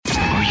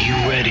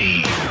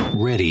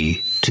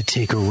ready to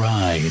take a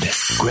ride.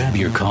 Grab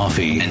your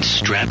coffee and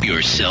strap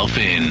yourself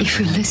in. If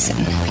we listen,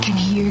 we can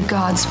hear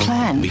God's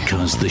plan.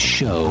 Because the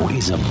show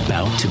is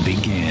about to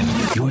begin.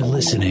 You're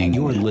listening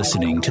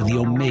to the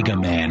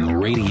Omegaman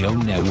Radio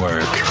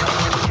Network.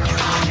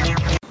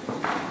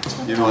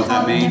 You know what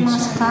that means?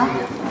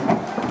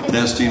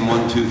 Testing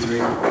 1, 2,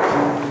 3.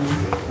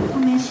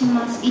 試し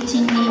ます。1、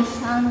2、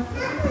3。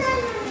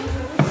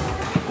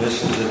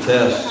This is a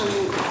test.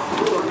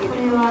 こ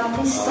れは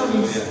テスト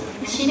です。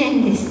試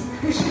練です。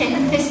試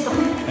練テスト。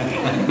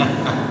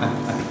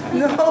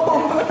No.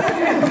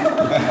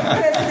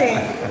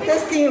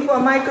 Testing for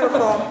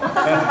microphone.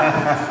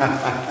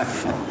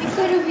 It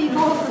could be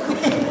both.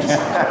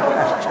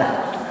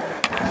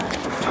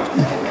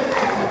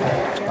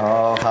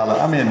 Oh,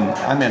 I'm in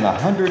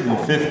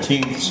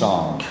 115th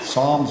Psalm.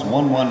 Psalms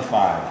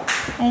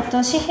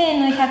 115. 詩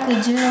編の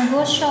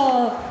115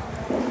章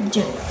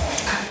10。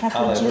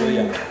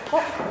110。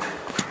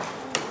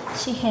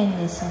詩編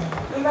ですね。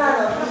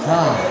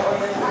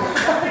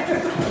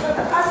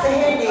Pastor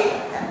Henry,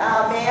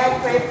 may I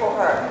pray for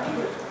her?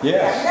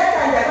 Yes.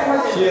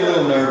 She's a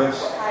little nervous.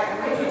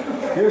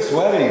 You're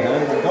sweating,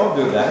 huh? Don't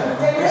do that.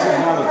 This is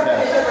not a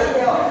test.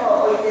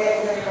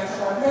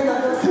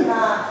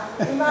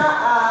 今、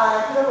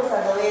ひろこさ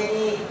んの上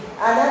に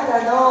あな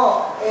た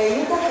の、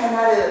豊か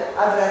なる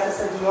油注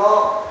ぎ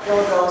をど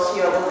うぞ主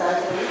よどうぞ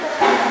豊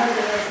かなる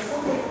油を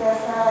注いでくだ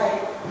さ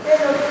い。天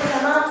のお父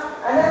様、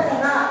あなた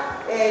が、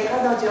彼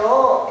女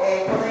を、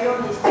このよ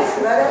うにして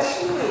素晴ら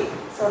しい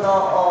そ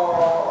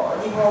の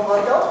日本語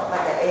とま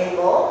た英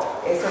語を、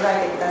備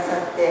えてくださ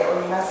って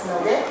おります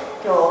ので、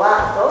今日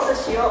はどうぞ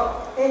主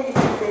よヘンリー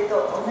先生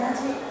と同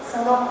じ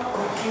その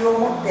呼吸を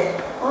持って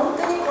本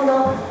当にこ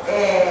の、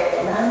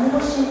何にも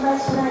心配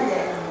しない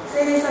で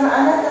聖霊様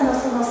あなたの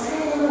その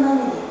聖霊の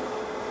波に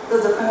ど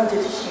うぞ彼女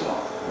自身を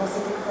乗せ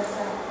てくだ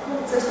さい。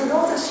そして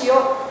どうぞ主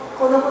よ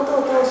このこと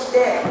を通し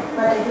て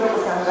またひろ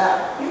こさん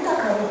が豊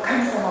かに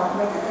神様を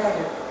褒めたたえ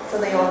るそ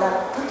のよう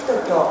な時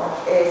々を、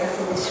さ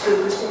せて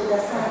祝福してく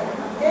ださい。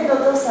天の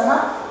お父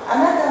様あ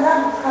なた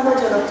が彼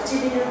女の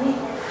唇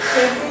に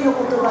先生の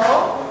言葉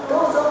を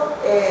どうぞ、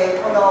こ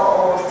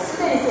のす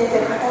でに先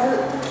生語る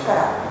時か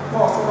ら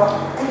もうその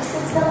適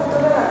切な言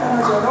葉が彼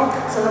女の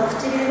その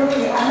唇の上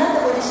にあな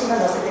たご自身が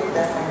乗せてく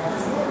ださいま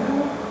す。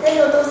天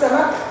のお父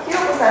様ひ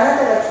ろこさんあな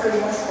たが作り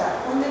ました。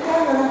本当に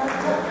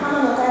母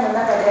の体の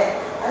中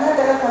であな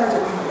たが彼女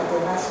を組み立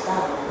てました。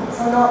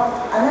その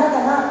あな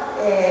たが、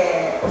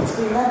お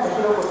作りになった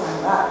ひろこさ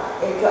んが、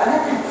今日あ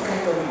なたに仕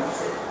えておりま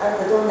す。あな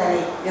たどんな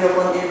に喜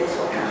んでいるでし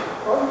ょうか。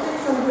本当に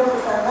そのひろこ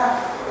さん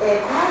が、怖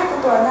い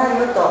ことはない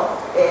よと、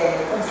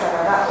神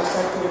様がおっし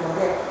ゃっているの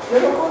で喜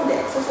んで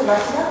そして間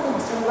違っても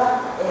それ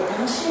は、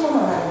楽しいも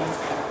のになります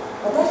か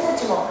ら私た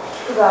ちも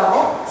聞く側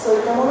もそ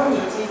ういったものに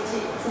いちいち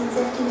全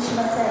然気にし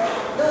ません。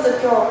どうぞ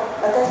今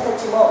日私た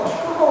ちも聞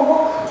く方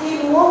もチ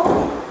ームウォーク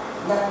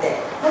になっ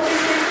て本当に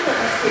一人一人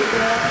助けてい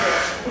ただい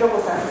てひろこ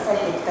さん支え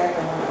ていきたいと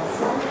思いま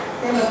す。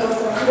天のお父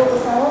様ひろこ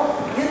さんを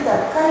豊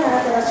かにあ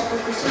なたが祝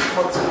福し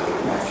用いて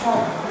くださ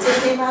い。そ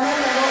して今あな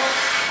たの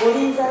ご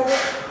臨在で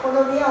こ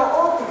の宮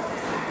を覆ってく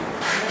ださい。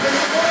そし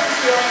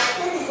て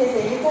天に先生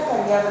豊か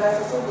に油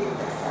注いで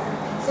ください。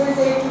先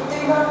生きっと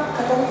今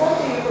語りたい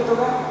ということ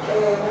が、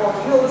も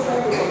う用意さ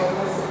れていると思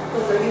います。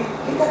どうぞ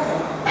豊か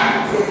に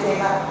先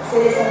生が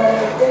聖霊様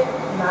によって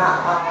今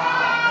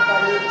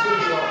語る準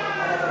備を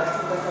あなたがし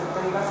てくださって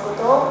おりますこ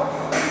とを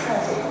感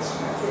謝いたし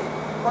ます。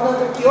この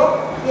時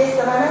をイエス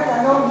様あな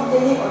たの御手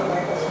にお願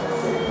いいたしま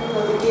す。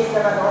この時イエス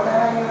様のお名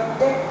前によっ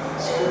て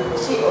祝福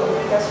しお願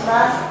いいたし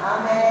ます。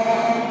アーメ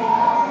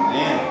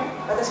ン。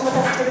私も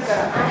助けるか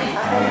ら。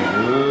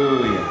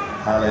Hallelujah.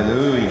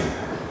 Hallelujah.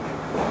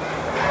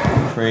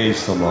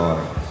 Praise the Lord.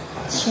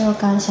 主を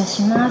感謝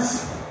しま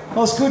す。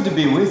Well, it's good to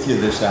be with you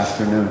this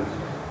afternoon.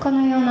 こ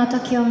のような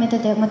時を持て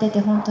て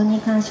本当に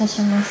感謝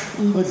しま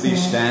す。いいですね。Would be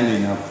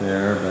standing up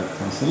there, but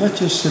I said, let's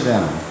just sit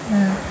down.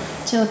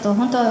 ちょっと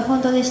本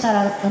当でした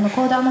ら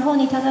講談の方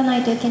に立たな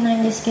いといけない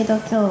んですけど、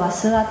今日は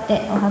座っ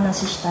てお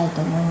話ししたい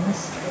と思いま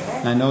す。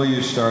I know you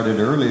started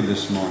early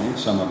this morning,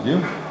 some of you.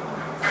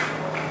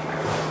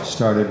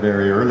 Started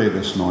very early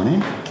this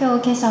morning.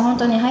 今朝本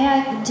当に早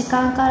い時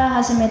間から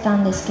始めた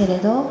んですけれ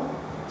ど。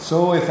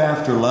So if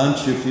after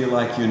lunch you feel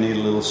like you need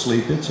a little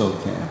sleep, it's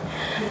okay.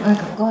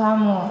 ご飯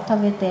も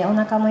食べてお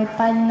腹もいっ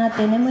ぱいになっ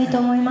て眠いと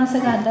思います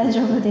が大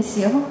丈夫で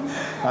すよ。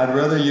I'd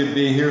rather you'd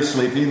be here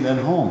sleeping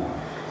than home.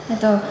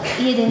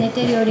 家で寝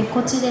てるよりこ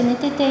っちで寝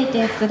ててい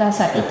てくだ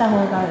さい。いた方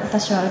が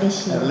私は嬉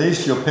しい。At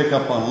least you'll pick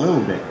up on a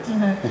little bit.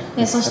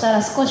 でそした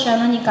ら少しは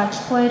何か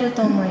聞こえる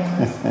と思い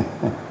ます。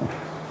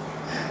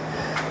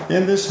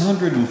In this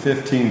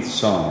 115th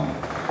Psalm,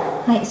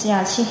 はい、じゃ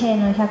あ詩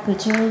編の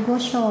115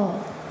章。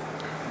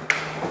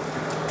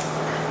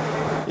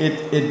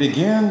It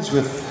begins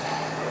with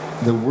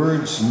the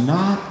words,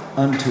 "Not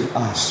unto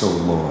us, O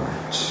Lord."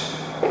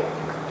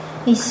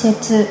 一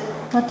節、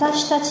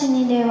私たち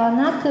にでは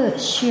なく、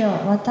主よ、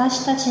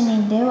私たち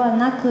にでは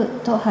なく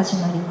と始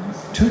まりま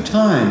す。Two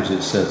times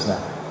it says that.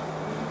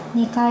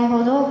 2回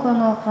ほどこ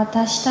の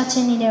私た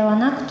ちにでは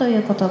なくとい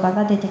う言葉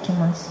が出てき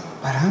ます。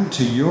But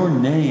unto your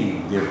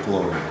name give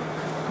glory.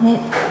 ね、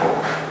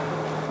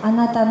あ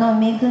なた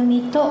の恵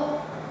みと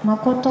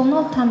誠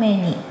のため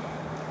に。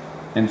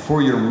And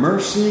for your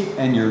mercy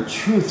and your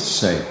truth's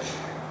sake.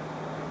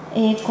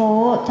 栄光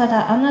をた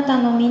だあなた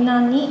の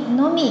皆に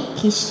のみ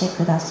帰して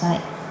ください。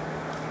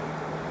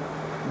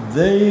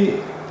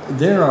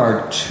There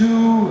are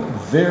two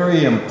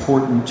very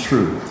important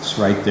truths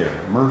right there.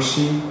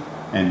 Mercy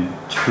and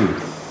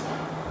truth.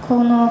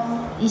 この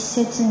一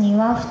節に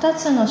は2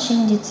つの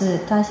真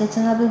実、大切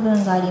な部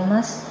分があり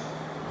ます。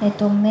恵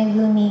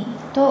み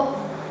と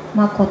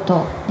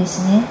誠で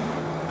すね。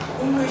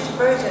English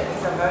version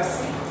is a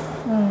mercy.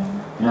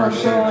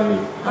 Mercy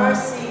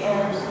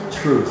and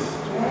truth.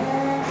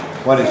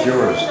 What is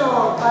yours? 先生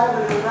のバイ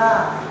ブル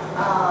が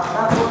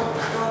誠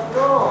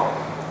と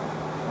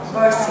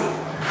mercy。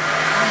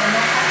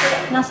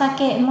情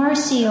け、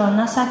mercy は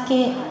情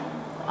け、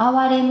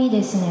憐れみ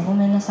ですね。ご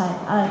めんなさい。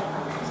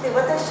で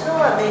私の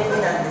は恵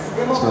みなんです。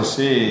でも So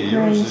see,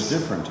 yours is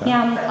different. Huh?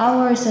 Yeah,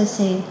 ours is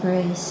say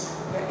grace.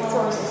 It's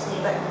always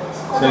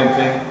Same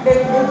thing.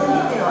 恵み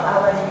っていうのは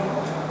憐れみ。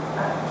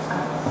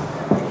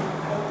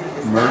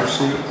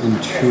Mercy and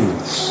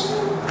truths.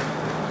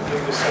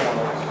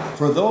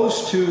 For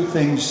those two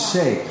things'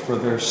 sake, for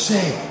their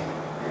sake,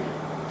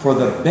 for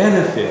the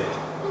benefit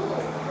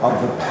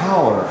of the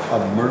power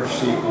of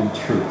mercy and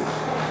truth.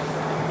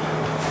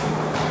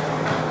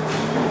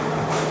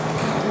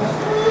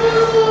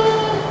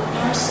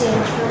 Mercy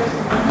and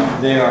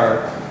truth. They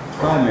are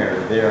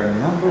primary, they are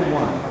number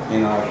one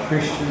in our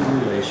Christian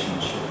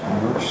relationship,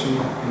 mercy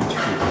and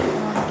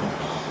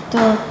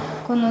truth.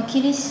 この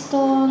キリス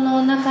ト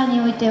の中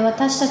において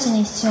私たち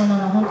に必要な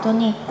のは本当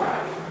に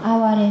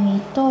憐れみ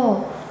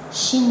と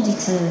真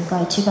実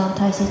が一番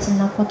大切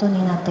なこと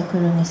になってく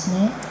るんです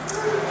ね。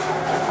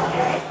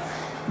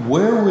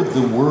Where would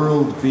the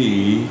world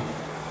be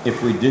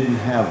if we didn't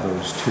have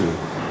those two?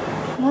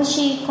 も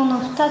しこ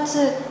の2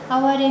つ、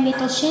憐れみ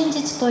と真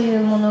実という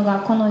ものが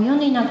この世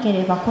になけ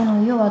れば、こ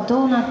の世は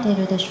どうなってい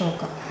るでしょう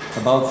か。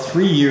 About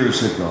 3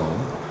 years ago,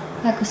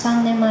 約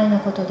3年前の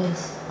ことで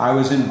す。I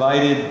was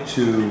invited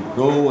to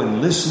go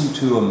and listen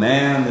to a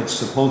man that's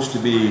supposed to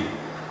be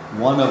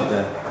one of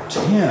the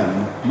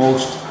 10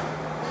 most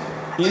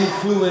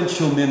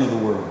influential men of the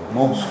world,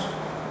 most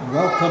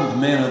welcomed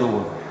men of the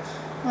world.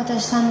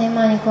 私3年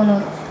前にこ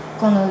の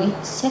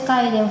世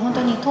界で本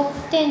当にトッ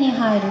プ10に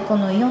入るこ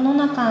の世の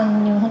中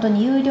に本当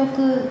に有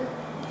力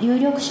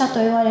者と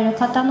言われる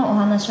方のお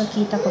話を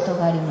聞いたこと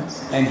がありま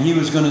す。And he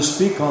was going to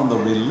speak on the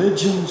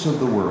religions of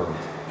the world.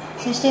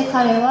 そして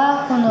彼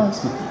はこ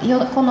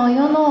の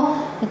世の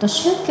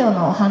宗教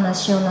のお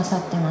話をなさ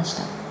ってまし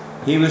た。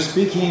He was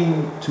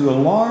speaking to a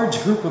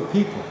large group of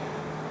people.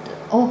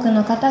 多く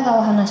の方が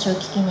お話を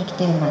聞きに来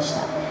ていまし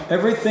た。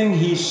Everything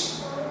he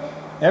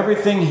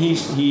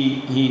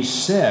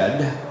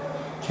said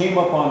came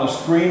up on a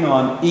screen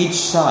on each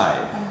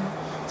side.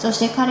 そし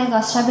て彼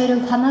が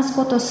話す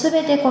ことす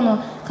べてこの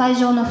会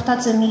場の2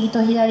つ右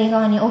と左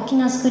側に大き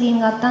なスクリーン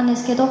があったんで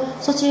すけど、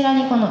そちら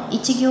にこの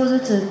1行ず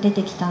つ出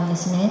てきたんで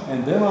すね。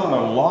And then on a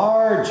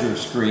larger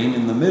screen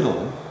in the middle,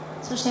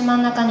 そして真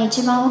ん中に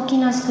一番大き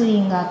なスクリ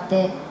ーンがあっ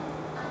て、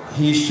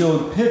he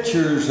showed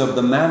pictures of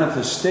the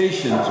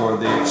manifestations or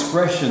the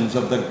expressions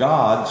of the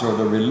gods or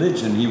the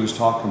religion he was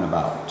talking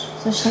about.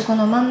 そしてこ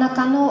の真ん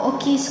中の大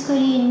きいスク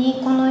リーン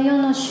にこの世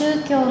の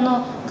宗教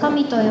の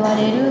神と言わ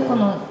れるこ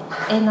の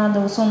絵な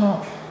どそ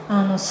の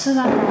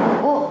姿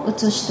を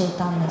映してい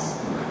たんです。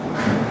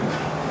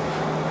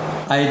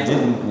I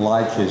didn't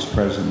like his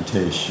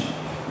presentation.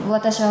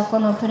 私はこ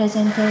のプレ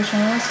ゼンテーショ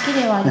ンは好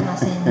きではありま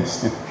せんで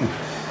し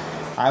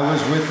た。I was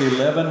with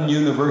 11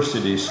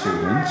 university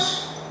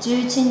students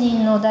 11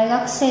人の大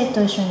学生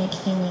と一緒に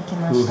聞きに行き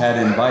ま who した。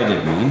 had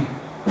invited me.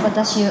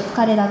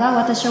 彼らが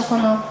私をこ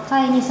の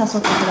会に誘って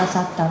くだ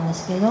さったんで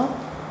すけど、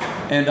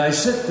 And I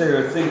sit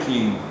there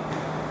thinking,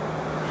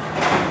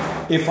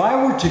 if I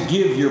were to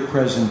give your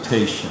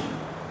presentation,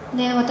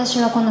 で私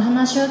はこの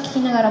話を聞き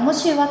ながら、も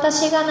し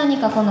私が何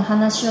かこの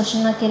話を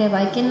しなけれ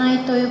ばいけない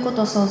というこ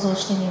とを想像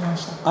してみま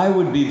した。 I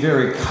would be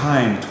very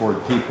kind toward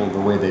people the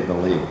way they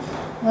believe.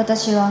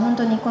 私は本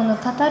当にこの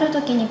語る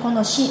ときにこ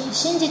の信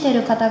じてい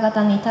る方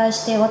々に対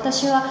して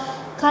私は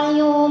寛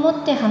容を持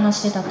って話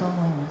してたと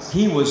思います。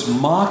 He was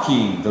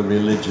mocking the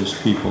religious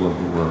people of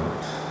the world.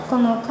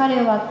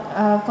 彼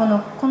は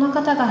この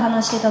方が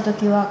話してたと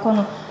きはこ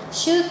の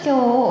宗教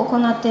を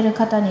行っている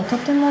方にと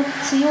ても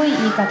強い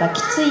言い方、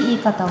きつい言い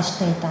方をし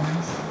ていたん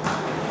です。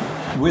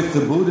 With the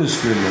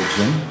Buddhist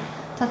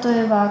religion,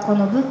 例えばこ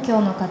の仏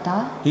教の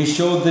方、 he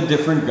showed the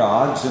different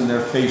gods and their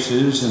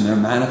faces and their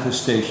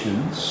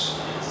manifestations.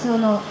 そ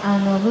の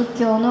仏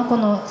教のこ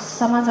の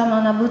さまざ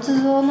まな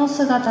仏像の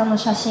姿の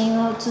写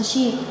真を写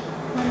し、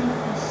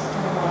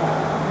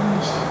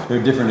There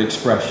are different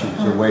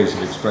expressions or ways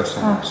of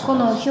expressing こ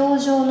の themselves.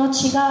 表情の違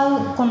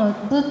うこの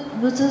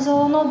仏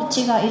像の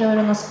違ういろい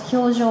ろな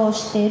表情を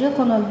している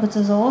この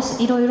仏像を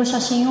いろいろ写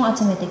真を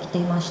集めてきて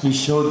いました。 He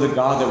showed the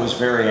God that was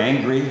very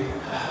angry.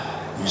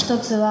 一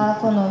つは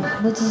この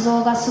仏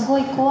像がすご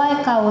い怖い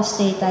顔をし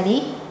ていた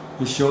り、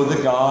He showed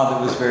the God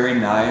that was very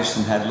nice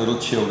and had little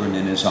children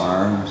in his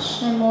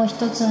arms. もう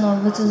一つの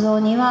仏像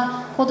に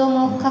は子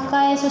供を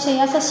抱え、そして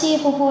優しい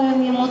微笑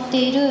みを持って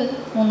いる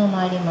ものも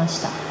ありまし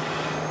た。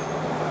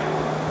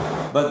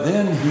But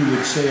then he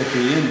would say at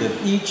the end of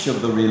each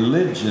of the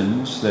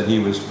religions that he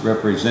was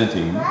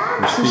representing,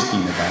 or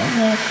speaking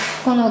about,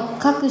 この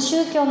各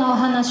宗教のお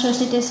話を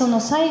してて、その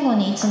最後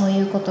にいつも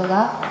言うこと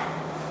が、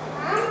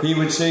he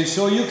would say,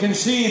 so you can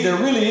see there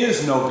really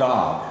is no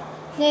God.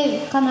 で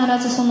必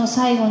ずその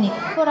最後に、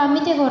ほら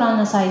見てごらん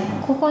なさい、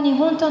ここに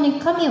本当に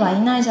神は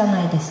いないじゃ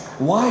ないです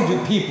か。 Why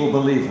do people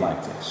believe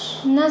like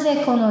this? な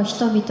ぜこの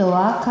人々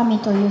は神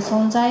という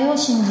存在を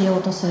信じよ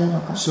うとするの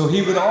か。 So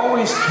he would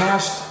always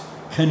cast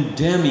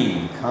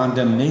condemning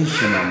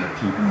condemnation on the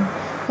people.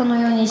 この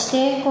ようにし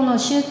てこの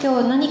宗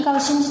教、何かを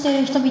信じて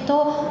いる人々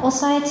を押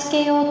さえつ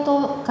けよう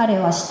と彼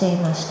はしてい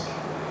ました。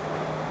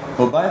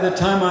Well, by the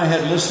time I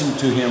had listened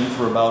to him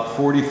for about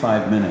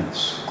 45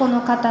 minutes, こ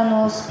の方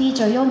のスピー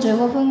チを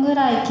45分ぐ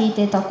らい聞い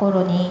てた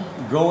頃に、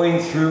 going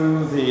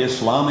through the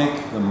Islamic,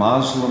 the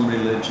Muslim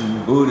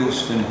religion,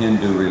 Buddhist and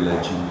Hindu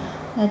religion,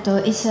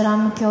 イスラ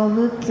ム教、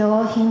仏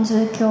教、ヒンズ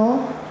ー教、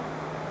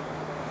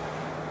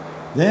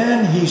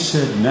 then he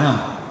said,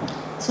 now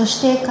そ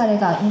して彼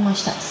が言いま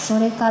した。そ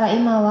れから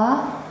今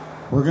は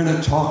we're going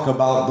to talk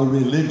about the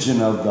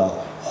religion of the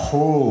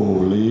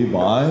Holy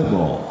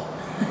Bible.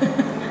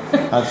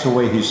 That's the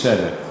way he said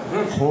it.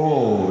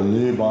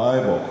 Holy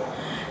Bible.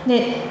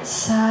 で、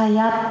さあ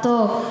やっ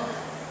と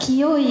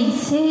清い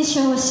聖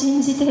書を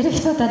信じている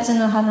人たち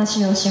の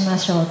話をしま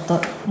しょうと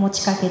持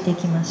ちかけて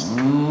きまし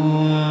た。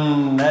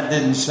That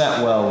didn't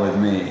set well with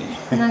me.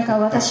 なんか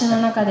私の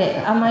中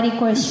であまり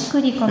これしっ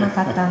くりこな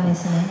かったんで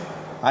すね。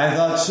I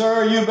thought,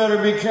 sir, you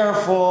better be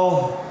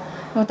careful.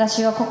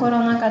 私は心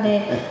の中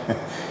で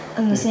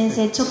先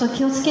生ちょっと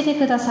気をつけて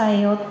くださ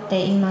いよって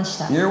言いまし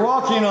た。 You're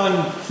walking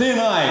on thin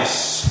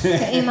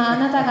ice. 今あ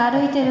なたが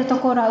歩いていると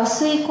ころは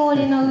薄い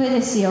氷の上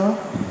ですよ。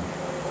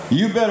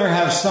 You better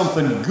have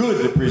something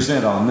good to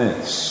present on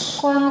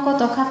this. このこ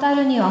とを語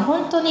るには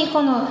本当に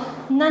この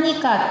何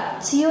か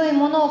強い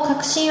ものを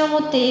確信を持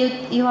っ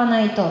て言わ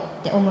ないとっ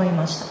て思い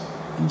ました。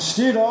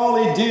 Instead,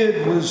 all he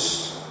did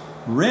was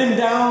rend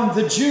down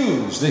the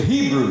Jews, the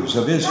Hebrews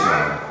of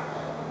Israel.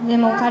 で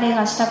も彼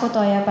がしたこと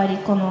はやっぱり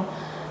この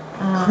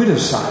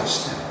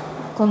Criticized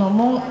them. この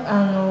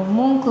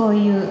文句を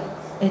言う、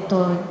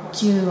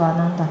銃は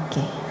何だっ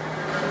け、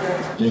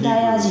ユダ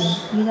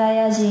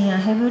ヤ人や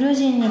ヘブル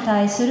人に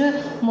対する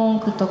文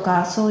句と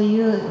かそう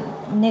いう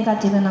ネガ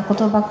ティブなこ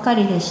とばっか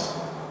りでし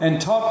た。 And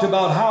talked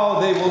about how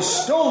they will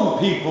stone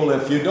people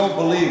if you don't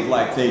believe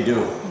like they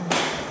do.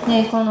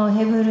 でこの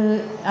ヘブ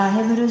ル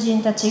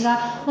人たち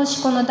がも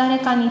しこの誰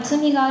かに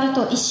罪がある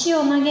と石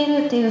を投げ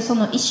るっていうそ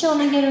の石を投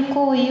げる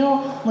行為を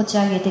持ち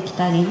上げてき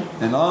たり、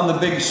 And on the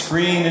big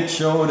screen it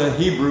showed a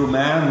Hebrew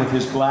man with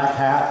his black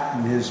hat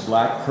and his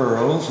black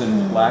curls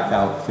and his black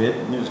outfit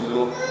and his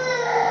little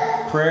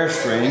prayer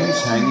strings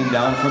hanging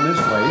down from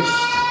his waist.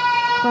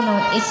 こ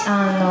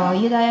の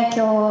ユダヤ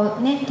教、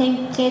ね、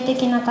典型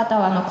的な方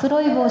は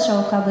黒い帽子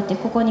をかぶって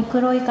ここに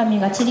黒い髪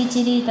がチリ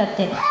チリ立っ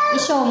て衣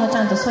装もち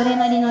ゃんとそれ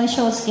なりの衣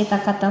装をつけた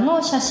方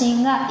の写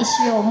真が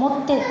石を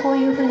持ってこう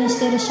いう風にし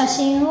ている写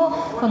真を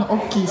この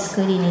大きいス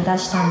クリーンに出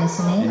したんで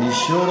すね。 And he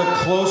showed a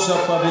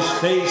close-up of his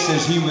face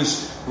as he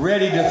was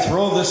ready to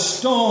throw the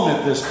stone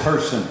at this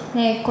person.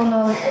 でこ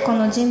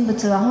の人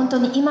物は本当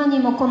に今に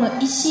もこの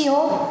石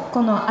を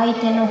この相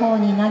手の方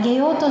に投げ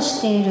ようと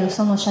している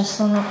その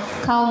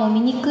顔も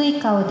醜い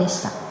顔で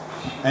した。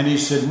 And he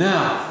said,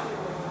 now,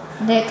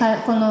 で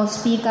この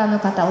スピーカーの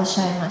方おっ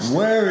しゃいました。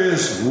 where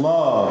is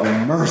love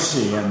and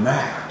mercy in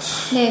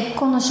that? で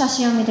この写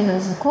真を見てくだ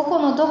さい。ここ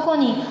のどこ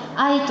に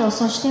愛と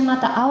そしてま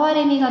た憐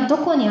れみがど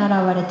こに現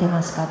れて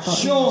ますかと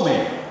Show me.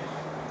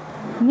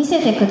 見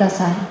せてくだ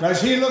さい。 Does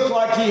he look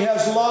like he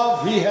has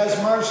love? He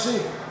has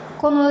mercy?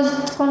 こ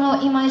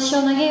の今石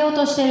を投げよう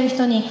としている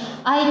人に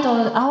愛と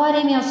憐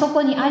れみはそ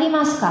こにあり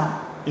ます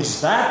か？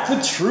 Is that the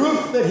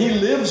truth that he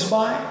lives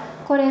by?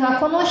 これが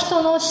この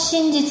人の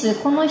真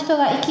実、この人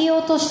が生きよ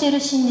うとしている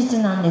真実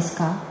なんです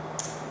か？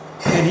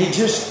 And he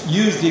just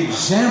used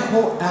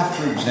example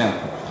after example.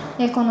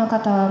 でこの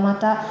方はま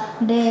た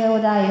例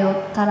題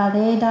から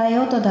例題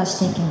をと出し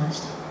ていきま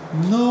した。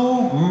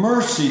 No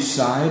mercy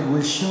side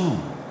was shown.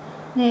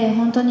 で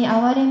本当に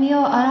憐れみ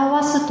を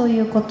表すとい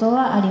うこと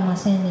はありま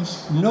せんで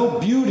した。 No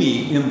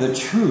beauty in the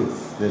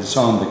truth that's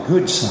on the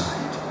good side.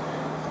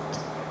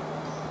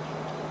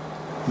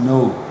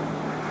 No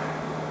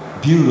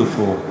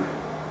beautiful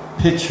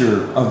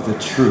picture of the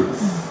truth.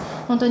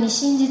 本当に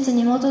真実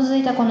に基づ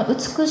いたこの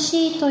美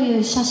しいとい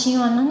う写真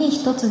は何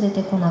一つ出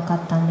てこなかっ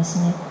たんです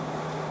ね。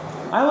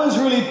 I was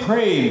really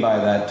praying by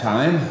that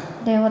time.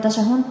 で私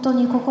は本当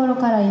に心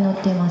から祈っ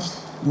ていました。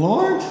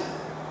 Lord,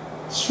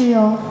 主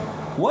よ、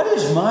 what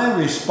is my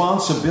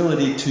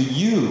responsibility to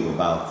you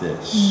about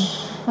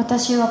this?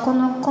 私はこ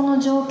の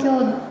状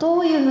況をど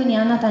ういうふうに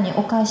あなたに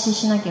お返し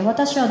しなきゃ、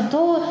私は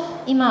どう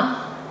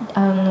今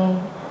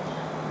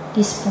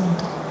リスポン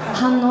ド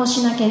反応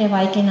しなけれ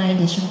ばいけないん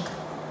でしょうか。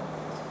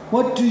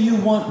 What do you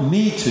want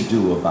me to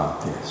do about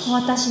this?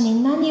 私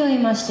に何を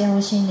今して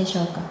ほしいんでし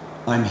ょうか。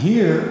 I'm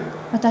here.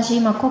 私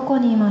今ここ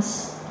にいま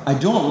す。 I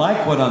don't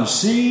like what I'm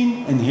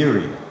seeing and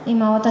hearing.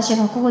 今私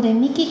がここで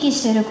見聞き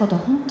していること、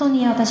本当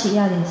に私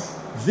嫌です。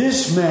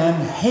 This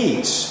man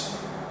hates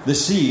the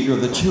seed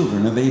or the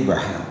children of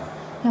Abraham.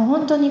 いや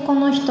本当にこ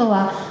の人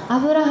はア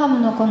ブラハ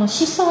ムのこの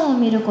子孫を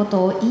見るこ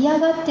とを嫌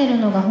がっている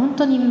のが本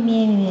当に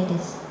見え見えで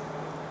す。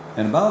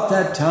 And about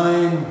that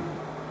time,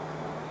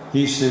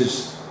 he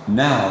says,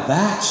 now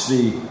that's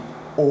the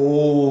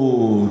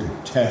Old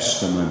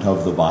Testament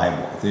of the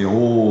Bible, the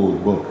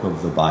old book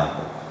of the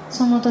Bible.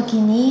 その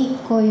時に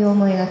こういう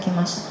思いが来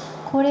ました。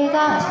これ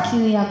が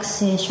旧約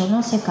聖書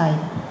の世界だ。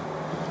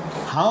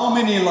 How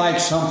many like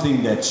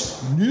something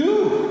that's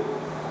new?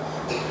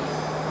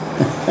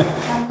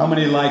 How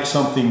many like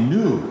something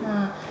new?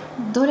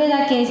 どれ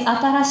だけ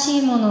新し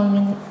いものを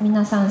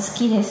皆さん好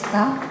きです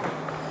か？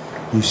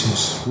 He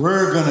says,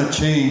 we're going to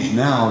change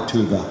now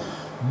to the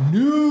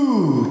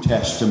New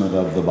Testament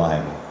of the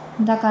Bible.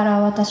 だから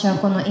私は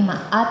この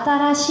今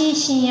新しい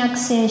新約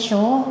聖書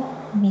を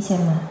見せ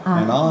ます。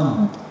 And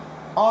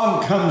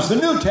on comes the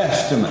New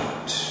Testament.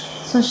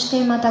 そし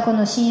てまたこ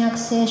の新約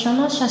聖書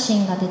の写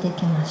真が出て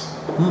きまし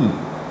た。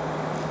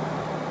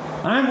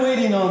I'm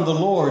waiting on the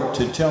Lord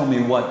to tell me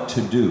what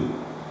to do.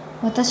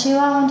 私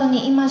は本当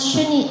に今主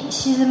に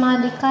静ま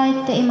り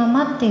返って今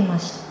待っていま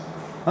し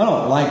た。 I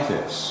don't like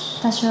this.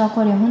 私は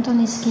これ本当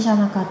に好きじゃ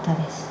なかった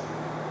です。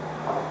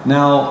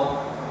 Now,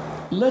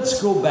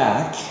 let's go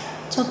back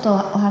ちょっとお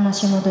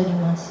話戻り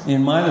ます。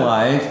 in my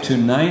life to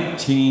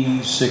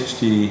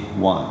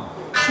 1961.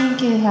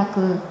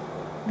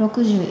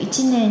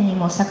 1961年に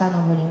も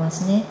遡りま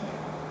すね。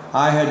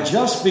I had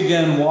just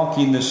begun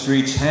walking the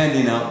streets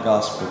handing out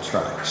gospel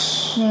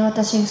tracts.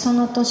 私そ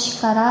の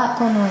年から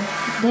この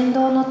伝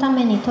道のた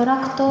めにトラ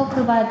クトを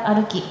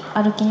歩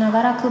きな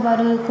がら配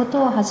るこ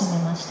とを始め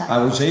ました。 I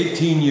was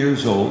 18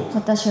 years old.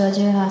 私は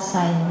18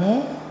歳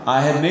で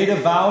I had made a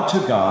vow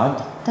to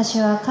God 私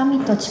は神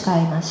と誓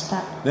いまし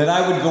た。 that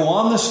I would go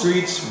on the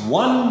streets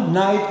one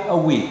night a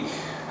week.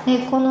 で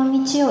この道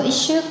を1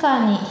週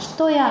間に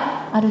一夜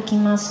歩き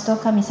ますと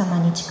神様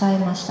に誓い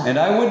ました。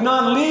 And I would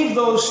not leave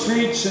those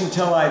streets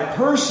until I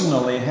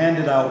personally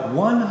handed out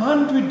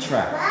 100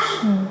 tracts.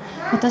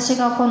 私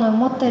がこの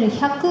持ってる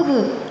100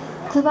部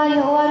配り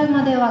終わる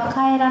までは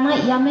帰らな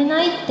い、やめ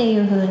ないってい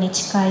うふうに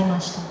誓いま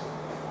した。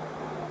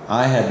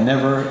 I had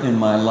never in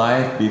my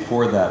life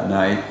before that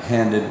night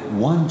handed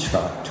one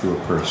tract to a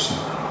person.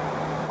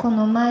 こ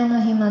の前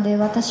の日まで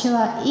私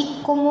は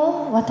1個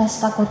も渡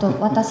せたことが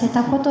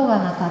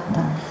なかっ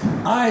たんです。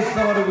 I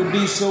thought it would be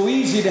so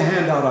easy to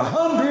hand out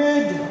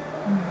 100.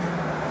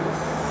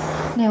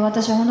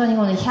 私は本当に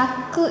この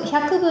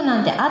 100部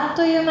なんてあっ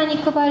という間に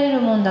配れ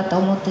るもんだと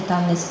思ってた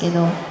んですけ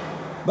ど、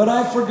 But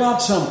I forgot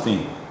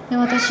something. で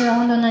私は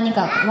本当に何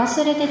か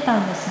忘れてた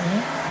んですね。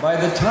 By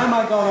the time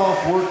I got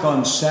off work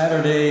on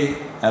Saturday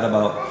at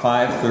about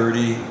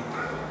 5:30,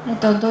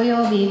 土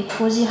曜日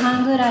5時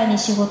半ぐらいに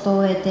仕事を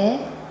終え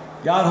て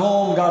got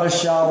home, got a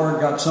shower,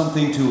 got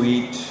something to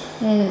eat,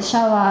 シ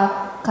ャ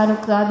ワー軽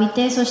く浴び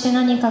て、そして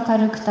何か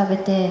軽く食べ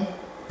て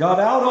got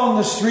out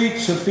on the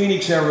streets of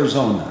Phoenix,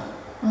 Arizona.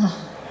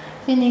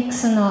 フェニック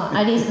スの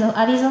アリゾ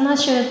ナ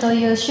州と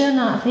いう州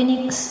のフェ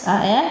ニックス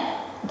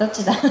どっ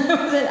ちだア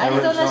リ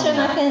ゾナ州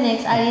のフェニッ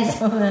クスアリ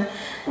ゾナ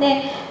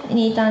で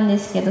にいたんで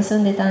すけど、住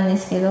んでたんで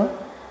すけど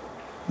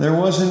There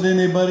wasn't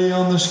anybody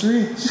on the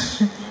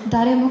streets.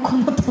 誰もこ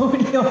の通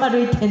りを歩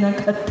いてな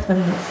かった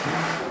んです。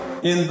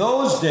 In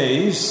those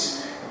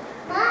days,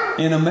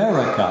 in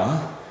America,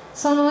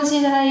 その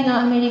時代の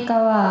アメリカ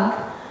は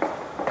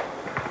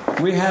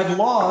we had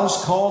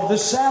laws called the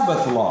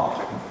Sabbath law,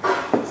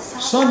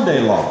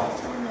 Sunday law.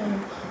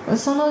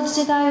 その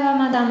時代は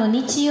まだ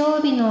日曜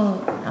日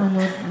の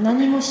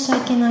何もしちゃ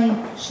いけない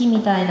日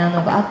みたいな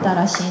のがあった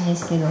らしいんで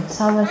すけど、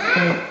サバス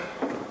デー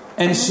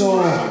And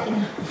so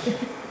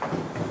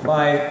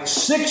by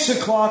 6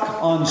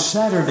 o'clock on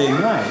Saturday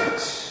night,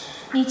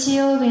 日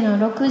曜日の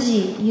6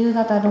時、夕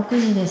方6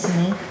時です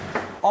ね。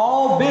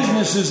 all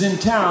businesses in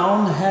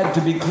town had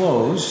to be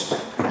closed.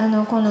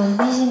 この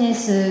ビジネ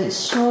ス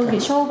商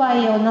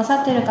売をな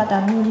さっている方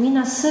はみん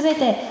なすべ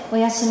てお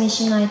休み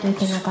しないとい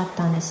けなかっ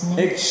たんですね。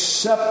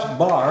 Except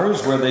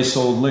bars where they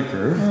sold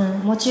liquor,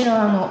 もちろ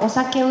んお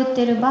酒を売っ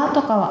てるバー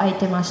とかは開い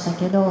てました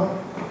けど、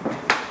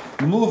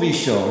 movie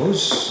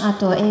shows, あ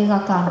と映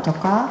画館と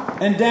か、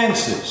 and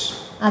dances.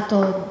 あ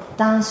と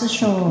ダンス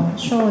ショ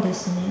ーで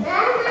すね。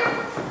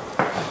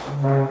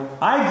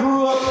 I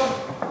grew up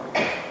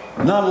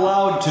not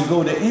allowed to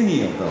go to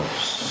any of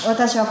those.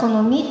 私はこ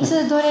の3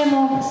つどれ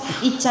も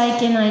行っちゃい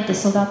けないって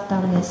育った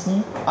んです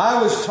ね。 I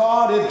was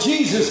taught if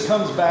Jesus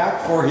comes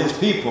back for his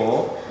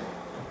people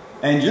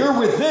and you're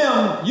with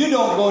them, you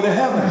don't go to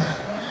heaven.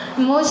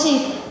 も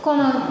しこ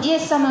のイエ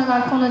ス様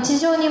がこの地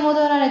上に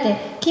戻られ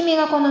て、君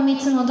がこの3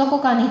つのどこ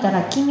かにいた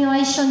ら君は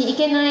一緒に行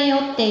けないよ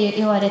って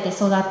言われて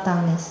育った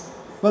んです。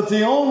But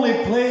the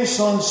only place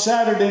on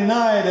Saturday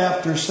night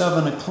after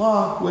 7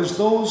 o'clock was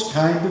those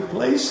kind of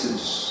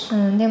places.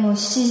 でも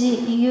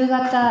夕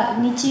方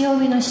日曜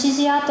日の7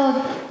時後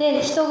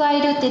で人が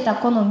いるって言ったら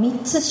この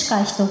3つし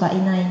か人がい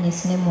ないんで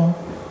すね。もう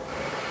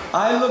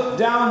I looked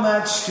down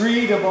that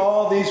street of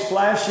all these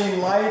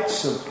flashing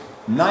lights of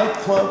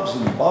nightclubs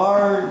and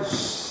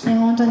bars.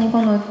 本当に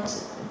この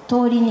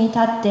通りに立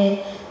っ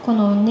てこ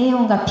のネオ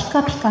ンがピ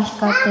カピカ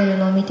光ってる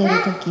のを見てる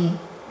とき、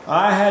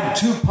I had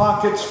 2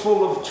 pockets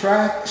full of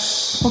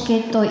tracts. ポケ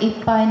ット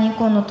いっぱいに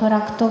このト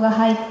ラクトが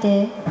入っ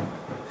て、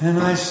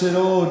And I said,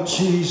 "Oh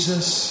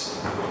Jesus,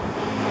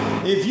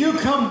 if you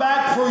come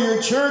back for your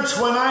church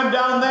when I'm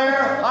down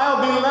there,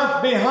 I'll be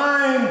left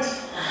behind."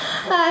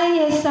 イ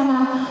エス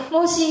様、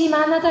もし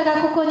今あなた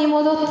がここに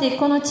戻って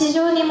この地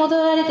上に戻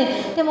られ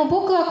て、でも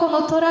僕はこ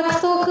のトラ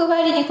クトを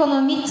配りにこ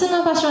の3つ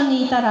の場所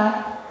にいた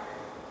ら、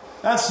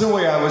 That's the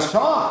way I was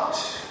taught.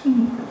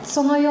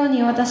 そのよう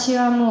に私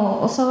は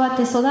もう教わっ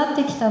て育っ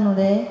てきたの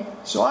で、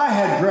 So I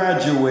had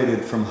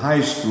graduated from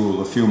high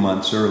school a few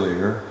months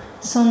earlier.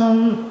 その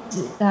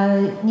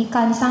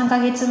3ヶ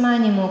月前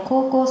にも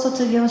高校を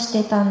卒業し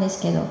てたんです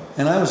けど、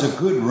 And I was a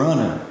good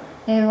runner.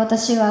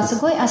 私はす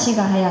ごい足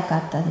が速か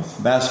ったで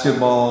す。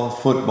 Basketball,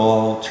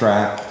 football,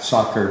 track,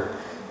 soccer.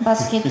 バ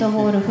スケット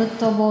ボール、フッ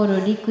トボー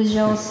ル、陸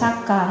上、サ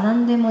ッカー、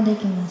何でもで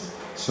きます。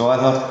 So I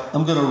thought,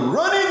 I'm going to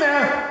run in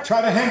there,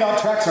 try to hand out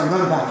tracts and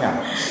run back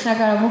out. だ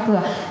から僕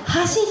は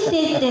走っ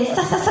ていって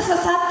ささささ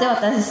さって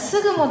私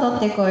すぐ戻っ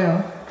てこよ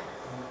う。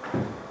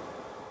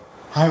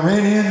 I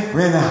ran in,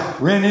 ran out,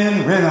 ran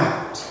in, ran out.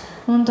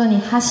 本当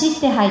に走っ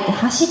て入って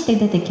走って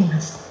出てき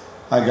まし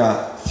た。 I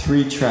got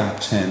 3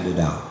 tracts handed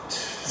out.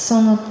 そ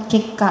の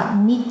結果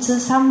3つ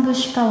3部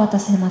しか渡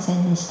せませ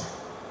んでし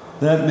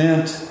た。 That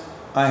meant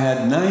I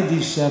had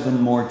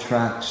 97 more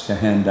tracts to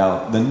hand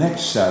out the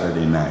next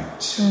Saturday night.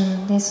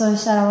 でそう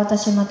したら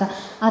私また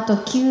あと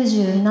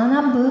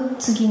97部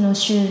次の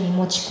週に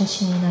持ち越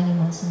しになり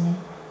ますね。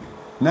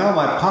 Now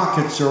my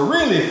pockets are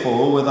really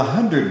full with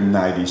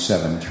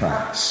 197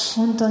 tracts.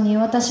 本当に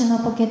私の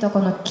ポケットこ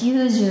の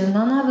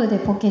97部で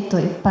ポケット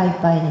いっぱいいっ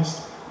ぱいでし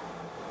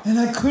た。 And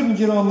I couldn't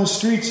get on the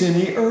streets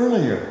any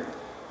earlier.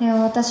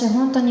 私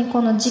本当に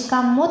この時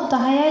間もっと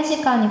早い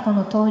時間にこ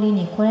の通り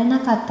に来れな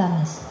かったん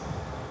です。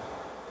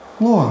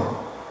 Lord,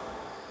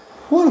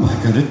 what am I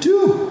going to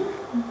do?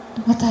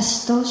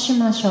 私どうし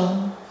ましょう。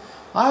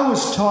 I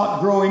was taught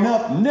growing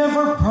up,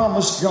 never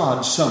promise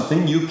God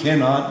something you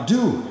cannot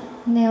do.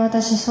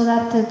 私育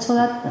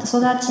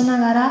ちな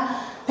がら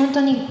本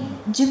当に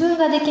自分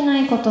ができな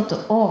いこと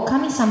を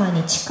神様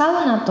に誓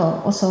うな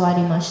と教わ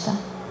りました。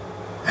 And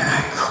I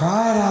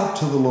cried out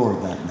to the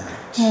Lord that night.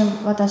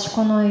 私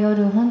この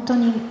夜本当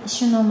に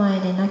主の前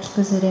で泣き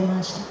崩れ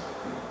まし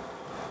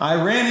た。 I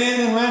ran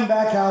in and ran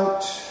back out.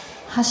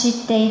 走っ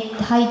て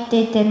入っ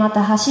ていってま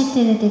た走っ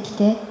て出てき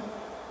て、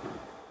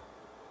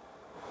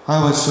 I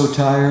was so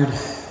tired.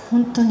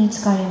 本当に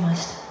疲れま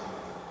し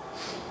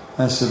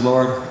た。 I said,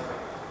 Lord,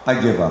 I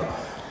give up.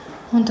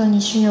 本当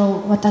に主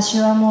よ、私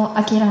はも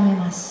う諦め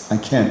ます。 I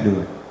can't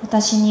do it.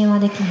 私には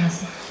できま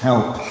せん。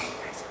 Help.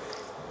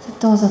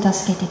 どうぞ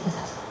助けてくださ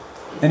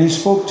い。 And he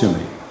spoke to me.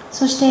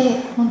 そし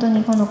て本当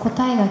にこの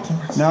答えが来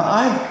ました。 Now,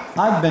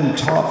 I've been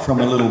taught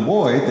from a little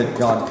boy that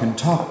God can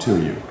talk to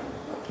you.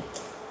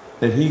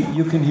 That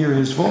you can hear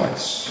his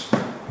voice.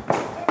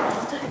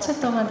 ちょっ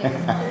と待って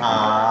ください。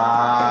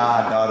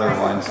daughter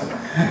wants it.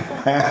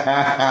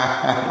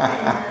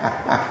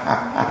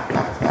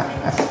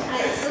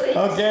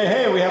 Okay,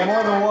 hey, we have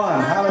more than one.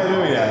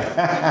 Hallelujah.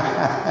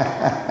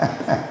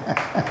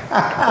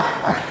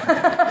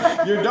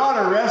 Your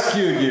daughter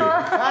rescued you.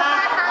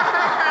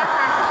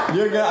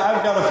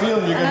 I've got a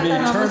feeling you're going to be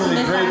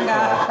eternally grateful.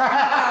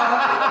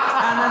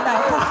 あなた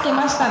を助け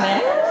ました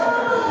ね。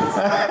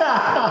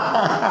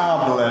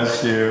Oh,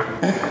 bless you.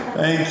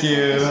 Thank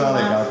you.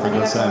 Arigatou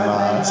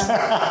gozaimasu.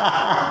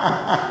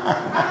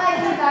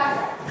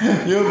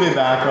 You'll be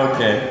back,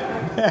 okay.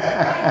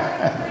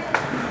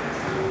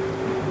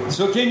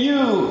 So can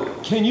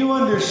you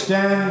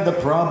understand the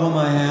problem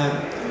I had?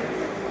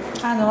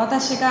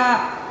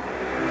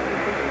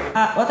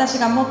 私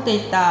が持って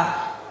い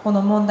たこ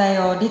の問題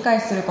を理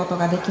解すること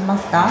ができま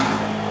すか？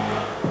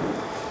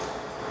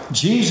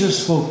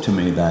 Jesus spoke to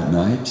me that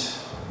night.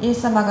 イエ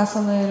ス様が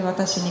その夜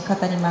私に語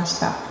りまし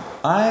た。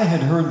 I had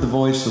heard the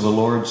voice of the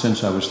Lord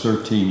since I was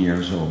 13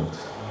 years old.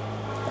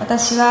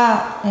 私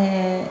は、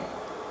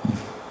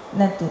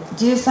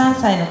13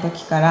歳の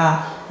時か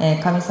ら、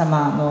神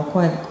様の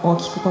声を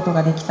聞くこと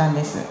ができたん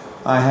です。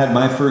 I had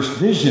my first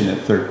vision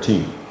at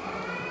 13.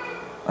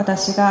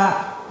 私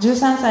が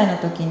13歳の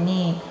時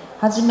に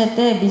初め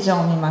てビジョ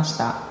ンを見まし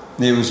た。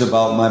 It was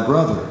about my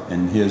brother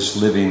and his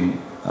living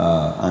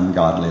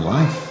ungodly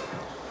life.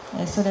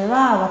 それ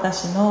は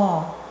私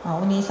の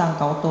お兄さん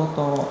か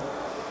弟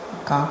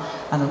か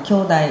兄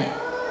弟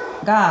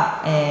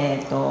が、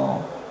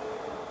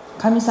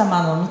神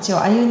様の道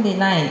を歩んでい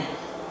ない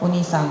お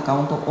兄さんか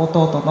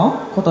弟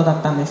のことだ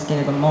ったんですけ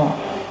れども、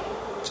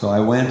 So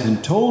I went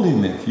and told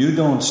him, if you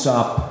don't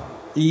stop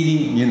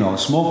eating,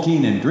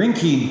 smoking and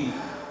drinking,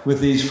 with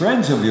these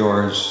friends of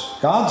yours,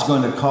 God's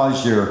going to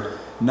cause your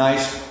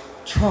nice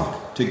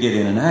truck to get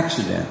in an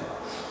accident.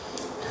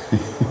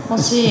 も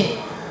し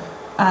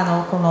こ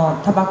の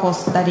タバコを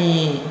吸った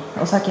り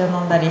お酒を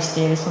飲んだりし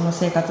ているその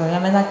生活をや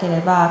めなけれ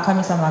ば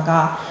神様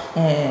が、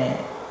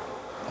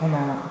この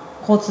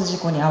交通事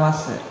故に遭わ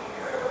す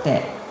っ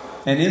て。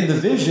And in the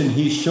vision,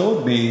 he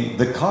showed me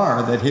the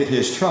car that hit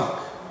his truck.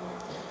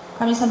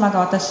 神様が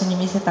私に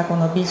見せたこ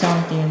のビジョ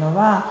ンっていうの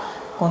は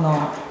こ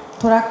の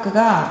トラック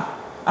が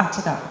What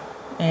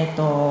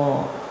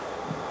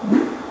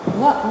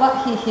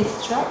hit his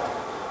truck?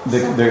 The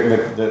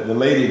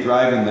lady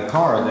driving the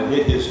car that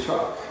hit his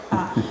truck.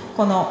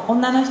 この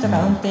女の人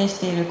が運転し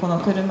ているこの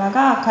車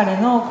が彼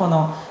のこ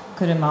の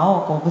車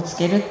をこうぶつ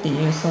けるって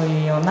いうそう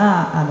いうよう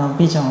な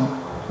ビジョン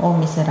を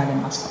見せられ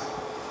ました。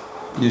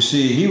You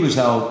see, he was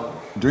out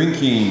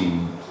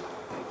drinking,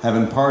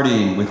 having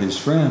partying with his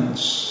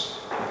friends.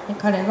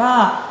 彼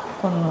は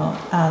この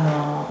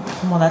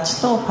友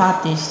達とパ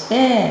ーティーし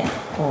て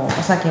こうお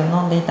酒を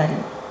飲んでいたり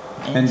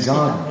してた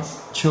んで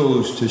す。And God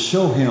chose to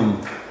show him,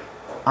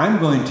 I'm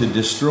going to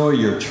destroy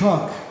your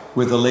truck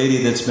with a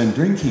lady that's been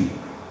drinking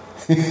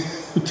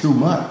too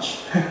much,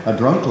 a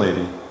drunk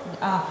lady.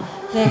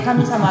 で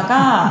神様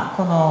が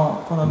こ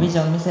のビジ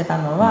ョンを見せた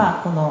の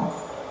はこの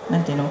な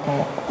んていうのこ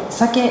う飲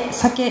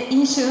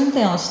酒運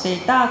転をしてい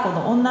たこ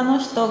の女の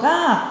人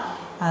が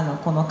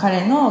この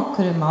彼の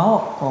車を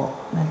こ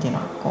うなんていうの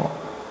こ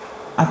う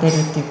当てる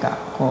っていうか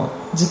こ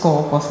う事故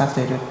を起こさ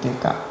せるっていう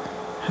か、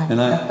はい、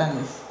だったん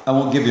です。I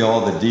won't give you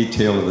all the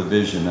detail of the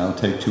vision. That'll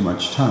take too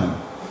much time.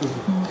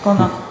 こ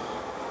の、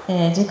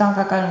時間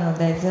かかるの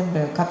で全部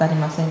語り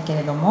ませんけ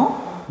れども。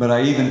But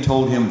I even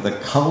told him the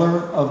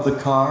color of the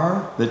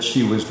car that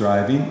she was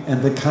driving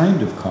and the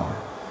kind of car.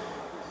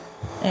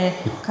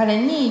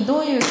 彼にど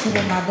ういう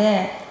車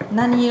で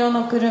何色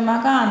の車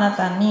があな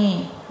た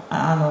に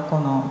あな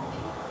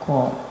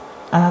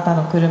た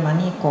の車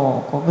に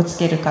こうぶつ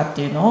けるかっ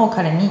ていうのを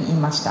彼に言い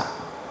ました。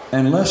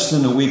And less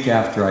than a week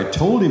after I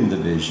told him the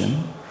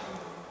vision,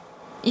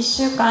 1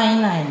週間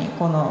以内に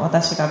この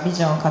私がビ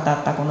ジョンを語っ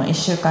たこの1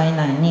週間以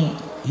内に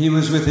he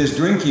was with his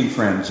drinking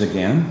friends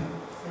again.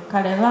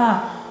 彼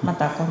はま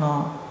たこ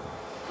の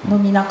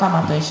飲み仲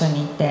間と一緒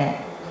にい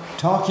て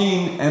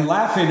talking and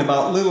laughing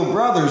about little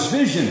brother's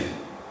vision.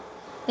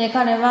 で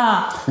彼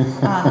は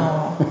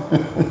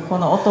こ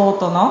の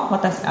弟の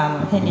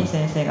ヘンリー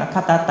先生が語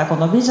ったこ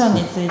のビジョン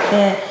につい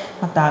て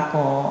また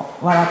こ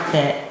う笑っ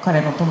て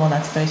彼の友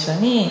達と一緒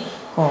に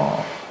こ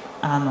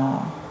う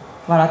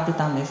笑って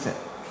たんです。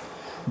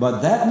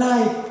But that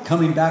night,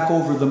 coming back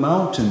over the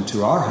mountain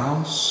to our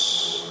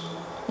house,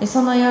 で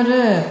その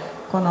夜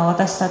この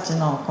私たち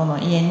のこの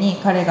家に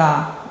彼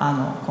が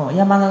こう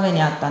山の上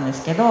にあったんで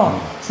すけど、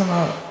そ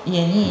の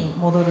家に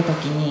戻ると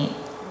きに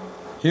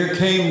Here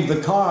came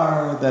the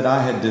car that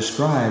I had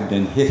described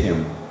and hit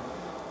him.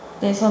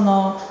 でそ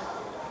の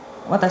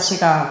私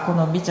がこ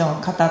のビジョン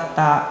を語っ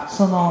た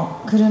そ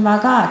の車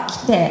が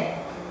来て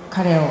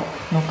彼の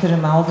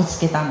車をぶつ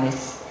けたんで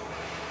す。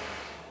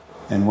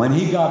And when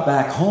he got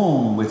back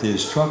home with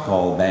his truck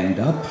all banged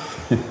up,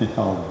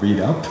 all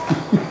beat up,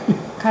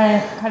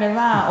 彼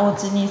はお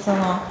家に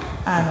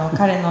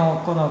彼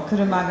のこの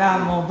車が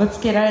もうぶつ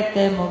けられ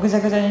てもうぐちゃ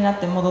ぐちゃになっ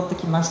て戻って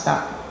きまし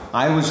た。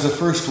I was the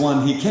first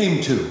one he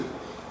came to.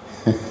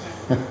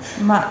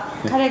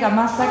 彼が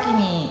真っ先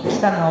に来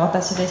たのは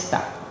私でし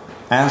た。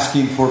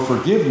Asking for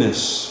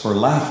forgiveness for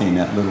laughing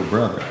at little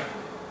brother.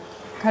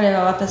 彼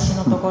は私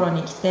のところ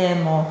に来て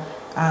も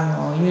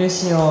う許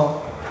し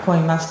を請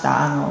いまし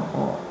た。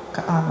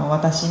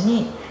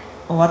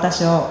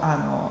私を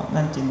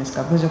なんていうんです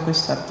か侮辱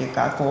したっていう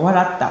かこう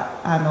笑った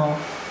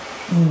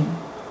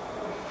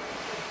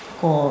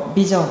こう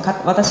ビジョン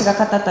私が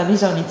語ったビ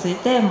ジョンについ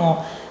て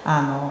も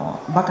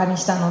バカに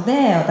したの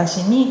で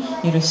私に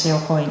許しを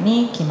請い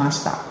に来ま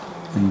した。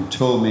And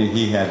told me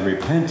he had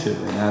repented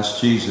and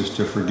asked Jesus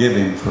to forgive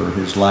him for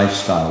his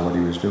lifestyle, what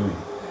he was doing.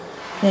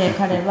 で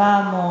彼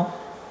はも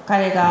う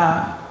彼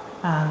が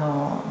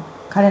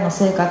彼の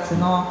生活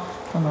の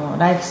この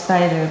ライフス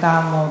タイル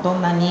がもうど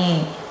んな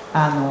に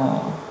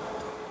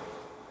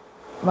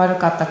悪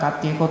かったか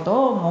っていうこ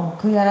とをも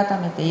う悔い改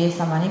めてイエス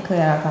様に悔い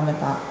改め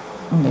た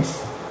んで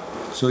す。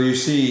So you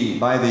see,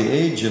 by the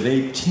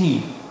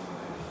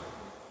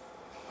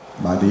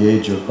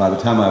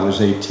time I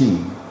was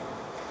 18,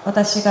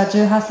 私が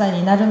18歳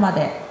になるま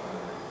で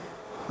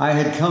I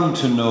had come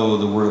to know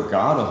the Word of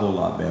God a whole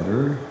lot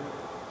better.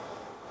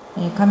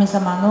 神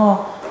様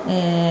の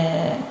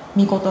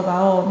御言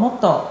葉をもっ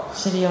と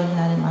知るように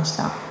なりまし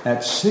た。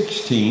 At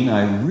 16,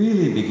 I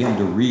really began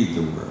to read the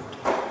Word.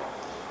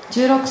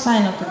 16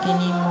歳の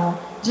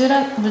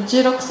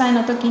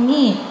時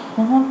に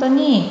もう本当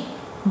に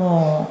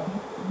も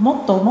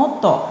っ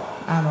と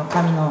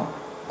神の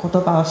言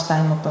葉を主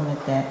体求め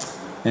て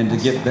And to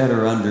get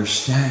better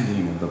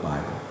understanding of the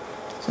Bible.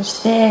 そ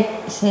して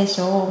聖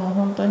書をもう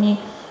本当に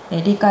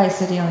理解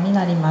するように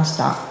なりまし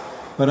た。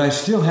But I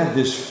still had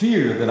this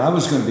fear that I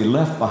was going to be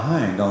left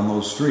behind on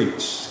those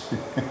streets.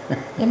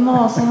 で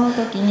もその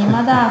時に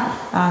まだ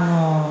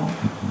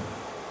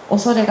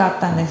恐れがあっ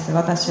たんです。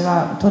私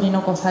は取り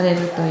残され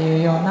ると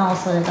いうような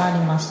恐れがあり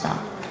ました。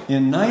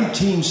In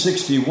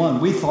 1961,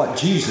 we thought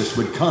Jesus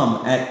would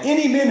come at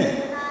any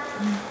minute.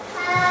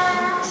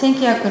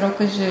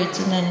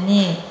 1961年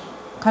に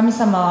神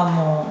様は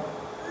も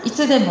うい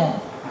つで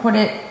も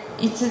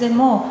いつで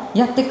も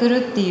やってく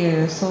るって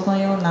いうその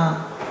よう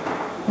な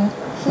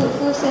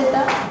風船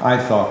だ。I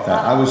thought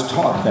that. I was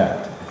taught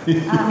that.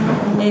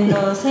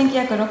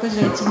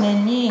 1961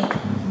年に、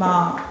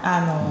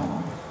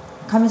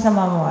神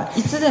様は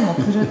いつでも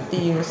来るって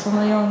いうそ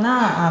のよう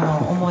な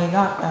思い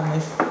があったん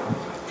です。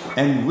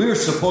And we're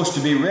supposed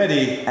to be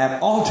ready at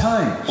all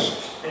times.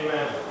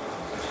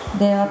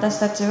 で、私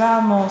たち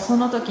はもうそ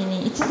の時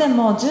にいつで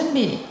も準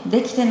備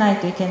できてない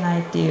といけな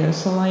いっていう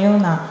そのよう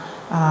な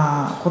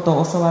こと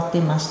を教わって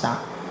いました。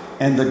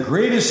And the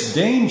greatest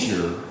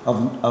danger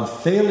of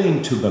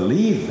failing to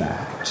believe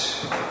that,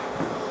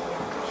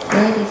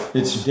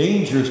 it's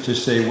dangerous to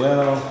say,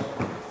 well,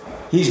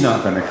 he's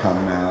not going to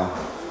come now.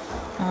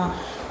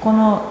 こ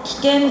の危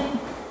険、なん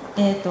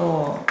てい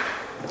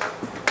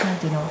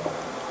うの、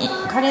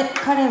彼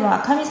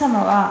は神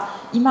様は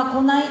今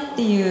来ないっ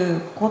てい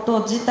うこ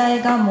と自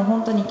体がもう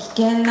本当に危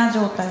険な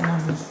状態な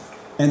んです。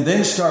And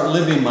then start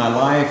living my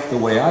life the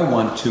way I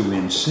want to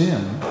in sin.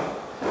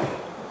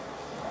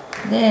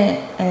 で、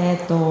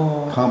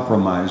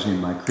compromising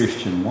my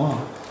Christian walk.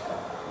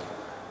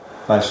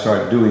 If I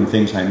start doing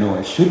things I know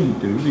I shouldn't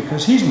do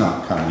because he's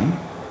not coming.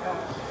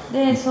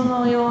 で、そ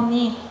のよう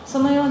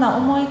な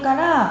思いか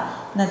ら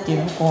なんてい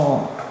うの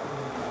こ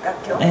う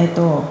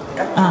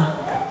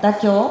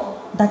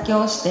妥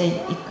協してい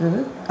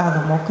く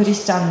もうクリ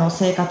スチャンの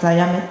生活は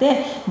やめ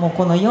てもう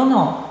この世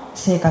の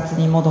生活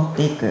に戻っ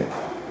ていく。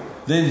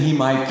Then he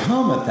might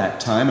come at that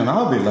time and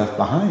I'll be left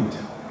behind.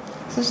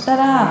 そした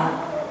ら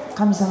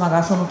神様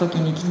がその時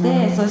に来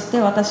て、そして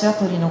私は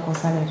取り残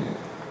される。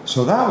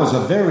So that was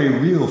a very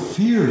real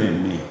fear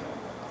in me.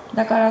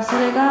 だからそ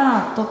れ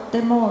がと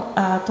ても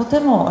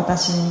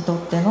私にとっ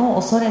ての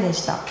恐れで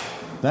した。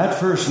That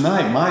first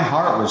night, my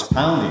heart was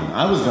pounding.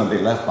 I was going to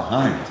be left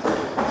behind.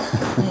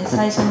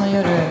 最初の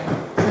夜、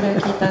それを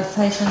聞いた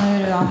最初の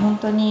夜は本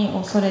当に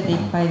恐れでいっ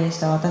ぱいでし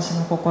た。私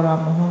の心は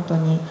もう本当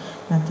に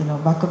なんていうの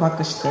バクバ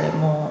クして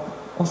も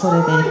う恐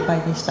れでいっぱ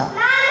いでした。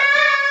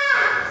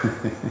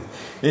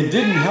It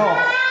didn't help.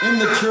 In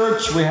the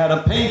church, we had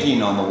a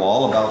painting on the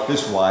wall about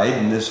this wide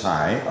and this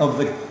high of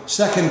the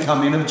second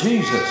coming of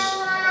Jesus.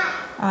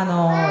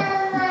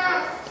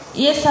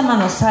 イエス様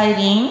の再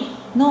臨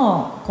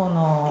のこ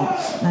の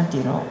なんて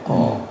いうの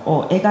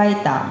を描い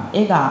た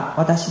絵が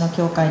私の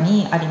教会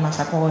にありまし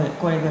た。これ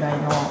ぐらい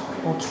の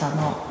大きさ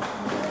の。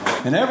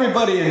And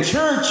everybody in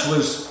church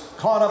was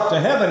caught up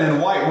to heaven in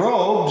white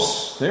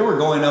robes. They were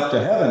going up to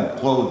heaven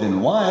clothed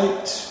in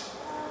white.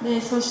 で、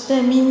そし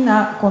てみん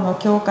なこの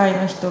教会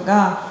の人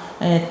が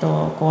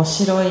こう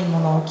白い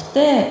ものを着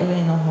て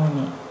上の方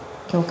に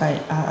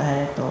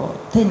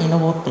天に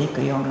昇ってい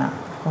くような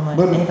この絵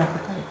が描か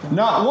れています。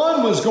Not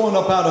one was going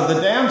up out of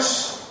the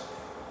dance.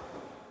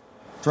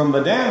 From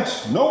the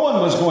dance, no one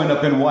was going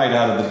up in white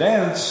out of the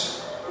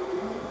dance.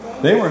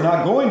 They were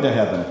not going to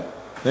heaven.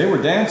 They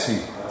were dancing.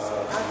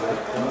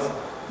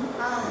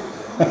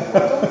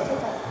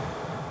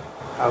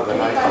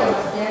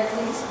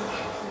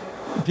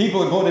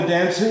 People that go to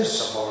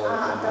dances,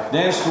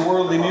 dance to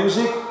worldly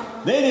music,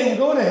 they didn't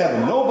go to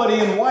heaven. Nobody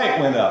in white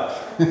went up.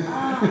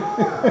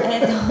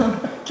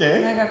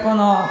 Okay? なんかこ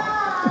の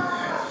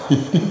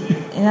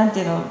なん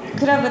ていうの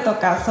クラブと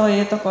かそう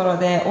いうところ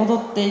で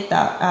踊ってい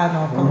た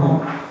こ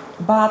の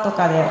バーと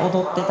かで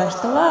踊ってた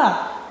人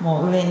は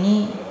もう上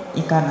に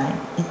行かない、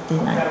行って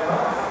いない。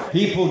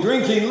People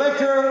drinking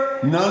liquor,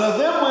 none of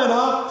them went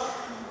up.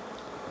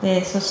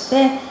 で、そし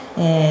て、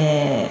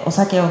お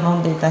酒を飲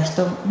んでいた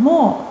人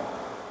も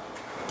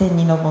天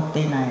に昇って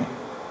いない。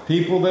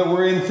People that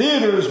were in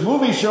theaters,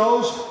 movie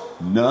shows,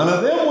 none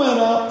of them went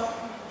up.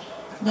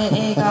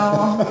 で、映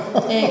画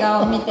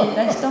を見てい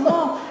た人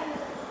も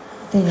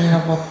天に昇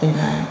ってい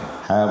ない。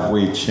Have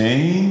we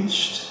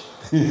changed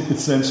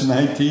since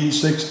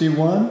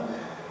 1961?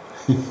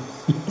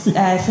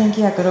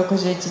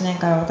 1961年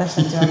から私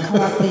たちは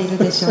変わっている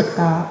でしょう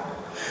か。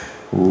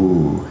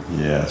Oh,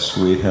 yes,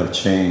 we have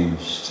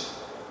changed.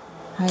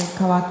 はい、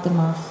変わって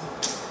ます。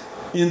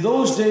In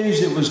those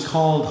days, it was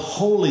called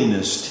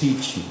holiness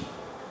teaching.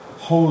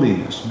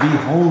 Holiness, be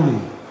holy,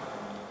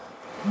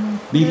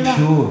 be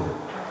pure,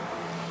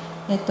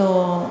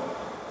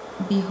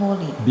 be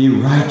holy, be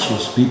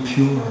righteous, be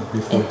pure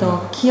before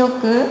God. 清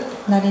く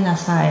なりな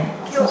さい。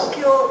清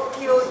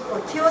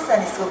さ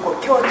にすご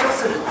く強調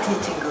するティー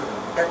チング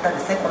だったんで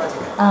すね、この時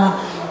代。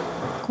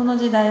この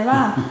時代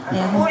は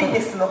ホリネ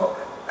スの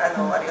あ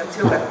れが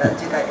強かった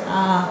時代。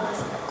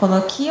こ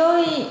の清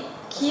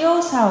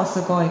さを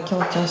すごい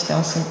強調して教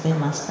えてい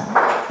ました。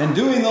And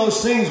doing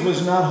those things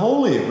was not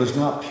holy, it was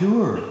not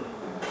pure.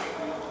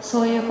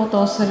 そういうこ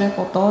とをする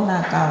こと、な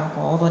んか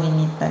こう踊り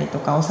に行ったりと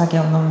かお酒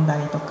を飲んだ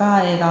りと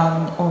か映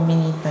画を見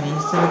に行ったりす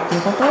るってい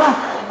うことは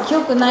清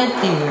くないっ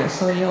ていう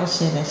そういう教えで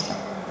した。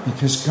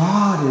Because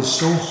God is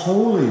so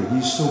holy,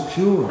 He's so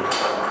pure.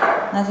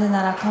 なぜ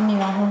なら神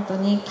は本当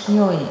に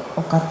清い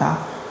お方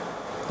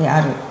で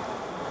ある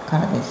か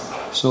らです。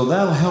So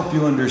that'll help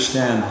you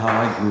understand how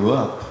I grew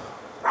up.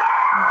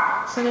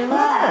 それは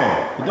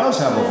Hey, he does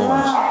have a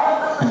voice.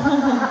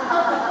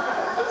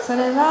 そ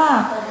れ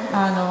は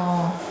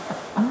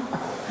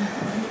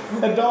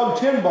A dog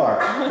Tim bark.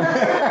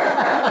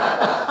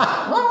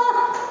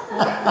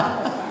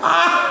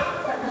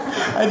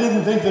 I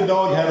didn't think the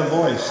dog had a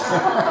voice.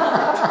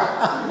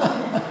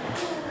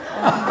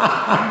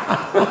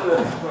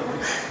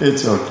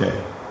 It's okay.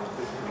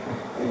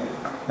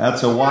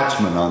 That's a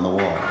watchman on the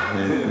wall.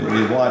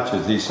 He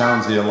watches. He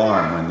sounds the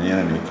alarm when the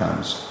enemy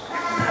comes.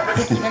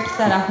 敵が来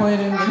たら吠え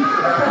るんです。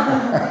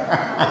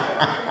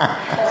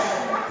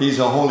He's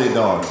a holy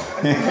dog.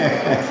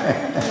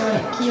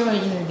 清い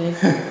犬で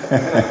す。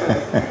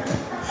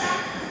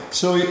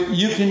So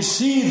you can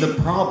see the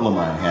problem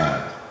I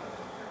had.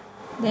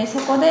 で、そ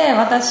こで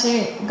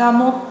私が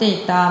持って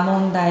いた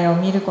問題を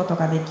見ること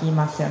ができ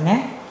ますよ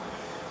ね。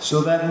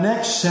So that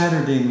next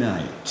Saturday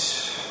night,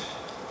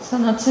 そ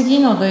の次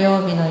の土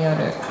曜日の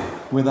夜、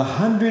with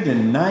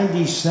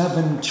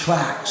 197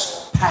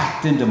 tracts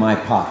packed into my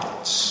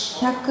pockets,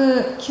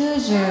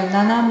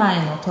 197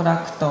枚のトラ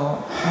クトを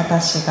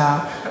私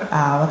は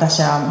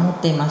持っ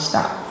ていまし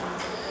た。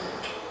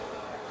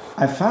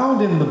I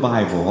found in the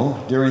Bible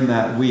during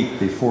that week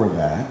before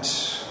that,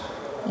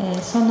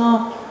 そ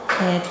の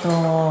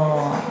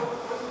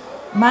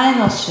前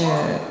の週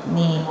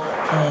に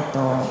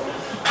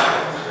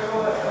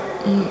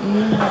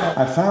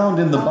I found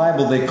in the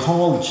Bible they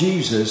called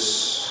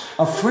Jesus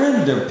a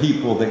friend of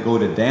people that go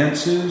to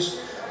dances,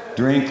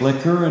 drink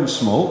liquor and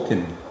smoke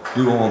and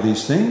do all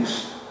these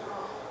things.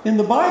 In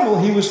the Bible,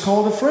 he was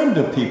called a friend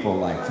of people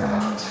like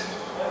that.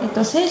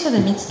 聖書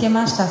で見つけ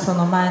ました。そ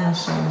の前の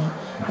週に、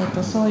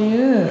そう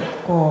いう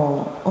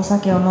お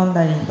酒を飲ん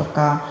だりと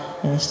か、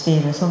して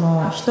いるそ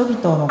の人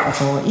々のこ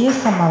とをイエ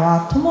ス様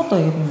は友と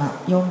呼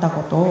んだ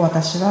ことを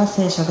私は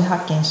聖書で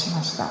発見し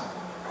ました。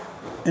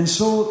And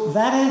so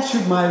that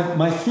answered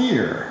my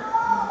fear.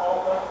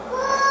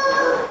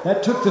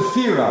 That took the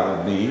fear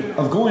out of me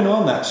of going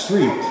on that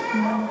street.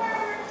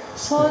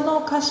 そ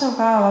の箇所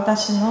が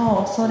私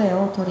の恐れ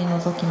を取り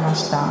除きま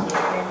した。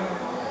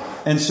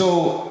And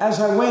so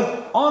as I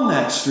went on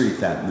that street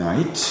that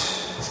night,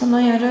 そ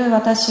の夜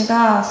私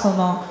が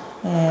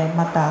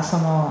またそ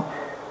の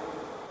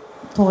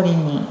通り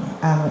に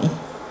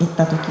行っ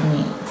た時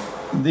に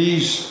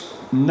these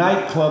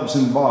nightclubs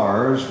and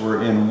bars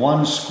were in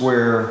one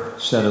square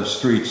set of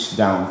streets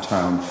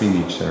downtown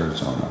Phoenix,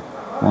 Arizona.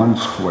 One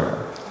square.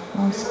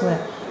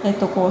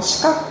 こう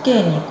四角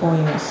形にこう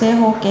いう正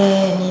方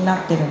形にな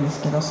ってるんで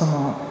すけど、そ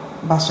の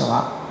場所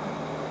は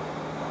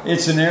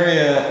It's an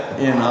area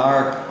in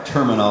our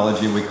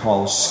terminology we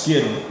call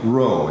skid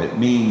row. It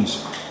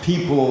means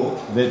people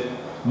that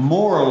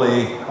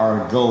morally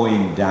are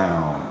going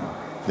down.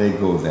 They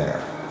go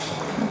there.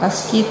 なんか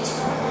スキッ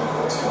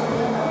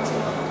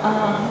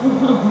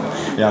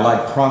Yeah,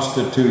 like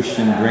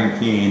prostitution,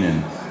 drinking,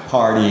 and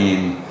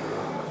partying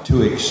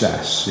to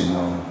excess, you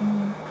know.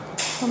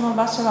 その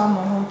場所は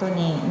もう本当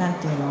になん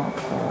ていうの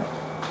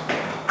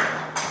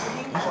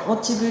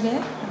落ちぶれ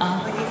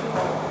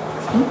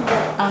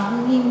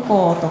不貧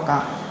困と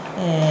か、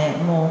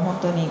もう本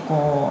当に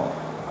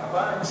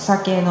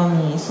酒飲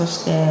み、そ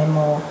して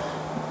も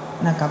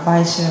うなんか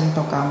売春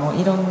とかもう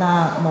いろん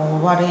なも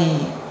う悪い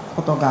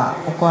ことが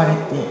行われ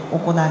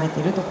て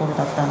いるところ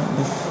だったん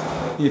です。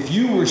If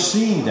you were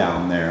seen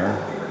down there,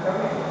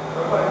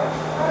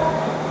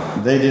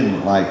 they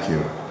didn't like you.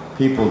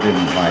 People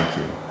didn't like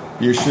you.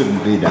 You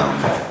shouldn't be down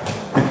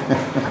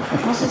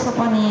there. もしそ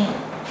こに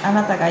あ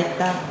なたが行っ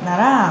たな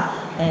ら、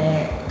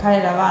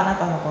彼らはあな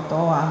たのこと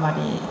をあま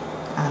り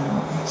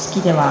好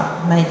きで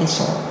はないで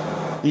しょう。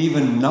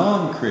Even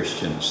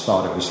non-Christians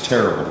thought it was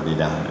terrible to be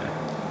down there.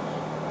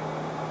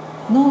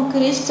 ノンク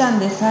リスチャン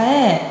でさ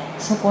え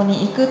そこ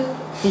に行くっ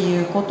て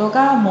いうこと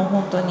がもう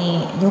本当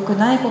に良く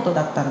ないこと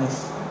だったんで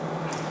す。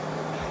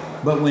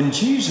But when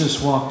Jesus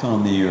walked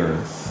on the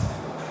earth,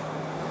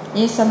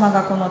 イエス様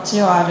がこの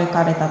地を歩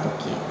かれたと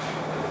き、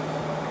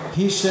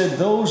He said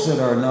those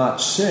that are not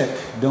sick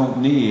don't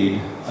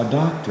need a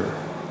doctor.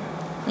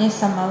 イエス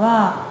様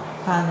は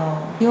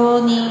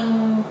病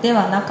人で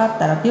はなかっ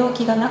たら、病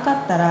気がな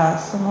かったら、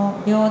その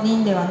病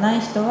人ではな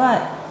い人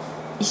は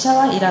医者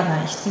はいら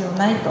ない、必要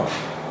ないと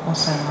おっ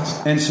しゃいま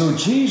した。And so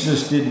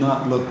Jesus did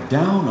not look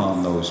down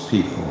on those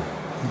people.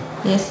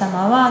 イエス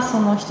様はそ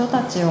の人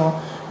たちを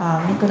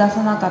見下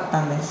さなかっ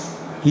たんです。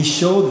He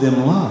showed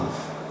them love.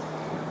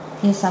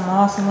 イエス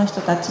様はその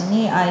人たち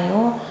に愛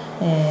を、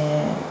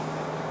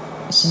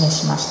示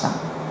しました。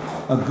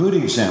A good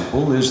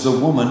example is the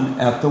woman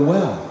at the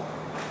well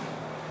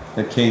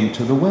that came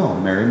to the well,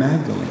 Mary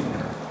Magdalene.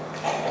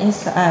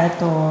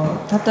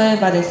 例え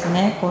ばです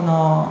ね、こ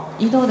の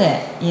井戸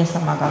でイエス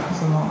様が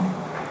その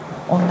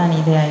女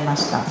に出会いま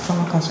した。そ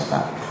の箇所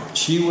が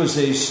She was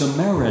a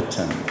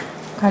Samaritan.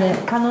 彼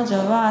女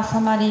は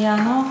サマリア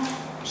の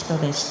人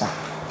でした。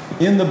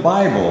 In the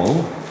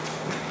Bible,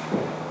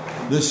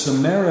 the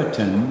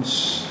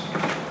Samaritans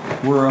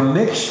were a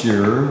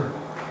mixture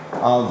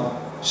of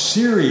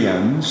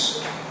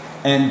Syrians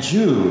and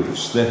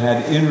Jews that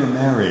had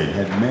intermarried,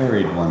 had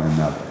married one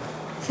another.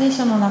 聖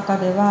書の中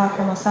では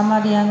このサマ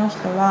リアの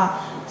人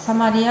は、サ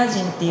マリア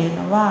人っていう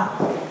のは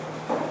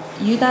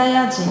ユダ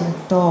ヤ人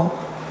と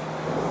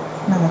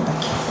何だったっ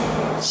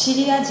け、シ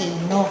リア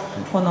人の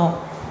この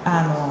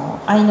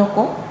愛の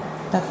子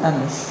だった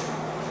んです。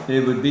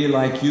It would be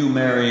like you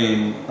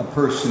marrying a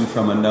person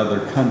from another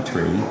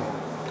country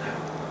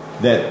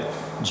that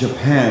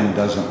Japan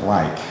doesn't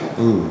like.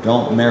 Ooh,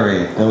 don't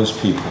marry those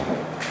people.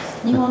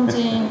 日本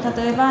人、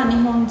例えば日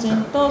本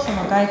人とそ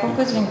の外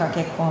国人が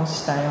結婚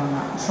したよ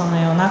うな、その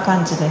ような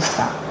感じでし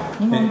た。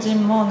日本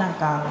人もなん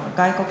か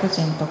外国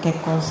人と結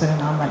婚する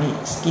のあんまり好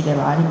きで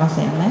はありま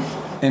せんよね。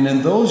And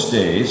in those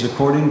days,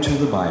 according to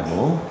the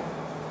Bible,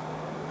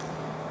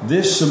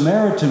 this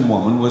Samaritan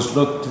woman was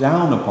looked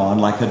down upon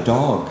like a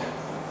dog.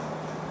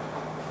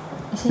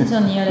 聖書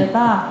によれ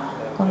ば、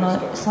この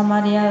サ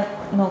マリア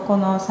の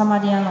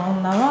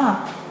女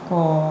は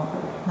こ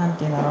う、なん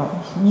ていうんだろ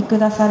う、見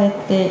下され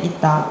てい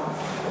た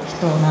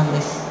人なん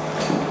です。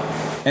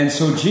And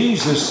so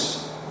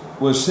Jesus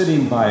was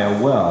sitting by a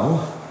well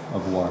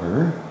of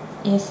water.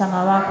 イエス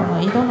様はこ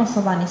の井戸の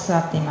そばに座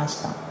っていま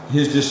した。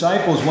His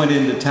disciples went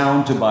into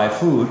town to buy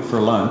food for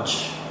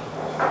lunch.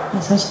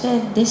 そして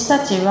弟子た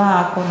ち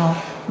はこの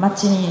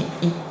町に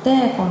行っ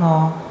てこ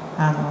の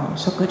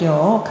食料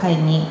を買い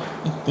に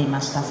行っていま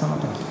した。その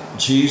時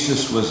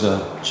Jesus was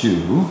a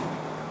Jew.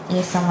 イ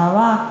エス様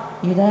は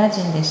ユダヤ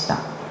人でした。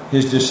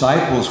 His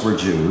disciples were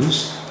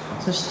Jews.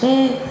 そし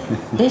て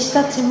弟子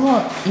たち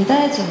もユダ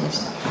ヤ人でし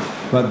た。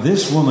 But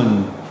this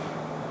woman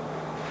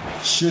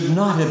should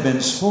not have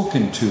been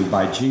spoken to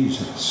by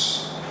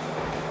Jesus.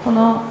 こ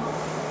の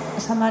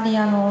サマリ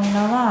アの女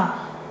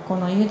はこ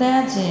のユダ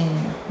ヤ人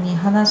に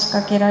話し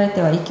かけられ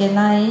てはいけ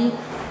ない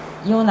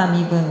ような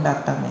身分だ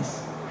ったんで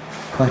す。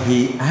 But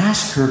he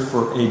asked her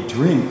for a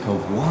drink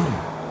of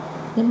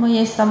water. でもイ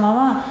エス様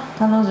は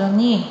彼女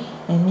に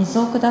水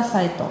をくだ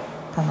さいと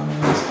頼み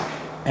ました。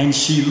 And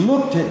she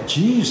looked at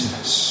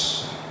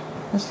Jesus.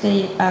 そし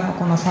て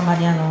このサマ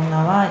リアの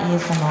女はイエ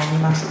ス様を見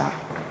ました。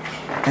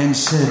 And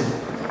said,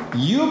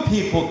 "You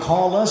people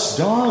call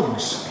us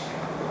dogs."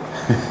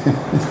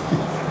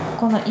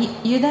 この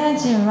ユダヤ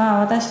人は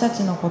私た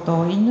ちのこ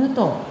とを犬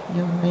と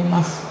呼んでい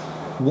ます。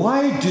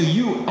 Why do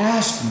you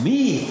ask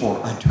me for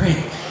a drink?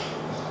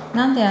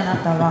 なんであな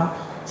たは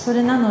そ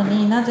れなの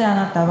になぜあ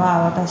なた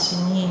は私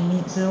に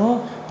水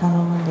を頼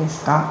むんで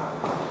すか？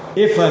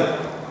 If a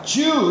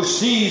Jew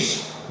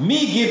sees me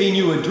giving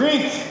you a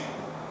drink,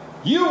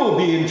 you will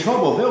be in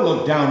trouble. They'll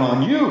look down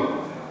on you.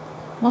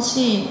 も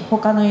し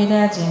他のユダ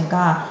ヤ人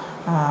が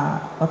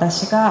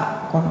私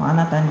がこのあ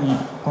なたに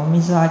こう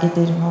水をあげて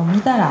いるのを見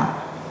たら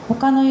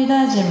他のユ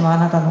ダヤ人もあ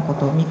なたのこ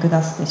とを見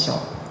下すでしょう。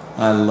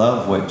 I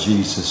love what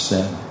Jesus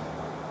said.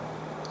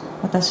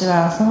 私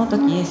はその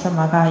時イエス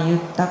様が言っ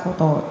たこ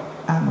と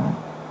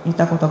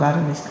がある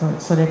んですけど、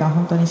それが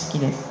本当に好き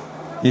です。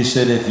 He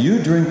said, if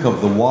you drink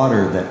of the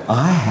water that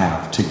I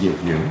have to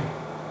give you,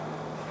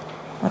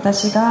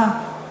 私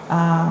が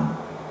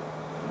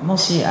も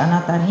しあ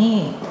なた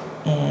に、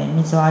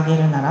水をあげ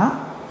るなら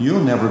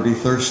you'll never be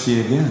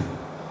thirsty again.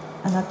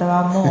 あなた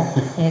はもう、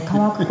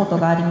乾くこと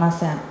がありま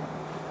せん。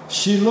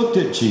 She looked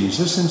at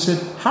Jesus and said,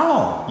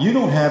 how? You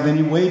don't have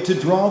any way to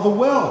draw the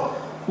well.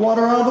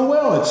 Water out of the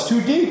well. It's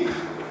too deep.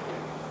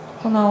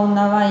 この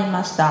女は言い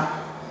ました。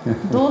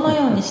どの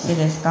ようにして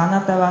ですか？あ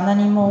なたは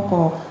何も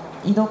こ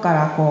う井戸か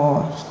ら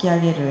こう引き上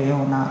げる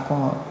ような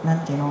こうなん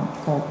ていうの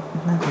こ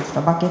うなんていうんです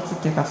かバケツっ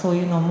ていうかそう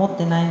いうのを持っ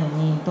てないの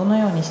にどの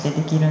ようにして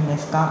できるんで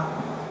すか？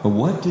 But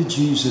what did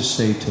Jesus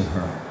say to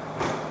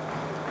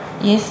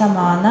her? イエス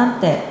様はな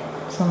んて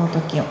その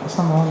時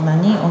その女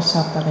におっし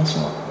ゃったでし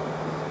ょう。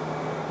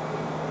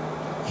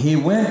 He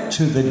went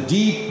to the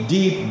deep,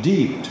 deep,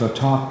 deep to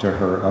talk to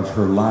her of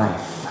her life.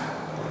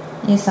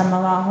 イエス様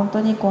は本当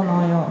にこ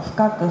の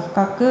深く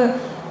深く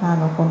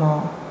こ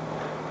の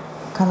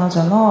彼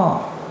女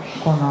の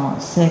この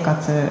生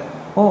活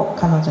を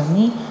彼女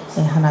に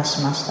話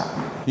しました。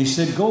 He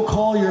said, go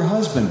call your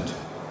husband.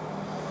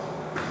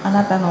 あ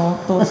なたの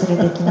夫を連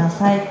れてきな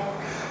さい。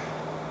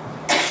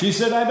 She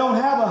said, I don't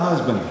have a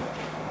husband.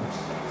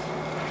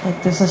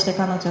 そして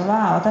彼女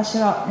は私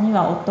に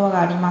は夫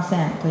がありませ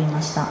んと言い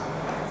ました。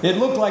 It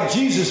looked like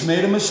Jesus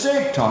made a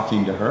mistake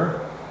talking to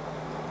her.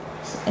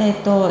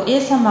 イ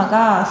エス様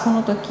がそ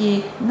の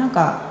時なん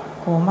か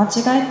こう間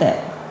違えて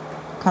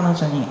彼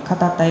女に語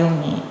ったよう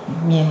に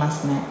見えま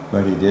すね。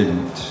 But he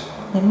didn't.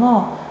 で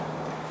も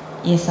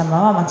イエス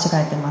様は間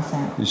違えてません。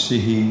 You see,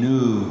 he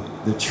knew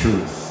the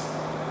truth.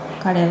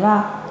 彼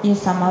はイエ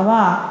ス様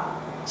は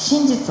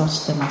真実を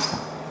知ってました。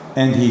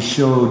 And he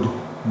showed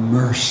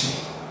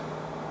mercy.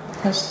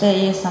 そし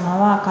てイエス様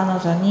は彼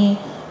女に、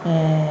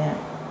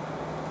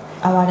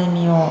憐れ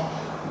みを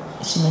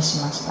示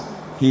しました。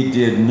 He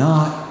did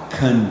not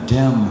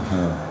condemn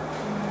her.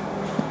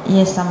 イ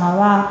エス様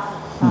は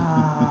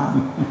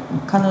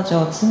彼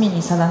女を罪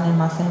に定め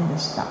ませんで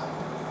した。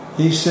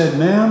 He said,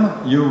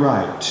 ma'am, you're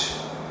right.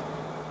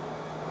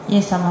 イ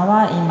エス様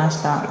は言いま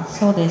した。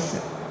そうで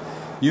す。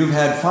You've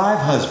had 5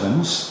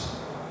 husbands.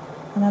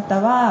 あな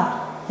た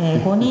は、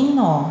5人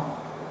の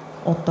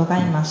夫が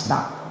いまし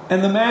た。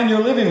And the man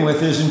you're living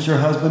with isn't your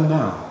husband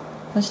now.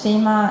 そして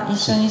今一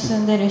緒に住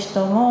んでいる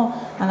人も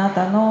あな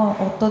たの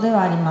夫で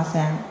はありま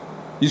せん。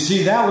You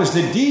see, that was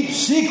the deep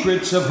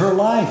secrets of her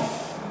life.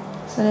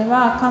 それ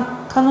は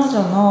彼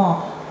女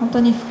の本当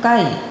に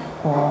深い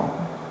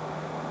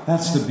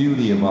That's the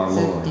beauty of our 秘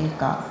密 Lord. っていう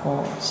か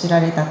知ら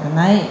れたく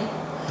ない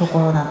とこ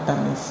ろだった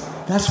んです。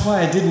That's why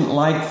I didn't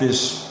like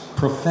this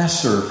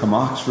professor from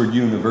Oxford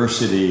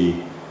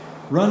University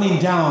running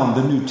down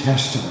the New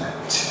Testament.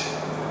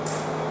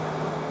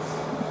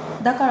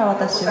 だから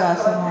私は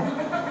その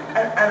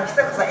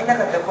久子さんいな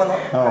かったこの。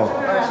Oh,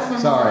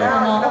 sorry.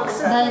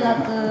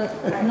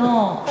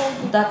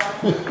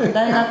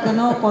 大学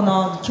のこ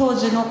の教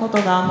授のこ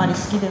とがあんまり好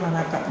きでは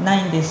な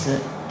いんで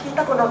す。聞い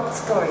たこの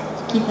ストーリー。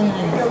聞いてない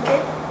んで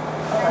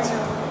す。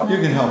You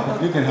can help.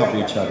 You can help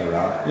each other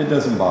out. It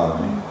doesn't bother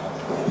me.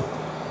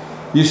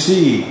 You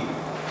see,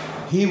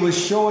 he was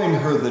showing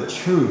her the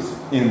truth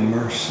in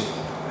mercy.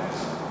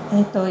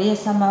 イエ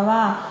ス様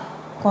は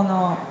こ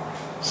の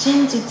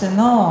真実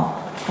の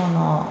こ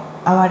の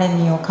憐れ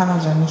みを彼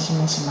女に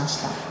示しま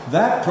した。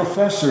That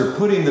professor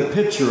putting the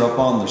picture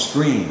up on the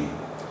screen.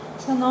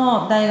 そ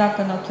の大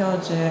学の教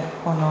授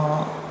こ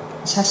の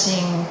写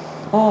真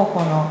を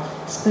この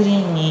スクリ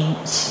ーンに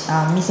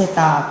見せ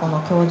たこ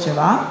の教授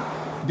は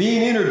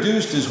Being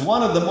introduced as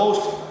one of the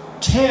most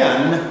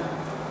 10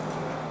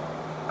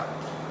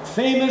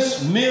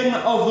 famous men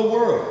of the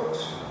world.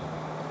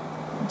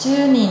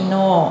 10人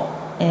の、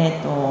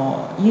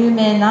有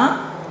名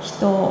な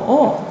人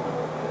を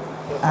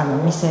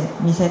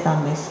見せた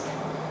んです。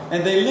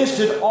 And they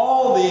listed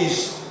all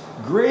these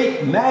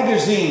great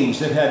magazines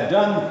that had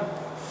done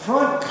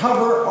front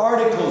cover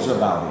articles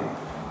about him.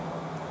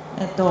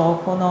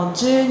 この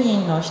10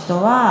人の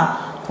人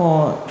は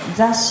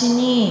雑誌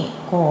に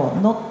載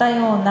った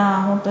よう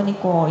な本当に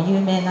有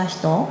名な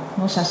人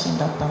の写真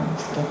だったんで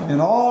すけど。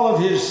 And all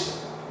of his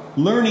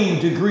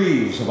learning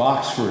degrees of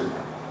Oxford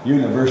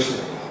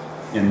University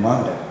in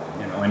London,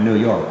 in New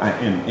York,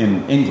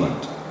 in England.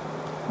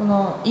 こ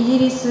のイギ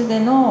リスで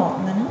の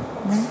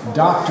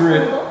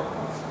Doctorate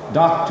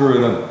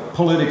of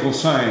political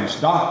science,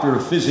 doctor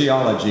of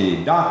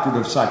physiology, doctorate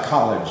of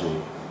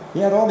psychology. He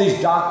had all these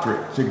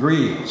doctorate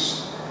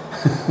degrees.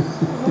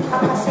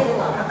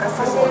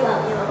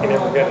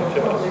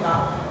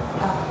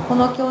 こ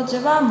の教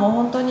授はもう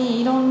本当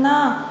にいろん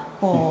な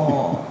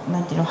な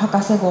んていうの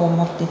博士号を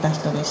持っていた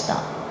人でした。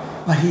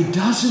But he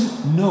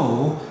doesn't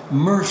know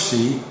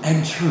mercy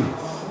and truth.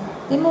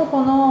 でも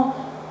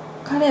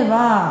彼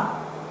は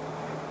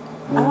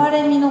憐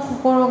れみの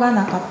心が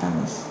なかった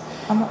んです。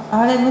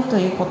憐れむと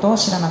いうことを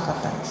知らなかっ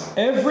たんです。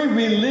 Every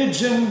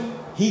religion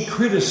he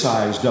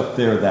criticized up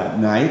there that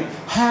night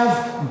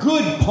have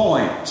good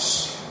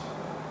points.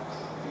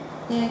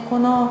 で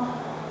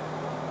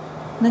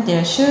なんて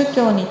いう宗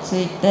教につ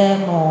いて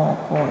も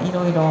い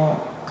ろいろ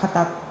語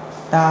っ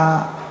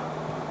た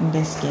ん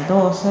ですけ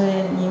ど、そ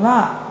れに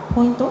は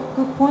ポイント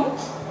good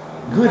points?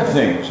 Good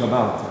things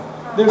about them.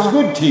 There's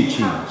good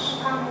teachings.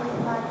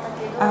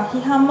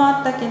 批判も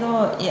あったけ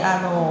どい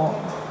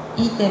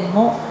い点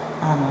も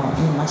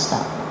言いました。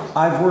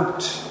 I've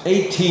worked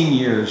 18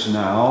 years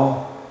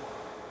now,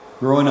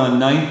 growing on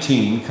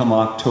 19 come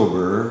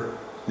October,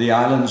 the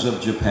islands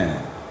of Japan.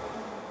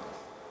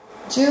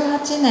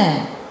 18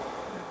年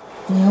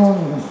日本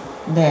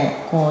で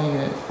こうい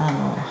う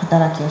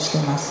働きをして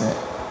います。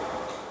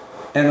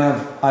 And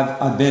I've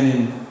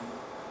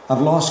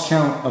lost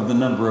count of the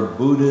number of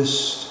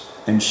Buddhist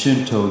and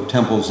Shinto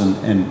temples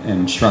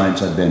and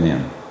shrines I've been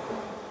in,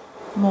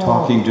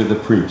 talking to the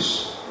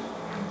priests.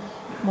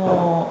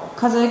 もう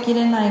数えき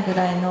れないぐ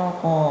らい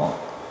の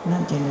な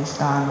んていうんです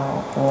か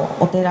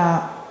お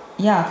寺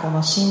やこ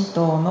の神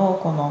道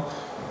の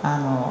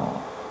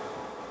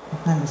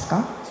何です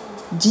か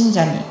神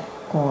社に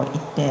行っ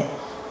て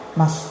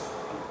ます。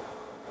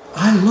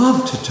 I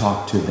love to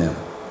talk to them.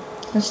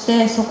 そし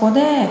てそこ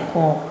で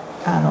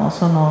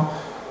その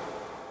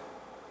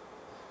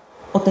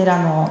お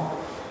寺の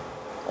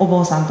お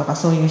坊さんとか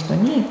そういう人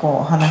に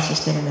話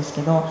してるんです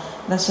けど、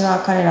私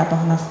は彼らと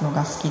話すの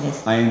が好きで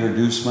す。 I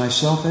introduce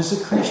myself as a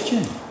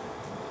Christian.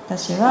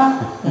 私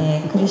は、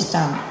クリスチ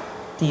ャンっ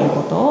ていう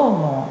ことを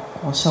も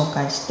う紹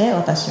介して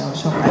私を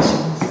紹介し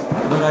ます。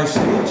 But I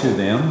say to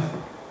them,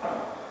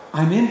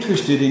 I'm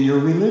interested in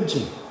your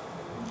religion.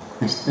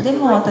 で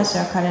も私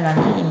は彼ら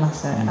に言いま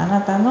す。あな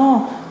た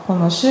のこ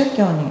の宗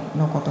教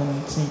のことに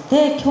つい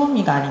て興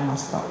味がありま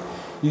すと。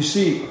You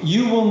see,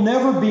 you will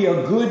never be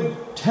a good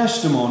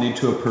testimony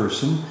to a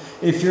person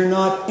if you're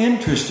not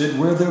interested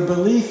where their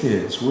belief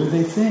is, where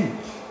they think.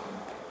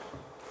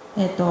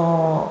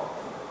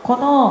 こ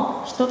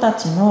の人た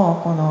ち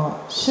のこの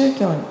宗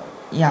教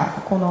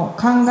やこの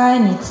考え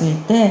につい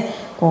て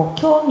興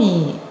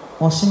味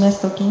を示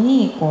すとき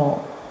に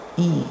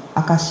いい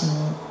証に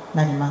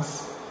なりま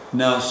す。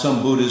Now,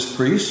 some Buddhist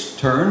priests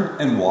turn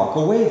and walk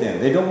away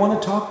then. They don't want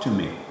to talk to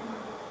me.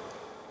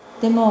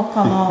 でも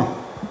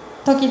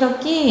時々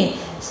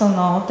そ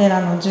のお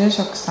寺の住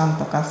職さん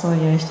とかそう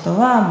いう人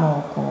は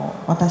もうこ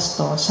う私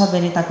と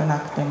喋りたくな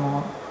くて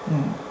も、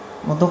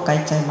もうどっか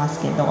行っちゃいます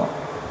けど、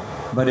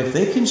But if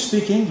they can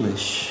speak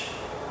English,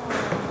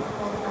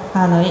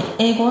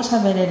 英語を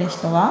喋れる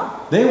人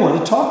は they want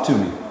to talk to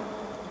me.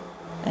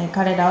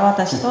 彼らは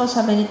私と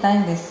喋りたい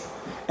んです。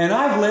And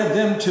I've led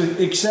them to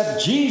accept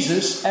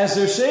Jesus as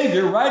their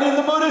Savior right in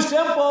the Buddhist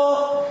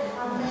temple.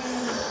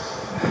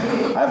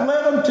 I've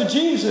led them to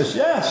Jesus,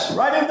 yes,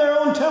 right in their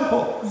own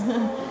temple.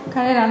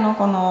 彼らの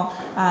この、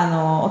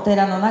お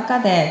寺の中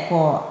で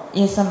こう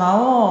イエス様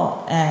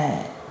を、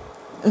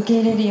受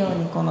け入れるよう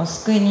にこの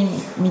救いに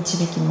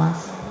導きま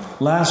す。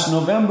Last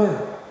November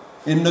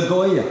in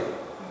Nagoya,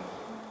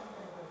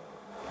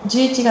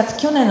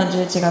 去年の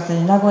11月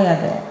に名古屋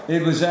で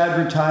it was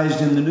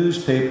advertised in the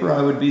newspaper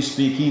I would be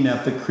speaking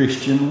at the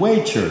Christian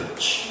Way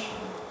Church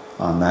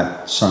on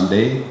that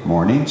Sunday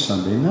morning,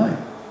 Sunday night.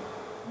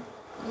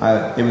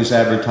 It was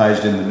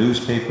advertised in the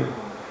newspaper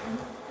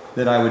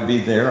that I would be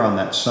there on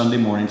that Sunday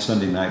morning,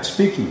 Sunday night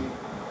speaking.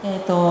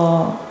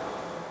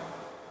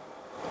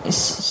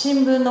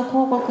 新聞の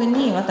広告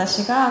に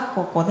私が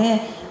ここで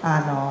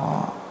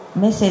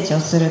メッセージを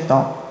する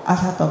と、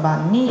朝と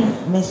晩に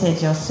メッセー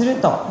ジをする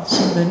と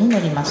新聞に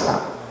載りまし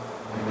た。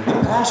The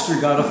pastor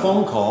got a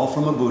phone call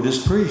from a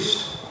Buddhist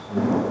priest.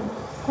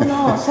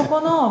 そ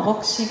この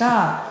牧師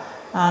が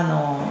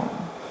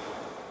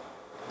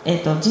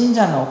神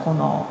社のこ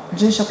の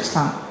住職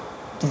さん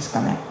です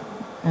かね、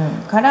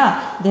か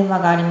ら電話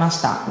がありま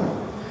した。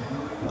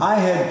I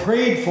had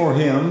prayed for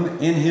him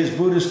in his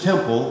Buddhist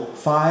temple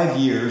 5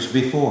 years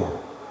before.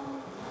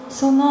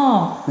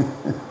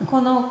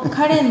 この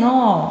彼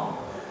の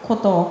こ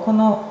とを、こ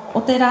の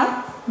お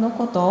寺の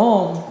こと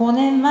を5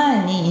年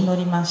前に祈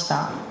りまし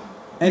た。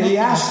And he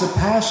asked the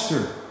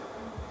pastor,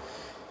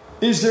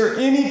 Is there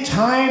any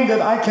time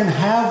that I can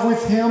have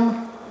with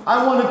him?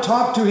 I want to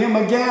talk to him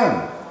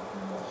again.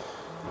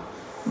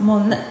 も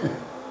う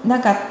な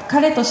んか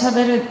彼と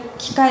喋る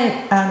機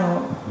会、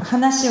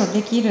話を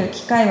できる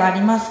機会はあ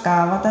ります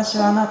か？私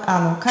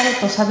は彼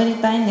と喋り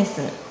たいんで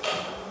す。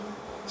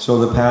So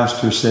the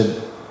pastor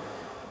said,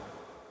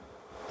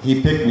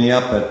 he picked me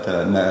up at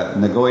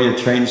Nagoya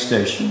train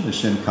station, the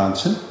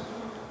Shinkansen,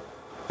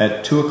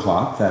 at 2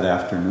 o'clock that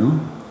afternoon.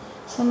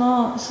 そ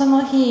の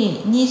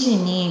日2時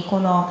にこ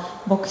の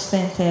牧師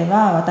先生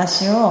は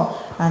私を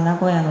名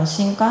古屋の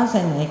新幹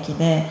線の駅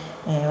で、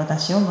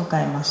私を迎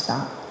えまし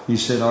た。He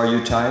said, Are you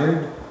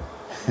tired?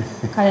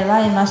 彼は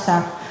言いまし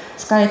た。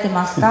疲れて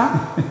ます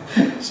か？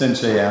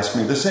 Sensei asked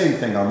me the same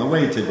thing on the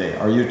way today.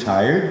 Are you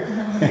tired?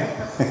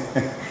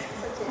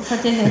 サ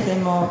チェ先生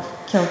も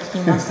今日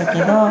聞きましたけ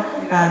ど、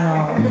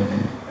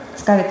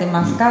疲れて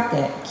ますかっ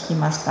て聞き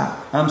ました。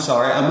I'm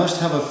sorry, I must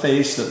have a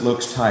face that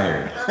looks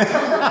tired.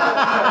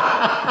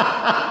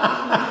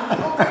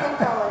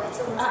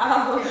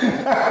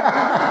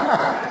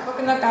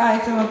 僕の顔い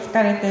つも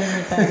疲れてる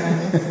みたいな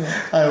んです。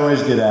I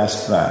always get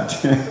asked that.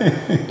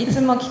 いつ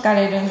も聞か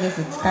れるんで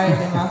す。疲れ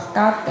てます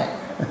かっ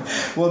て。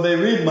Well, they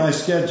read my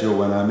schedule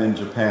when I'm in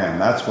Japan.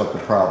 That's what the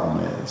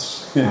problem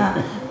is.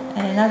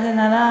 なぜ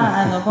な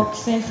ら牧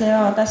師先生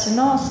は私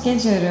のスケ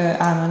ジュ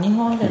ール、日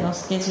本での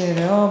スケジュ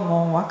ールを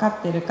もう分かっ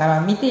てるから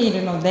見てい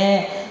るの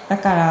で、だ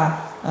か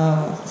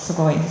ら、す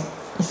ごい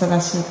忙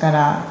しいか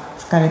ら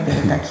疲れて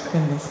るか聞く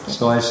んですけ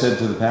ど。So I said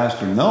to the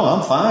pastor, No,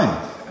 I'm fine.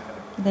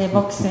 で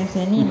牧師先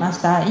生に言いま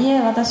した。い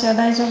え、私は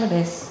大丈夫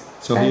です。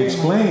So he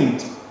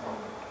explained,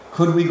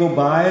 Could we go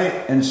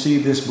by and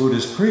see this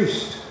Buddhist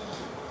priest?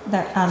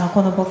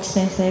 この牧師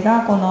先生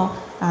がこの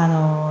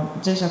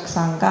住職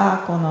さん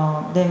がこ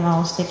の電話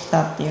をしてき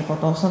たっていうこ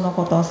とを、その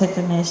ことを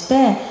説明し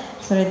て、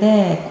それ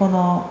でこ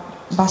の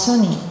場所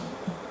に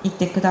行っ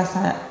てくだ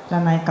さら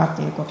ないか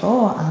ということ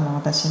を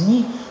私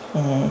に、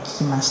聞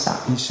きました。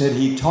He said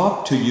he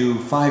talked to you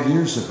 5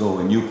 years ago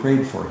and you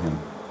prayed for him.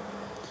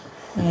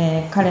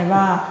 彼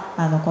は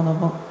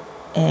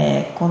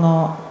こ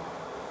の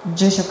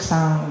住職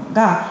さん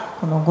が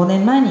この5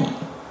年前に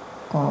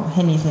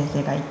ヘンリー先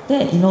生が言っ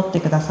て祈って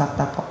くださっ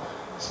たと、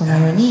その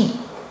ように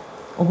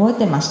覚え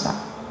てました。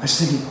I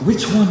said,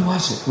 which one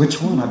was it? Which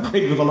one? I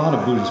prayed with a lot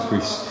of Buddhist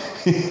priests.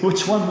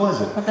 Which one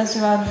was it? 私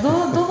はど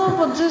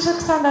の住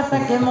職さんだった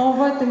っけ、もう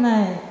覚えて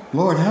ない。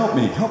Lord, help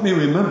me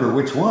remember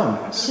which one.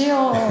 主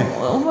を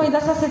思い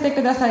出させて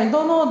ください。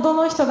ど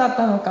の人だっ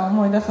たのか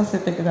思い出させ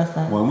てくだ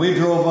さい。When we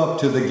drove up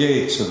to the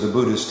gates of the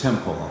Buddhist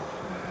temple,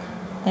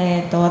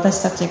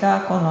 私たち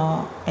がこ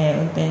の、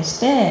運転し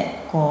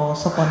てそ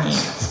こに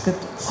着く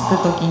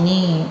とき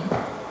に、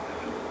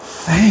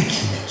Thank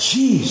you,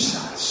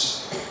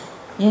 Jesus.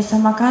 イエス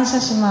様感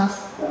謝します。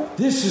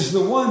This is the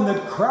one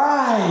that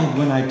cried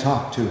when I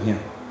talked to him.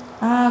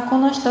 こ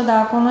の人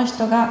だ、この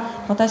人が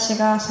私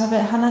が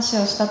話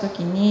をしたとき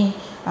に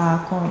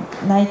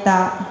泣い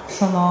た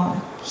その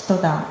人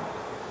だ。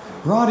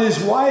Brought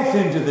his wife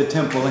into the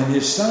temple and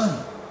his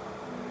son.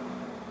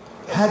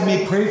 Had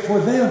me pray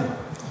for them.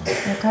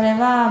 彼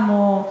は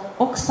も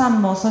う奥さ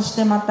んも、そし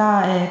てま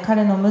た、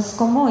彼の息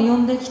子も呼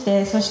んでき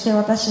て、そして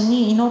私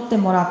に祈って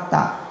もらっ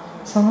た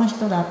その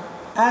人だ。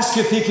asked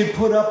if he could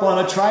put up on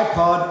a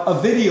tripod a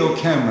video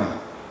camera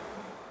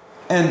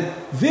and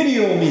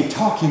video me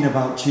talking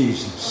about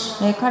Jesus.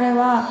 彼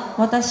は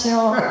私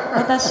を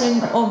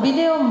ビ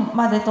デオ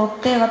まで撮っ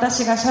て、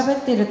私が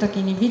喋っている時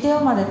にビデオ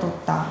まで撮っ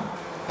た。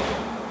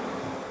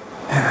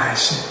And I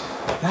said,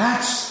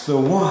 "That's the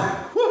one."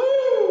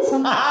 そ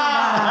の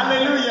ハ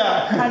レル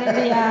ヤ。ハレ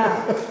ルヤ。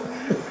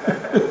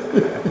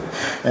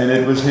And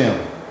it was him.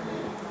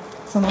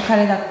 その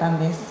彼だったん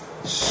です。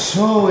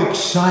So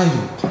excited.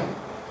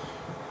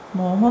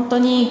 もう本当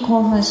に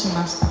興奮し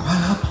ました。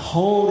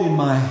Holding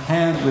my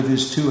hand with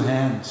his two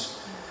hands.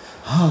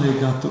 あ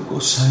りがとうご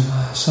ざい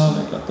ます。あ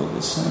りがとうご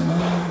ざい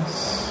ま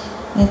す。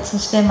そ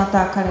してま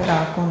た彼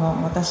がこの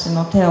私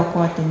の手をこ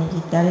うやって握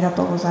ってありが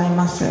とうござい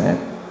ます。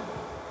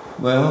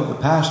Well, the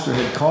pastor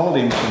had called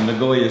him from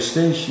Nagoya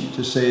station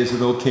to say, "Is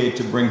it okay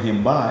to bring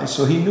him by?"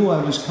 So he knew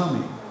I was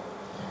coming.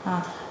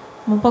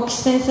 もう牧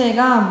師先生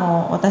が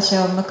もう私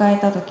を迎え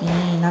た時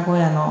に名古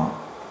屋の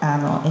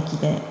駅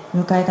で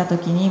迎えた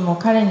時にもう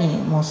彼に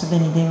もうすで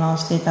に電話を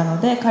していたの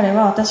で、彼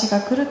は私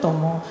が来ると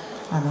も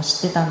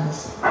知ってたんで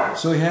す。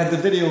So he had the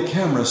video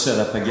camera set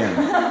up again.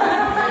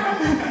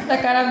 だ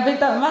から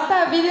ま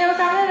たビデオ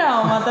カメラ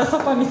をまたそ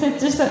こに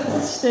設置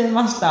して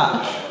まし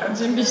た。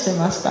準備して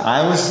ました。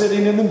I was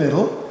sitting in the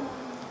middle.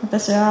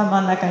 私は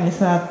真ん中に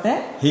座っ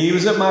て。He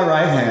was at my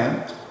right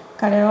hand.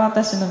 彼は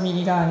私の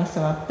右側に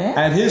座って。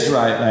At his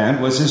right hand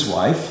was his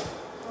wife.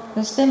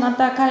 そしてま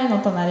た彼の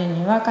隣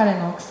には彼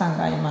の奥さん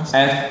がいました。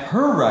At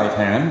her right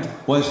hand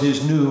was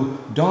his new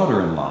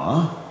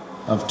daughter-in-law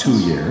of 2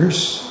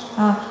 years.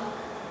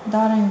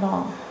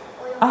 daughter-in-law。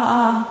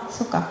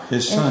そっか。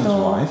His son's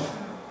wife.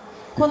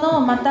 この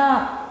ま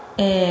た、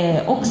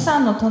奥さ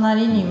んの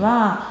隣に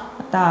は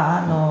ま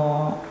た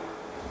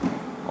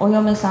お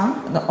嫁さ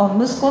ん、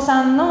息子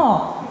さん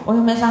のお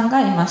嫁さん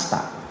がいまし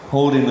た。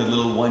Holding a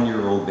little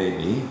 1-year-old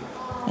baby.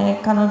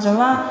 彼女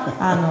は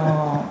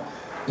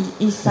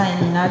1歳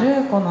にな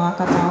るこの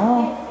赤ちゃ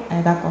んを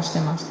抱っこして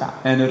ました。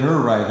And at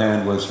her right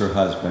hand was her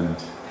husband.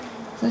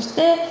 そし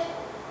て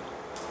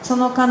そ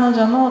の彼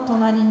女の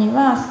隣に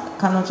は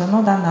彼女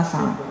の旦那さ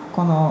ん、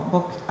こ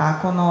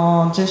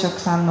の住職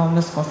さんの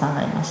息子さん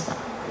がいました。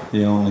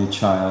The only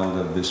child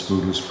of this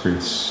Buddhist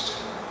priest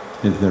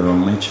is their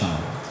only child,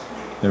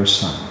 their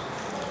son.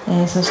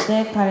 そし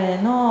て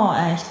彼の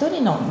一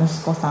人の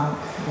息子さん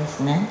です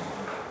ね。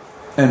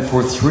And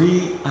for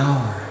 3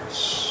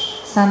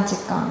 hours, 3時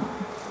間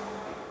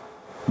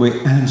we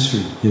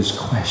answered his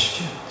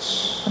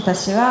questions.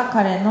 私は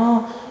彼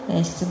の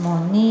質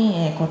問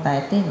に答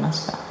えま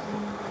した。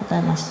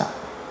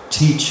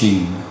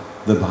Teaching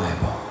the Bible.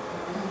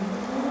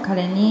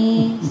 彼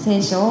に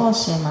聖書を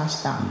教えま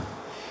した。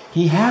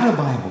He had a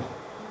Bible.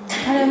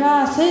 彼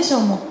は聖書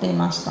を持ってい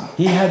ました。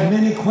He had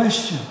many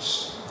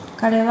questions.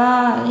 彼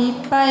はい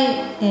っぱい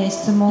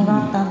質問が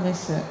あったんで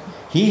す。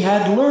He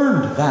had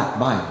learned that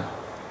Bible.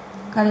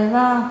 彼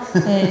は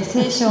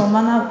聖書を学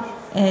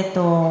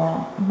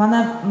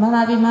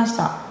びまし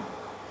た。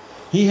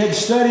He had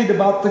studied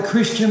about the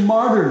Christian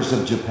martyrs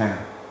of Japan.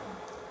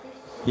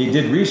 He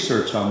did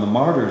research on the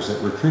martyrs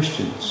that were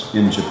Christians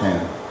in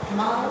Japan.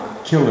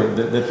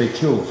 That they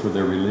killed for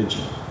their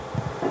religion.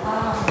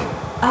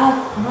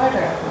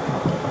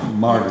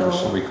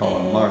 Martyrs, we call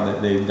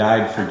them. They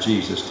died for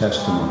Jesus'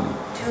 testimony.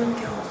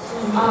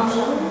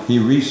 He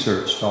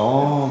researched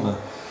all the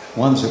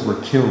ones that were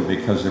killed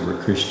because they were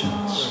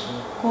Christians.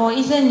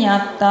 以前にあ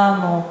った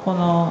もうこ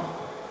の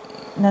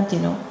なんてい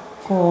うの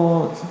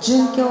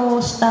殉教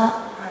をした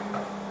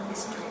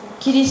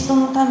キリスト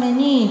のため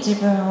に自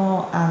分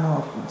を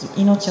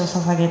命を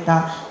捧げ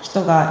た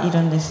人がい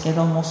るんですけ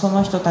ども、そ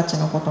の人たち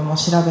のことも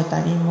調べ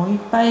たり、もういっ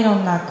ぱいいろ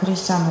んなクリ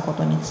スチャンのこ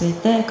とについ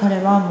て彼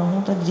はもう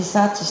本当にリ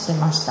サーチして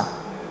ました。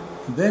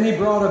Then he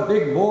brought a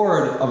big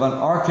board of an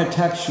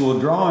architectural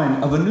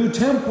drawing of a new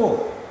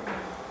temple.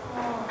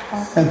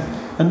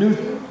 A new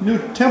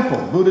temple,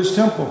 Buddhist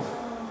temple.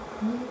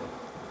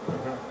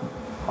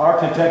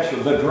 Architecture,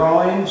 the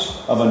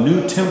drawings of a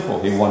new temple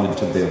he wanted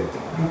to build.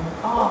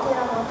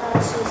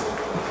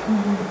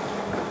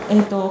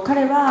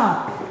 彼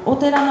はお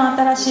寺の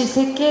新しい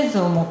設計図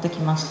を持ってき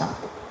ました。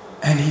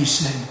And he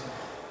said,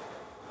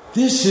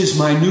 "This is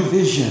my new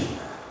vision.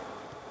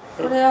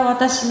 これは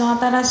私の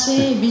新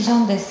しいビジョ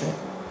ンです。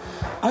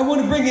I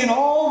want to bring in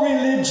all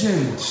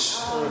religions."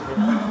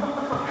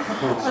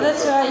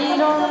 私はい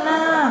ろん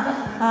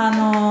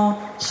な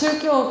宗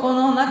教をこ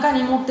の中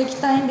に持ってき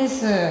たいんで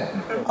す。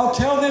I'll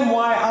tell them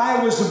why I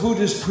was a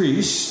Buddhist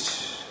priest.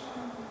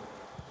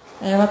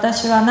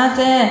 私はな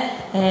ぜ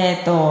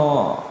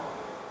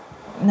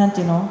なん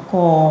ていう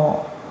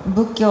の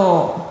仏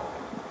教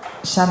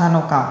者な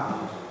のか。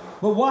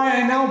But why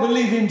I now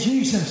believe in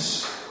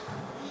Jesus.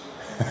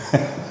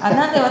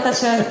 なんで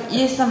私は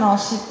イエス様を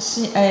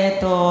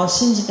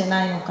信じて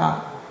ないの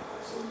か。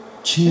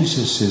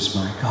Jesus is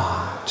my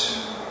God.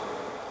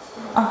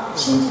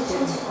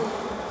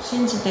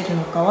 信じてる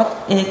のか。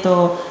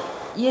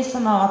イエス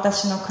様は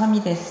私の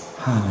神です。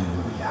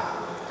Hallelujah.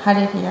 ハ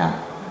レルヤ。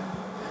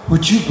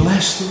Would you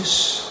bless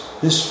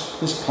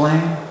this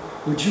plan?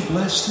 Would you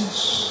bless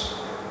this?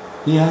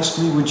 He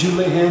asked me, would you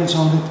lay hands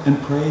on it and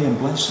pray and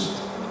bless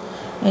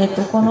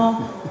it? こ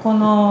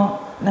の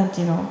なん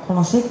ていうの、こ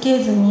の設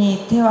計図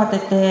に手を当て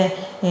て、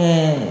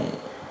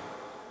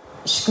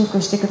祝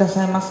福してくだ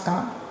さいます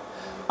か？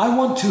 I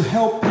want to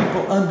help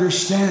people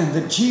understand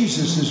that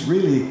Jesus is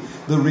really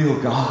the real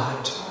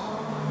God.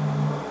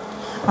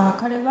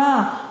 彼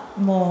は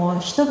もう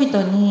人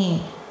々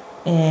に、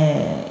イ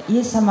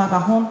エス様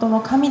が本当の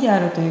神であ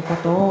るというこ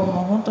とを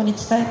もう本当に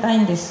伝えたい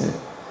んです。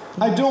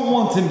I don't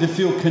want them to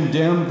feel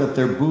condemned that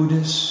they're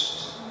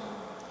Buddhists.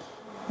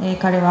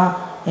 彼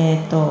は、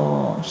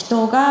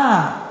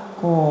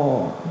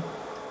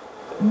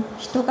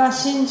人が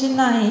信じ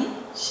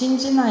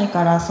ない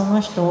からその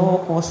人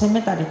をこう責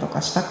めたりと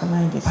かしたく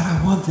ないです。But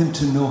I want them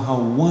to know how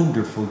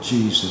wonderful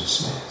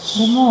Jesus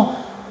is. でも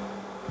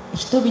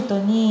人々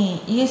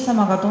にイエス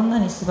様がどんな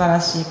に素晴ら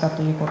しいか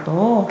ということ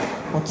を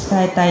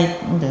伝えたい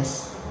んで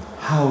す。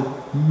How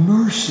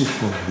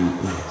merciful He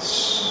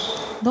is.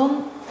 ど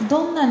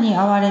んなに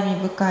憐れみ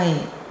深い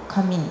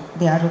神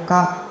である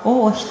か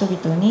を人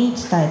々に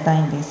伝えた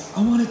いんです。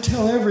I want to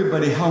tell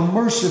everybody how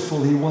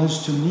merciful He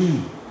was to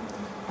me.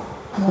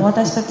 もう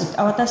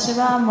私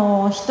は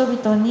もう人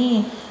々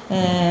に、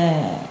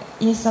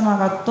イエス様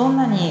がどん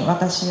なに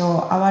私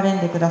を憐れん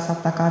でくださ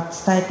ったか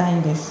伝えたい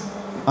んです。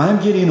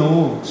I'm getting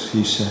old,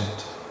 He said.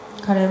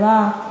 彼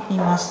は言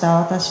いました。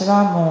私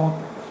はも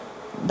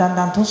うだん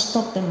だん年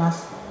取ってま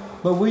す。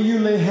But will you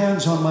lay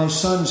hands on my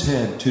son's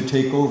head to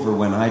take over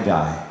when I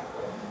die?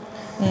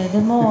 で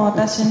も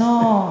私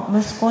の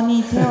息子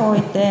に手を置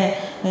いて、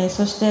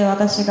そして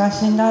私が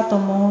死んだ後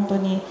も本当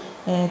に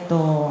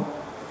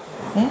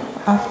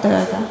after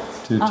that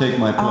To take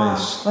my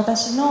place.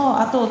 私の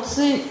後を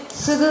継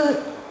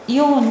ぐ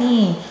よう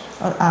に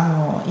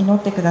祈っ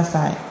てくだ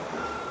さい。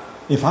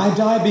If I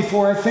die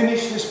before I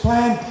finish this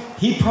plan,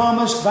 He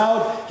promised,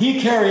 vowed,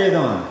 He carry it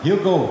on.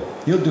 He'll go.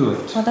 He'll do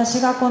it.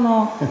 私がこ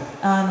の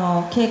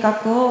計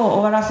画を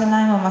終わらせ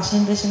ないまま死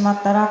んでしま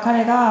ったら、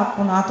彼が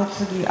この後を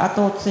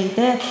継い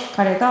で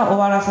彼が終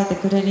わらせて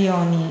くれる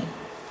ように。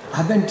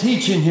I've been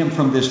teaching him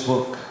from this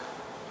book.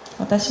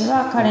 私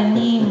は彼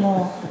に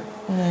も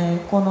う、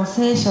この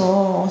聖書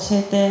を教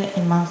えて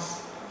いま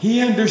す。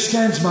He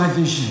understands my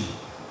vision.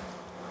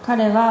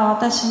 彼は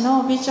私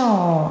のビジョ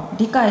ンを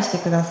理解し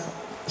てます。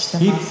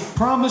He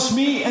promised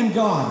me and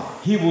God,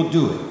 He will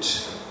do it.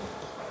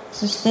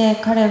 そして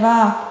彼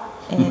は、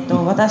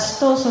私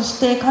とそし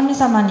て神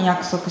様に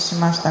約束し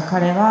ました。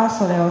彼は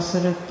それをす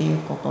るっていう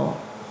こと。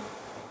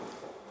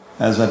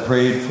As I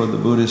prayed for the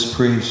Buddhist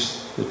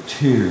priest, the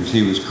tears,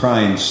 he was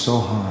crying so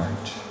hard.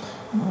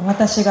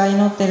 私が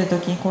祈っている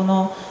時、こ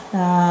の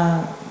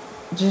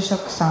住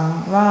職さ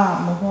んは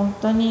もう本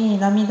当に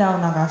涙を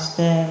流し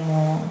て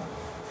も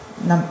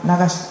う流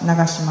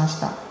しまし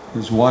た。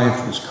His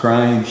wife was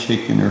crying,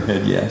 shaking her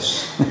head,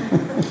 yes.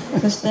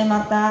 そしてま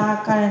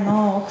た彼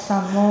の奥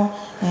さんも、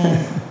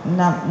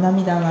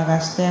涙を流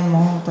して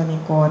もう本当に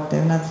こうやって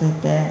うなずい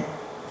て。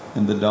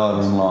And the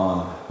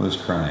daughter-in-law was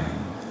crying.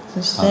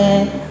 そ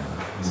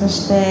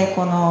して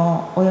こ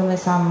のお嫁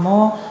さん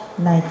も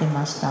泣いてい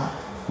ました。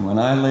When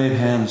I laid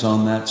hands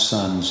on that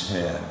son's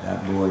head,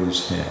 that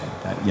boy's head,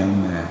 that young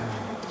man,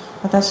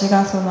 私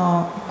が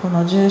こ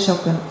の住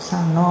職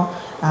さんの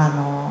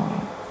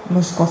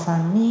息子さ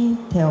んに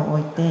手を置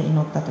いて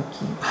祈った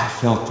時、I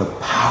felt the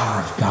power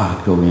of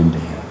God go into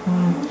him.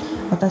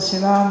 私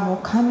はもう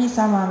神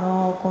様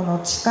のこの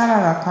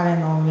力が彼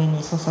の上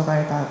に注が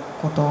れた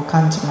ことを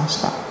感じま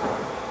した。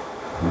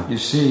You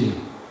see,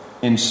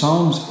 in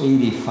Psalms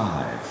 85,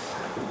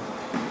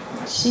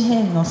 詩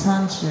編の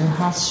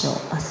38章、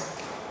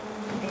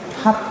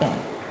8編、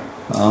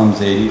Psalms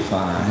 85,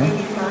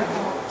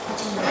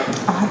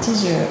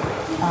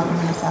 ご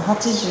めんなさい、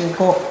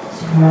85、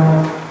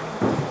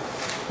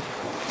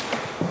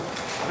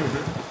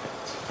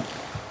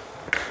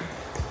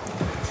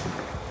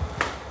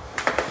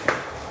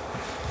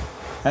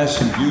has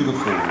some beautiful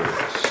words.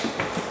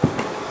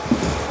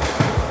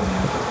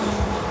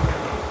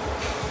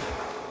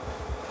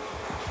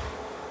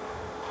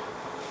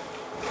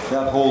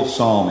 That whole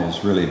psalm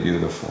is really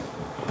beautiful.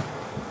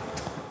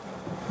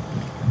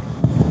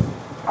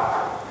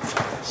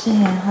 詩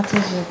編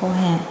85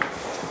編、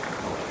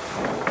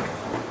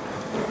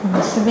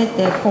すべ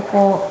てこ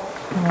こ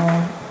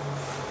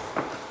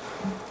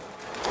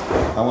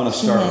I want to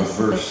start with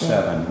verse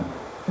 7.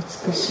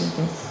 美しい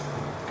です。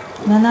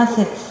7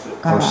節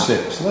から Or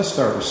 6. Let's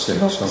start with 6,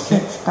 6 okay?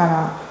 節か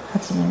ら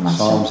始めま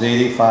しょう。 Psalms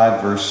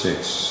 85, verse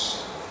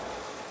 6.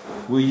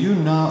 Will you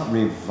not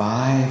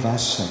revive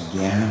us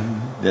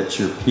again, that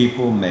your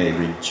people may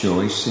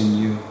rejoice in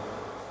you?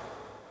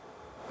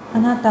 あ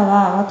なた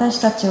は私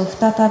たちを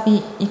再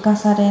び生か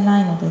され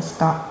ないのです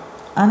か？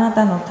あな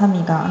たの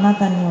民があな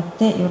たによっ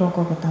て喜ぶ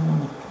ため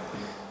に。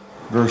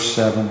 Verse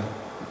 7.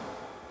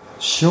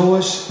 Show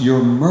us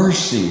your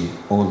mercy,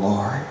 O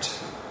Lord,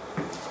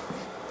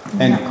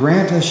 and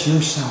grant us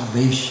your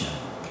salvation.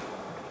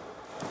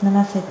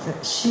 7節、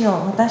主よ、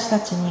私た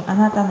ちにあ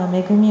なたの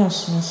恵みを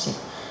示し、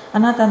あ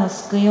なたの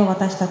救いを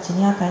私たち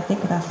に与えて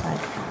ください。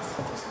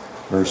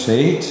 Verse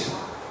 8.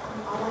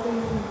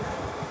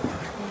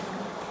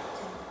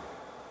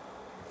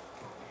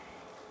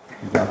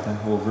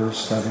 whole verse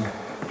 7.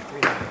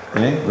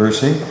 Okay,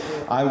 verse 8.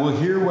 I will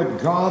hear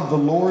what God the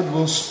Lord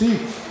will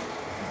speak.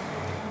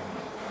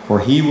 For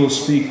he will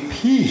speak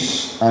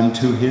peace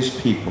unto his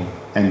people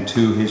and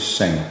to his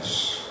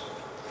saints.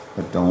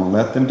 But don't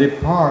let them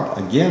depart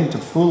again to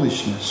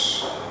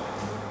foolishness.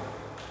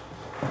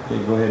 Okay,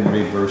 go ahead and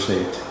read verse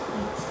 8.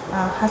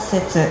 8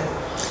節。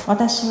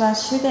私は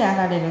主であ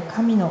られる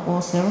神の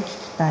仰せを聞き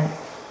たい。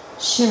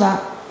主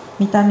は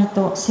御民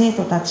と生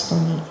徒たちと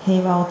に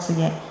平和を告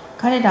げ、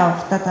彼らを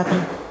再び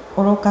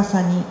愚か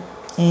さに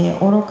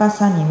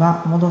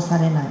は戻さ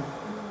れない。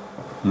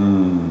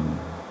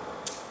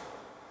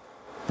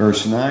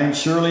Verse 9,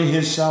 Surely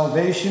his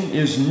salvation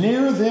is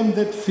near them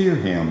that fear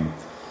him,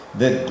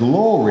 that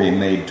glory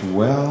may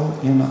dwell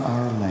in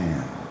our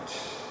land.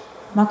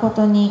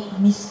 誠に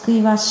御救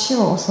いは主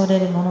を恐れ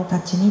る者た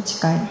ちに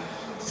近い。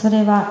そ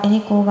れは栄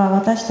光が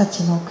私た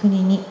ちの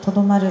国にと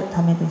どまる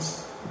ためで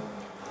す。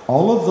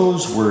All of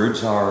those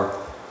words are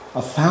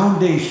a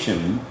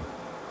foundation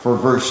for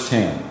verse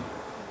 10.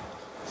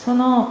 そ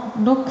の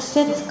6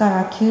節か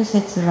ら9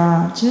節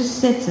は10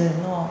節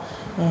の、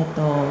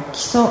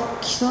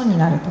基礎に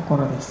なるとこ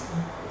ろです。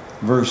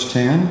Verse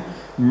 10,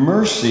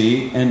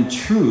 Mercy and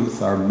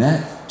truth are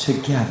met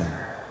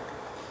together.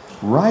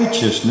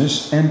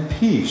 Righteousness and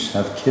peace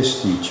have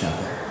kissed each other.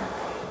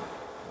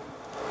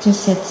 10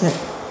節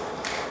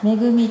恵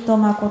みと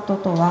誠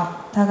と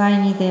は互い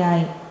に出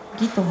会い、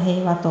義と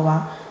平和と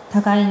は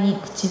互いに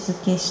口づ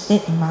けして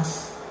いま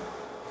す。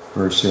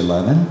Verse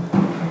 11,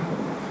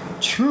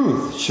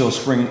 Truth shall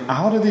spring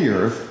out of the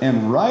earth,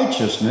 and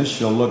righteousness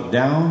shall look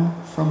down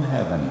from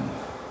heaven.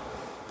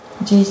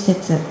 11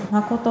節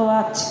誠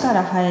は地か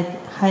ら生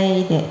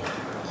え出、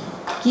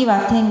義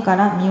は天か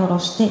ら見下ろ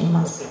してい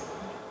ます。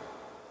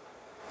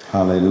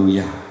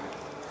Hallelujah.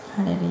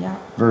 ハレルヤ。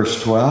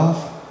Verse 12,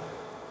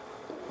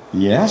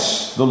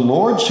 Yes, the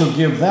Lord shall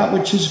give that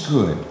which is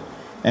good,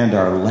 and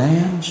our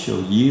land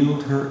shall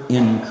yield her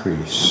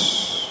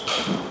increase.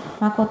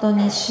 誠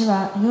に主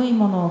は良い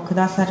ものをく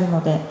ださる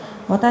ので、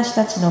私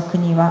たちの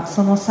国は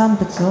その産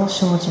物を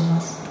生じ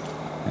ます。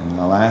And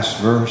the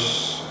last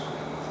verse,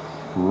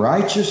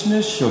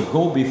 Righteousness shall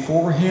go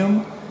before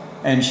him,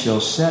 and shall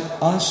set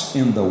us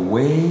in the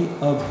way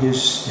of his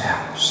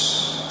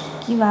steps.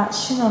 義は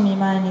主の御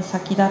前に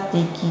先立って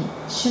いき、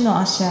主の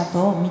足跡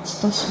を道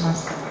としま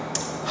す。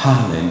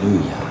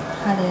Hallelujah.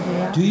 ハレル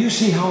ヤ。 Do you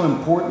see how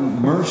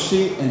important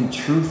mercy and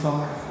truth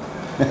are?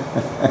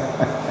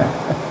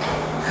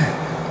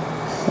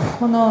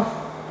 この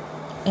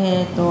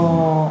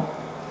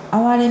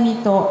憐れみ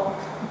と、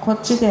こっ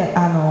ちで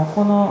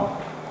この、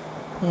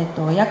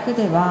訳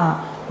で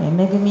は、恵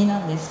みな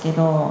んですけ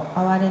ど、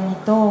憐れみ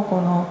と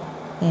この、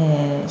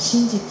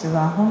真実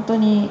は本当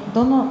に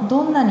ど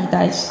んなに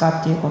大事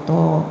かということ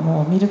を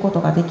もう見ること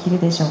ができる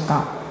でしょう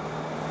か。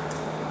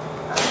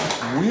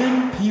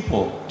Win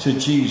people to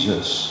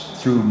Jesus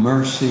through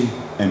mercy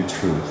and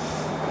truth.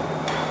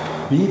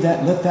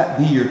 Let that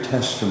be your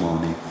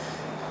testimony.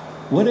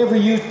 Whatever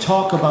you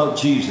talk about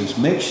Jesus,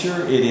 make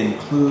sure it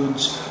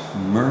includes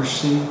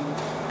mercy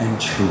and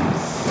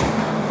truth.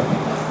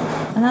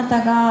 あな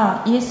た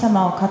がイエス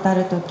様を語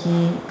るとき、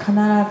必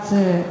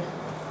ず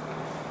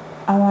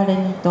憐れ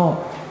み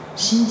と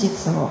真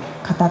実を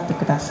語って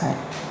ください。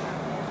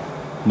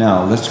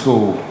Now let's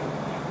go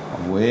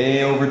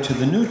way over to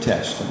the New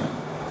Testament.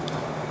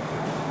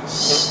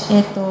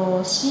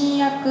 新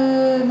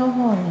約の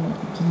方に行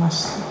きま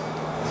す。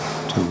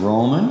To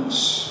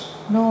Romans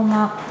ロー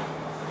マ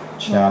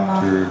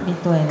chapter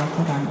人への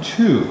手紙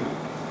 2.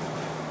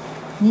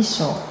 2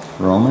章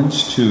Romans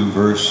 2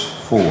 verse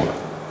 4.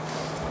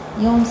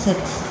 4節。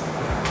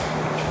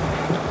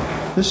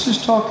This is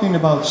talking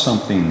about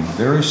something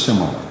very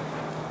similar.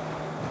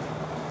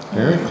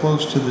 Very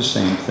close to the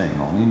same thing,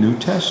 only New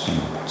Testament.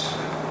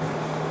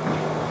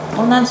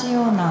 同じ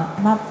ような、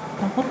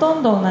ほと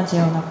んど同じ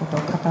ようなことを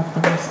語って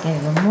ますけれ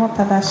ども、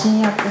ただ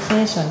新約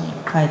聖書に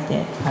書い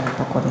てある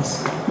ところで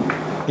す。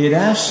It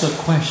asks a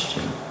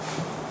question.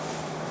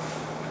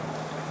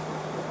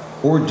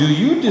 Or do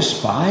you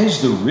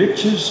despise the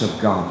riches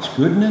of God's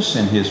goodness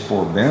and his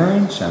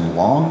forbearance and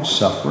long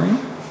suffering?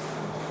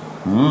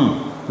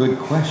 Good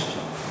question.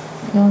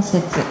 4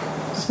節。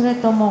それ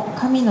とも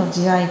神の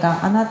慈愛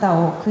があなた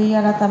を悔い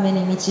改め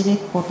に導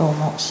くこと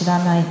も知ら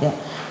ないで、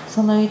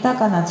その豊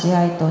かな慈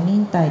愛と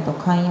忍耐と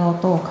寛容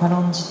とを軽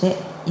んじて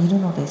いる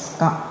のです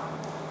か。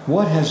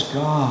 What has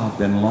God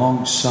been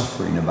long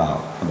suffering about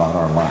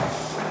our life?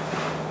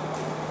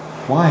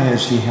 Why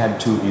has he had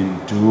to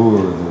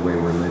endure the way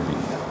we're living?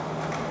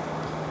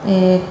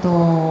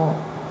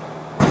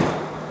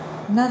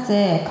 な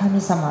ぜ神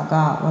様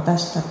が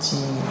私たち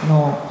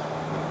の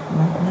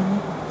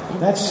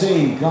That's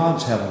saying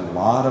God's had a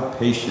lot of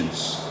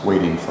patience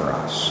waiting for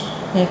us.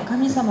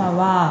 神様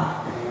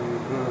は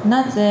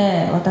な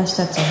ぜ私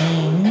たち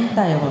に忍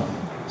耐を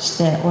し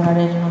ておら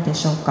れるので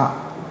しょうか。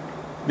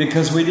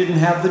 Because we didn't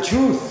have the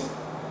truth.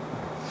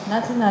 な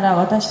ぜなら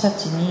私た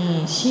ち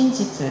に真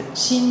実、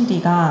真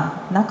理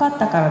がなかっ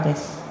たからで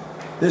す。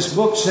This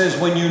book says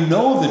when you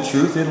know the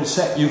truth, it'll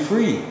set you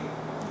free.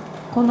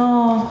 こ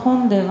の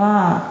本で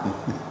は、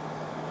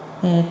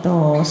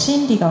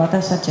真理が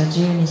私たちを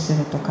自由にす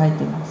ると書い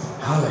ています。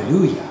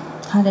 Hallelujah.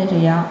 ハレ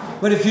ルヤ。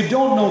 But if you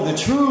don't know the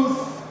truth,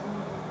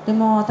 で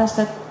も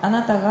あ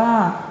なた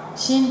が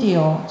真理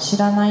を知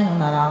らないの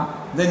なら、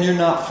 then you're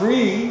not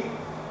free.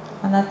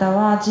 あなた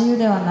は自由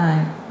では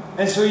ない。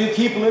 And so you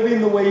keep living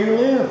the way you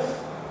live.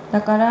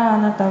 だからあ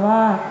なた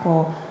は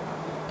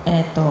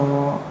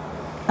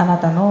あな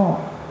たの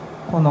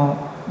この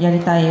やり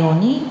たいよう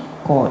に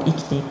生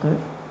きていく。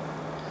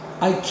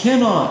 I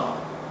cannot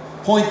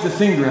point the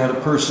finger at a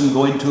person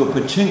going to a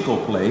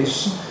pachinko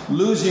place,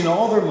 losing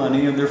all their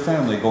money and their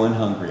family going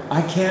hungry.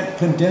 I can't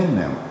condemn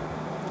them.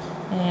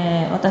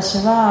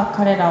 私は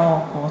彼ら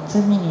を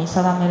罪に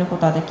定めるこ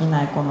とはでき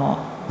ない。この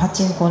パ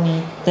チンコに行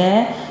っ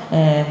て、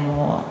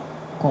も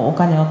うお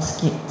金を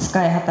使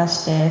い果た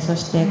して、そ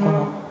して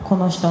こ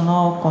の人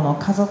のこの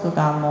家族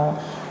がも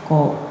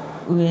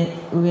う飢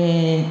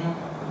え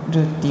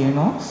るっていう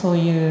の、そう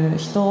いう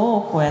人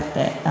をこうやっ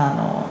て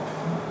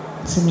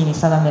罪に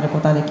定めるこ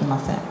とはできま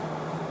せん。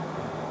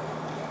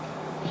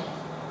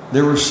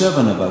There were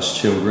 7 of us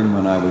children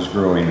when I was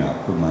growing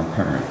up with my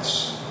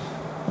parents.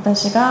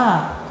 私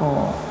が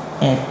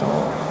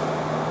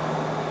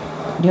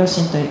両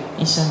親と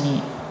一緒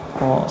に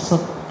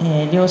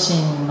両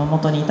親の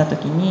元にいた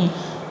時に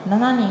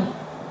7人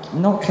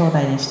の兄弟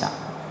でした。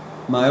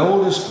 My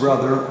oldest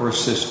brother or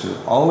sister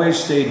always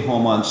stayed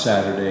home on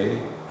Saturday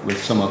with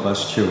some of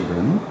us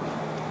children.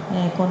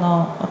 こ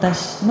の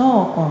私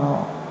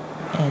の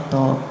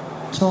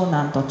長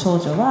男と長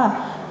女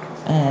は、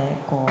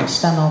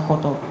下の子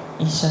と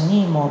一緒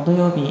にもう土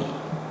曜日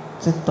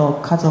ずっと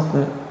家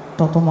族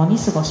と共に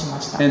過ごしま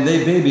した。 And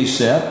they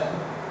babysat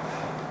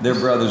their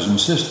brothers and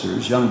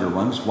sisters, younger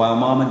ones, while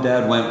mom and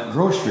dad went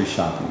grocery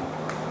shopping.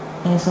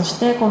 そし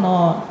てこ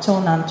の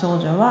長男長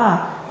女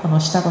はこの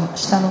下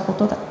の子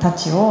た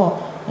ちを、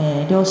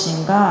両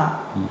親が、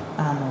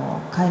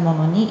買い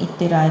物に行っ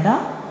ている間、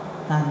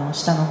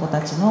下の子た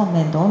ちの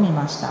面倒を見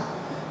ました。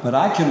 But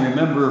I can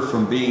remember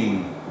from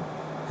being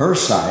her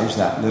size,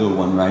 that little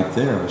one right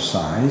there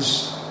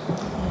size,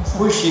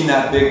 pushing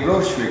that big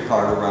grocery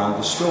cart around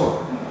the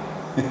store.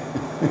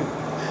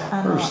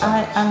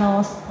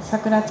 さ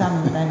くらちゃ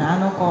んみたいな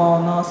子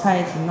のサ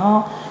イズ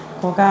の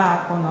子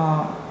がこ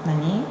の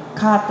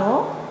カー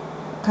ト、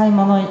買い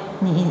物に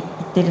行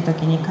ってる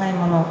時に買い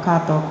物カ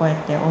ートをこうやっ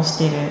て押し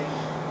ている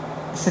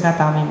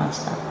姿を見ま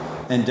した。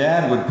 And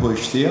Dad would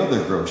push the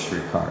other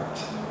grocery cart.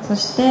 そ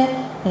して、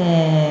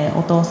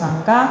お父さ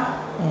んが、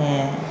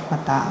ま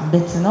た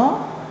別の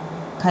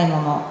買い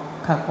物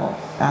カ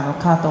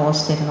ートを押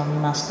しているのを見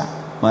ました。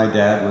 My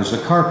dad was a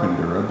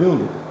carpenter, a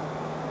builder.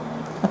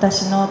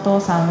 私のお父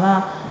さん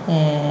は、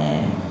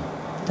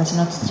私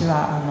の父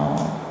は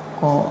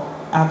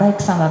大工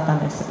さんだったん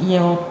です。家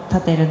を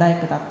建てる大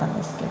工だったん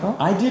ですけど、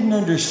 I didn't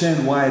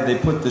understand why they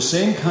put the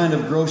same kind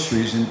of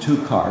groceries in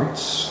 2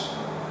 carts.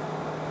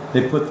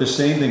 They put the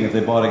same thing. If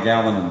they bought a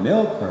gallon of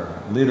milk or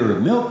a liter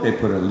of milk, they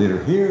put a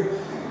liter here.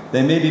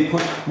 They maybe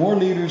put more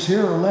liters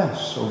here or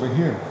less over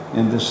here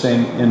in the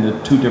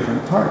 2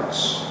 different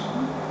carts.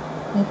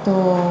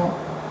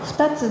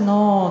 2つ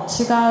の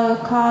違う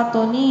カー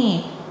ト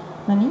に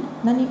同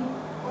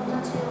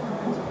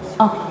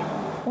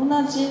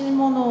じ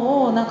もの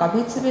を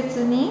別々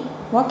に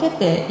分け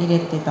て入れ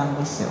てたん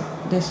ですよ。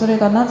でそれ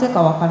がなぜ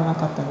か分からな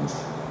かったんで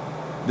す。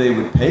 They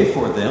would pay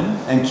for them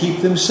and keep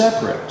them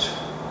separate.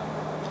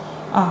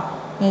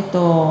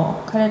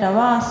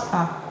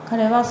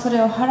 彼はそれ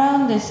を払う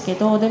んですけ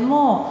ど、で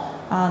も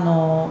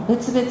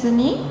別々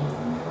に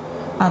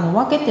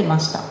分けてま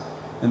した。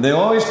 And they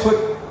always put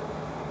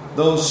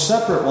those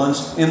separate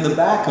ones in the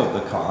back of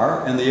the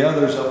car and the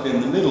others up in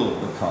the middle of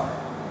the car.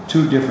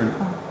 2 different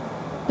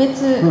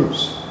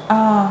groups.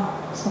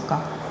 そう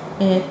か。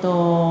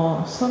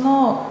そ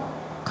の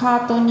カ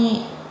ート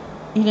に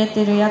入れ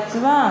てるやつ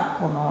は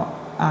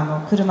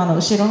車の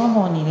後ろの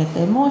方に入れ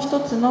て、もう一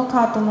つの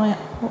カート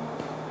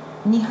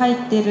に入っ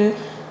てる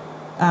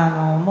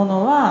も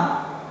の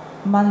は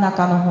車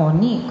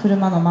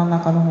の真ん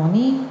中の方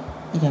に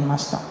入れま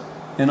した。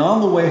 And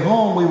on the way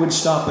home, we would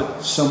stop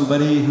at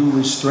somebody who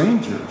was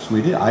strangers.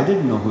 I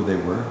didn't know who they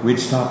were. We'd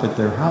stop at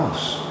their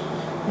house.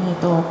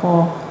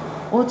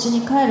 お家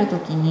に帰ると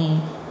き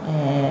に、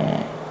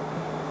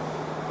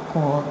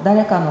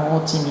誰かのお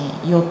家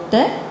に寄っ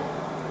て、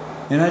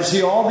 And I'd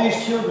see all these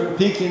children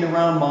peeking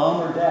around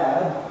mom or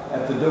dad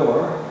at the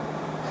door.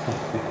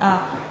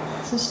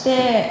 そし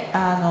て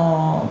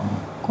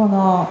こ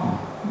の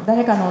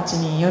誰かのお家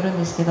に寄るん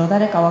ですけど、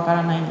誰かわか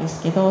らないんで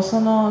すけど、そ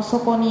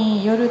こ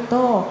に寄る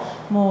と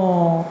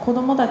もう子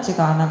供たち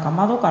が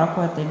窓から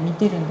こうやって見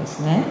てるんで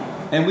すね。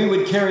 And we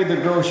would carry the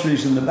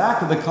groceries in the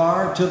back of the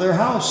car to their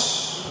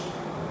house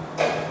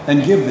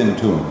and give them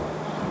to them.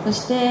 そ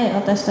して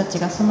私たち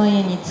がその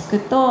家に着く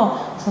と、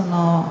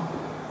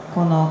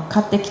この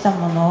買ってきた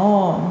も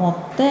のを持っ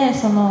て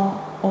そ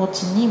のお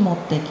家に持っ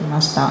てきま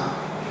した。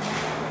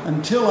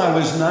 Until I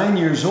was 9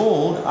 years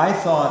old, I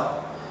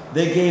thought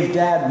they gave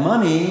Dad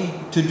money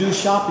to do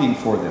shopping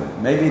for them.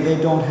 Maybe they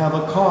don't have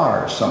a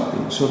car or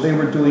something, so they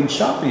were doing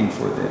shopping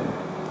for them.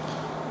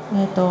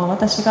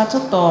 私がち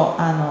ょっと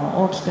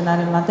大きくな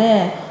るま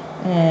で、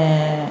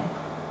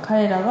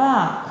彼ら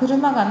は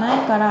車が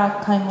ないか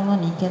ら買い物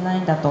に行けない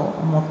んだと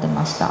思って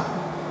ました。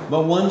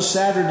But one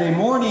Saturday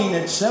morning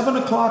at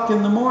 7 o'clock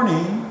in the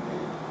morning,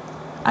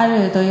 あ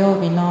る土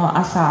曜日の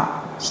朝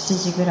7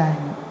時ぐらいに、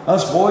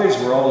us boys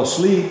were all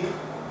asleep.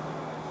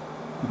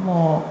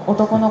 もう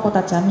男の子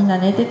たちはみんな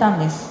寝てたん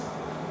です。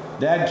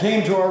Dad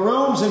came to our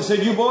rooms and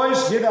said, "You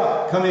boys, get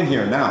up, come in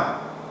here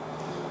now."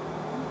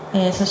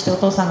 そしてお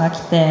父さんが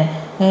来て、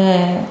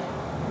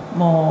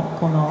もう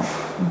この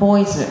ボ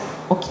ーイズ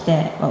起き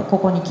てこ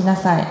こに来な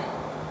さい。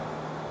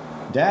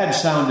Dad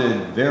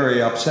sounded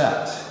very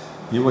upset.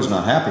 He was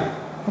not happy.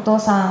 お父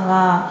さん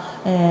は、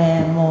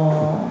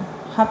も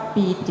うハッ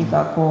ピーっていう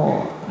か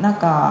こうなん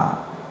か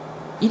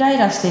イライ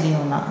ラしてるよ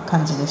うな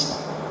感じでした。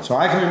So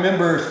I can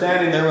remember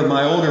standing there with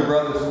my older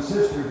brothers and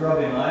sisters,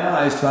 rubbing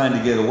my eyes, trying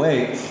to get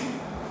awake.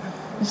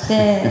 そし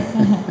て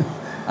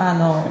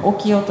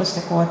起きようとし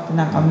てこうやって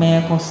なんか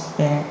目こすっ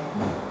て。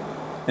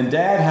And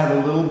Dad had a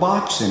little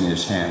box in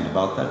his hand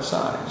about that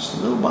size,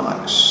 a little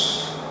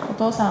box. お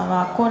父さん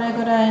はこれ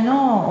ぐらい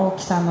の大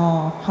きさ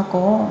の箱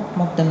を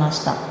持ってま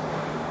した。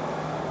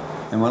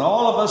And when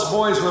all of us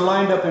boys were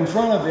lined up in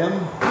front of him,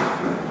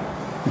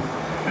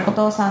 お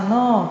父さん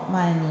の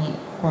前に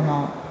こ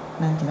の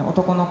なんていうの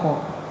男の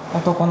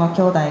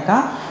兄弟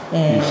が、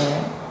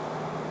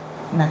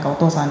なんかお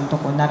父さんのと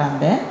ころに並ん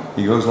で。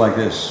He goes like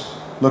this,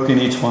 looking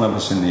each one of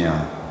us in the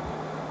eye,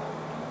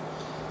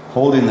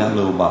 holding that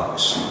little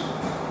box.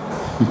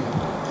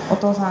 お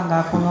父さん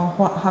がこの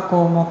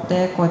箱を持っ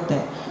てこうやって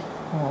こ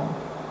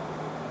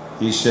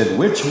う。He said,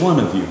 "Which one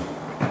of you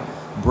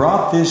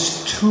brought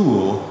this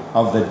tool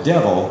of the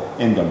devil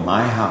into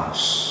my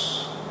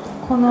house?"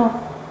 この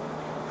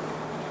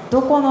ど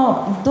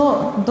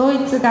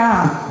いつ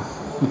が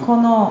こ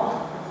の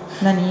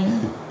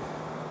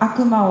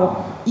悪魔を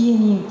家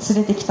に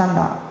連れてきたん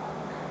だっ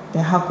て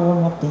箱を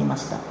持っていま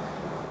した。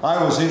I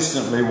was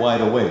instantly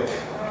wide awake.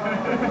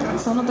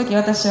 その時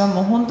私はも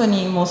う本当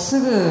にもうす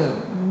ぐ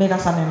目が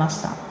覚めま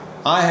した。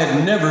I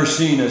had never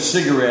seen a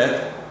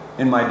cigarette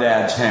in my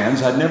dad's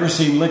hands. I'd never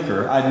seen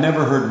liquor. I'd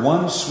never heard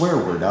one swear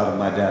word out of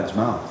my dad's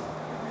mouth.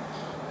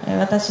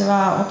 私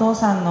はお父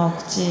さんの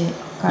口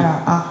か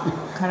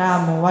ら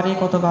もう悪い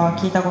言葉は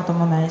聞いたこと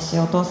もないし、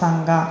お父さ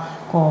んが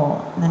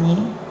こう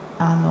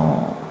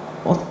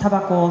タバ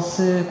コを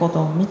吸うこ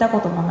とを見たこ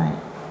ともない。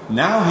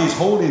Now he's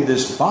holding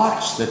this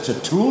box that's a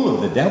tool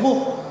of the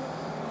devil.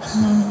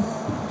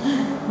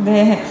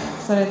 で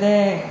それ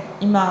で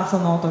今そ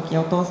の時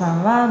お父さ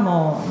んは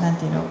もうなん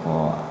ていうの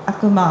こう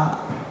悪魔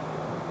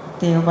っ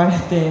て呼ばれ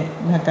て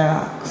なん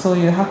かそう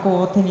いう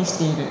箱を手にし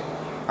ている。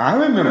I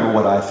remember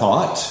what I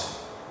thought.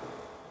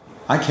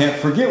 I can't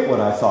forget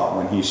what I thought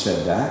when he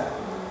said that.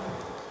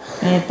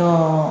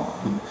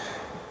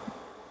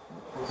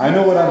 I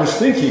know what I was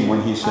thinking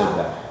when he said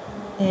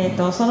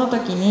that. その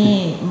時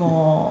に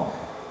も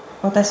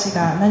う私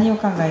が何を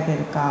考えてい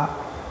るか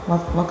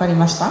分かり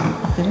ました？合っ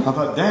てる？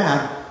 But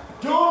Dad,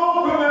 don't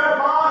open that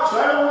box.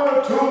 I don't want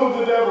a tool of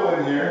the devil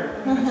in here.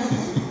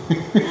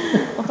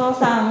 お父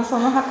さんそ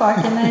の箱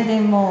開けないで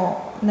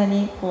も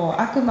こ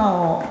う悪魔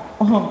を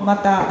こ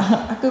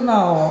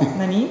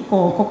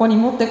こに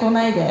持ってこ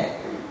ない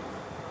で。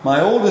My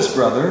oldest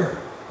brother,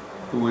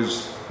 who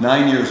was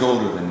 9 years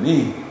older than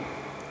me,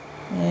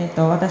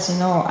 私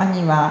の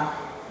兄は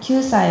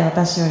9歳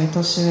私より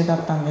年上だ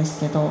ったんです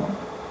けど、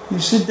he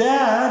said,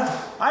 "Dad,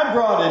 I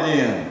brought it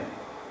in."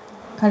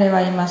 彼は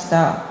言いまし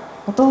た。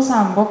お父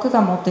さん、僕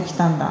が持ってき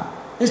たんだ。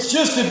It's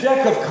just a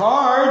deck of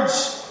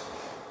cards,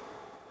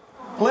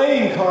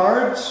 playing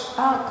cards.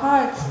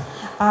 cards。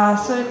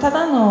それた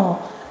だの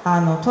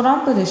トラ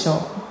ンプでし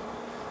ょ。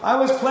I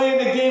was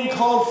playing a game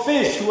called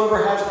Fish.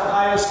 Whoever has the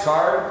highest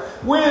card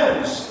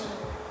wins.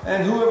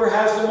 And whoever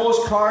has the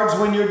most cards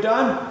when you're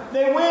done,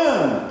 they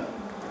win.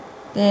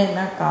 で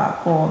なん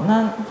かこう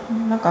なん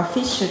かフ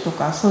ィッシュと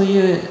かそう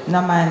いう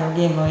名前の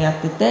ゲームをやっ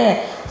て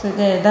て、それ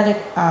で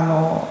カ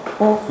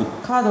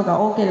ードが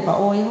多ければ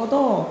多いほ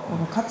ど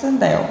勝つん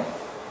だよ。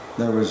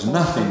There was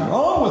nothing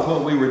wrong with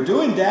what we were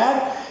doing,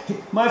 Dad.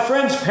 My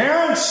friend's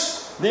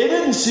parents, they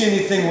didn't see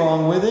anything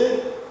wrong with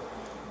it.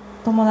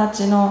 友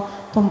達の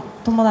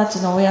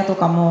親と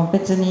かも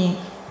別に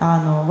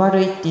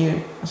悪いってい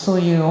うそう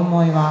いう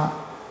思いは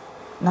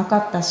なか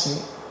った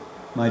し。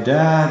My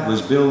dad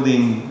was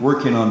working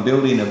on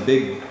building a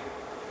big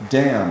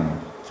dam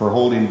for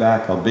holding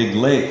back a big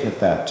lake at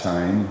that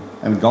time,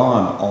 and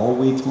gone all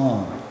week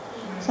long.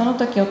 その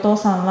時お父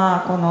さん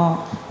はこ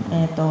の、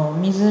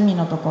湖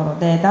のところ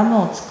でダ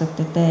ムを作っ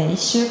てて1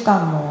週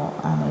間も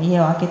家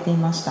を空けてい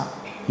ました。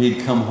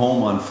He'd come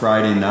home on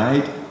Friday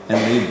night and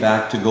leave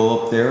back to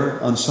go up there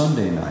on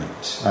Sunday night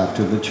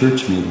after the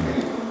church meeting.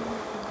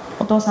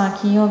 お父さんは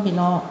金曜日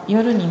の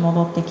夜に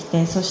戻ってき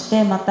て、そし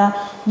てまた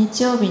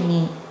日曜日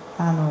の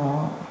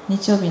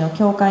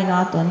教会の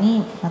後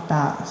にま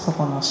たそ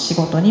この仕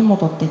事に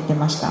戻っていって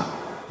ました。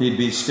He'd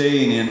be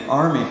staying in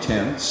army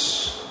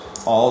tents.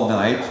 all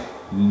night,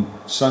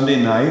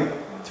 Sunday night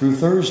through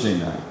Thursday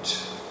night.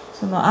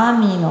 そのアー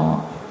ミー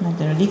のなん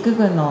ていうの陸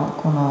軍の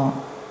この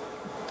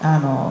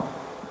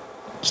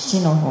基地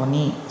の方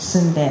に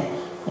住んで、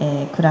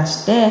暮ら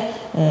して、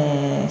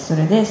そ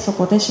れでそ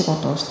こで仕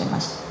事をしてま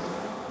し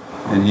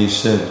た。And he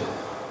said,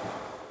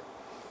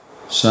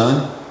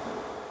 "Son,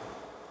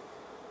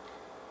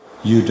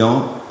 you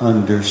don't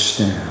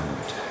understand."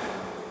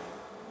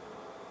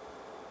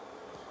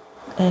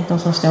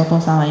 そしてお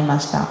父さんは言いま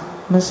した。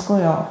息子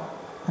よ、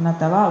あな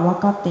たは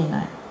分かってい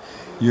ない。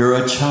You're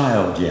a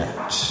child yet.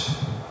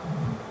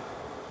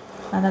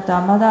 あなた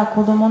はまだ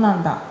子供な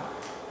んだ。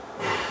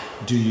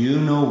Do you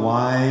know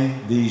why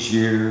these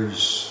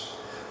years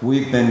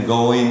we've been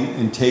going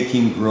and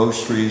taking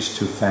groceries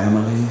to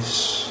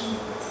families?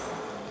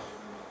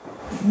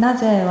 な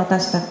ぜ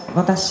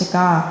私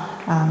が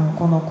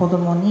この子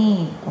供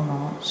にこ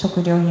の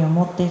食料品を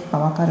持っていくか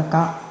分かる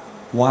か。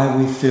 Why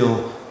we fill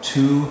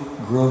 2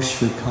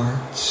 grocery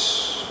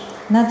carts?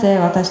 なぜ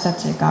私た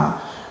ち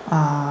が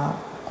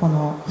こ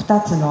の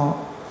2つの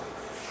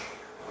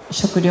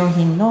食料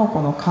品の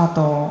このカー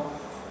ト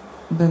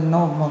分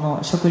のもの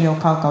食料を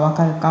買うか分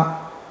かる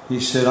か。 He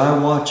said, I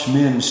watch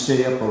men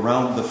stay up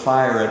around the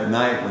fire at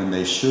night when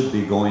they should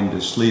be going to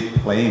sleep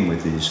playing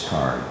with these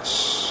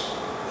cards.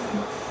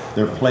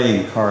 They're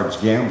playing cards,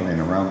 gambling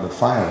around the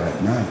fire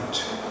at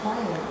night.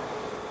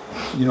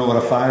 You know what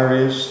a fire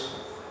is?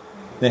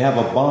 They have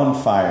a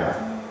bonfire.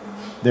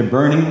 They're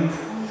burning.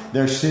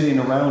 They're sitting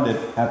around it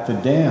at the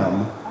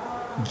dam,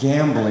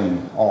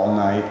 gambling all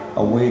night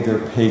away their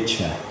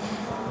paycheck.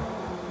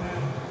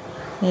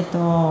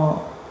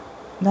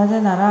 な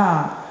ぜな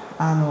ら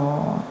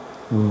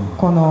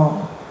こ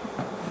の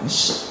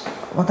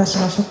私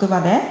の職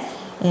場で、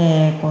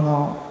こ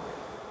の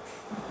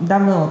ダ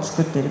ムを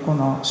作っているこ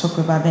の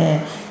職場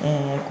で、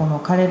この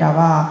彼ら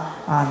は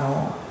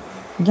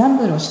ギャン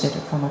ブルをしている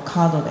この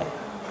カードで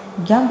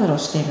ギャンブルを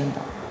しているん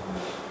だ。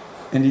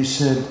And he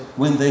said,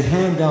 when they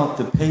hand out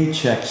the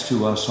paychecks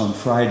to us on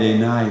Friday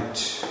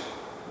night,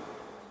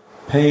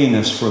 paying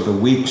us for the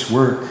week's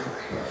work,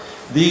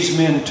 these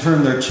men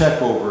turn their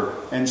check over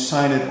and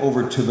sign it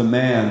over to the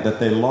man that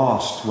they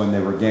lost when they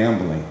were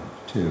gambling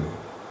too.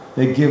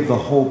 They give the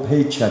whole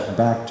paycheck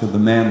back to the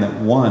man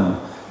that won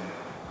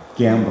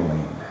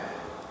gambling.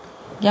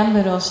 ギャン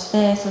ブルをし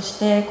て、そし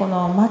てこ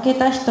の負け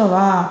た人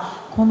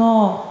はこ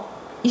の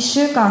1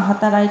週間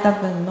働いた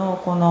分の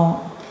こ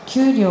の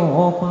給料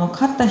をこの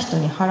勝った人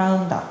に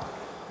払うんだ。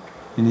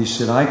And he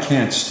said, I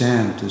can't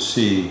stand to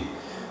see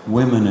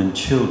women and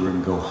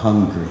children go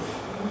hungry.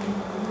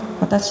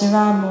 私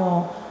は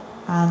も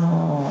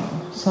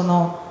うそ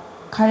の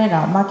彼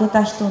ら負け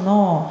た人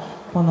の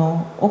こ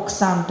の奥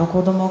さんと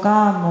子供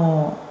が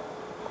も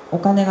うお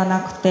金が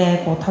なく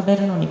てこう食べ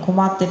るのに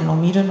困ってるのを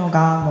見るの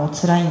がもう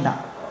辛いん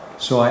だ。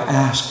So I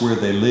asked where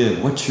they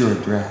live. What's your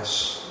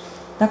address?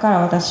 だから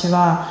私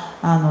は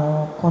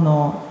こ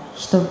の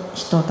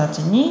人たち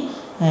に、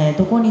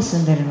どこに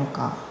住んでるの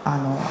かあ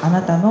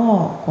なた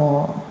の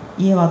こ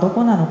う家はど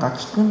こなのか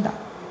聞くんだ。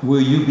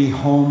Will you be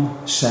home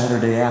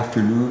Saturday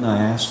afternoon? I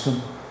asked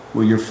them.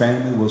 Will your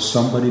family, will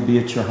somebody be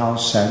at your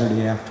house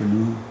Saturday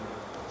afternoon?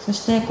 そ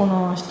してこ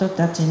の人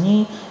たち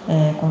に、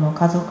この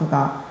家族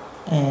が、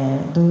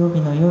土曜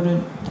日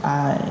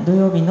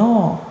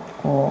の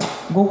こ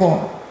う午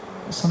後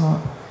その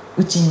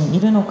うちにい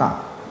るの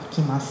か聞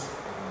きます。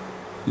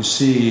You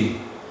see,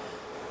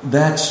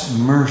 that's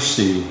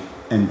mercy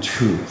and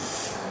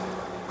truth.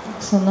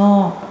 そ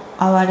の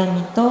憐れ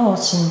みと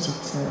真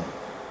実。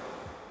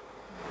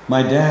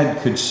My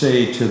dad could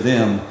say to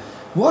them,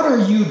 What are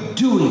you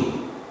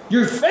doing?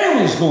 Your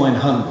family's going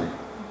hungry.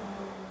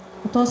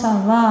 お父さ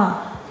ん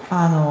は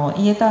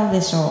言えた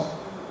でしょ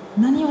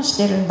う。何をし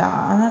てるん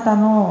だ、あなた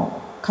の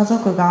家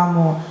族が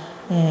も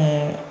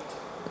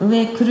う、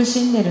上苦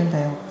しんでるんだ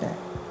よって。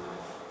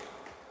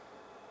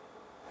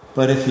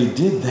But if he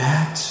did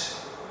that,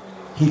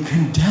 he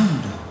condemned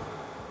them.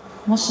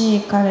 も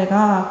し彼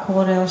が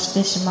これを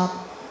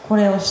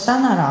した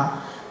な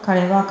ら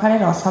彼は彼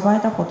らを裁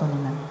いたこと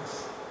になりま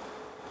す。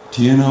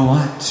Do you know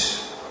what?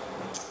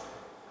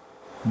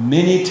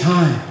 Many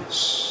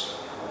times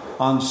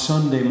on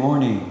Sunday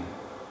morning,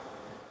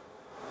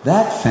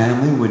 that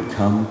family would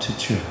come to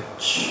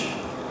church.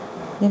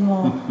 で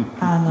も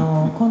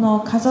こ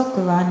の家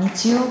族は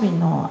日曜日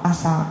の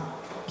朝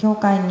教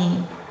会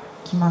に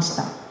来まし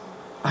た。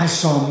I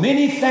saw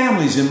many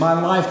families in my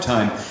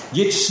lifetime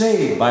get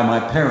saved by my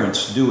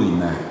parents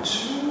doing that.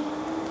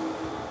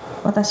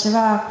 私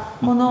は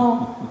こ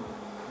の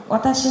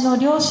私の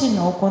両親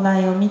の行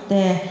いを見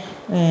て、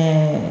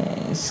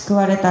救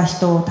われた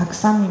人をたく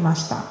さん見ま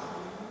した。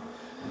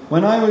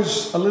When I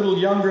was a little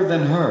younger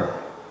than her,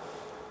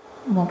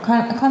 もう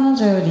彼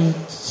女より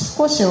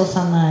少し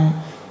幼い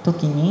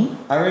時に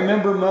I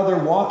remember mother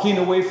walking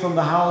away from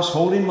the house,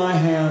 holding my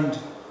hand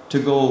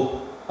to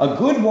go a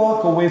good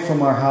walk away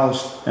from our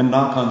house and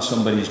knock on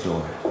somebody's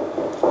door.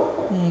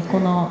 こ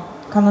の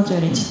彼女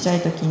よりちっちゃ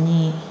い時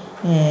に、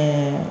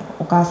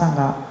お母さん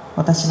が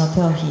私の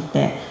手を引い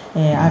て、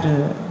あ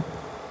る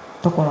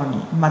ところに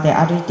まで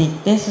歩いて行っ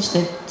て、そし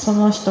てそ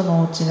の人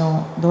のお家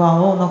のド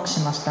アをノックし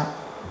ました。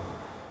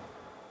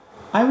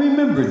 I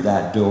remembered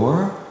that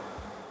door.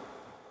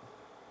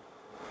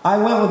 I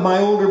went with my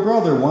older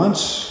brother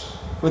once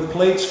with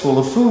plates full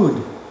of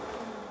food.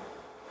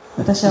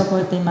 私は覚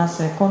えていま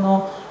す。こ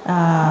の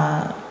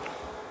That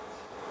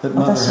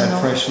mother had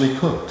freshly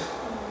cooked.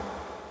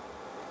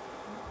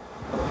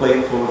 A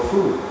plate full of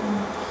food.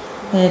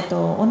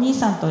 お兄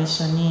さんと一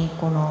緒に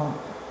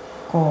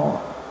こ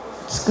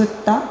う作っ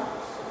た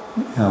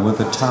Yeah, with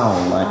a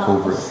towel like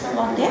over it.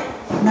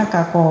 なん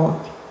かこ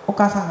うお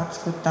母さんが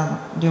作った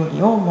料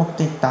理を持っ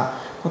ていった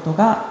ことを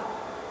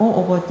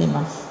覚えてい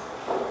ます。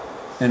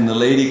 And the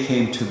lady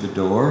came to the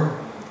door.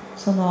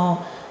 そ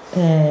の、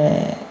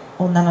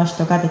女の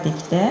人が出て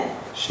きて、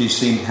 She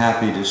seemed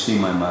happy to see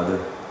my mother.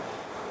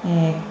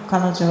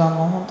 彼女は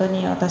もう本当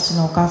に私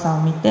のお母さん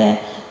を見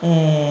て、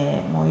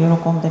もう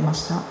喜んでま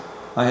した。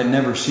 I had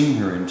never seen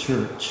her in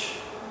church.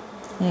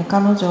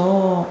 彼女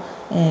を、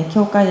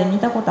教会で見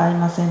たことあり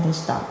ませんで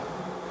した。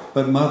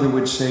 But mother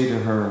would say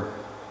to her,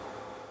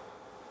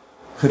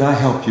 "Could I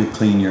help you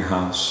clean your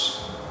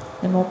house?"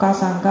 でもお母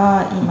さん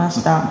が言いま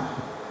した、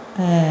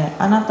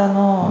あなた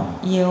の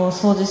家を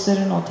掃除す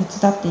るのを手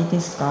伝っていいで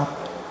すか。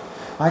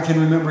 I can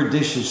remember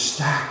dishes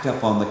stacked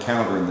up on the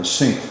counter in the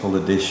sink full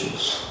of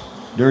dishes,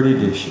 dirty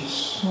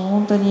dishes. もう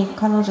本当に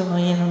彼女の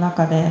家の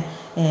中で、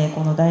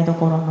この台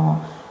所の、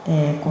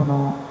こ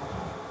の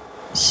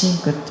シン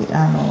クっていう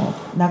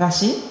流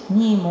し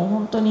にもう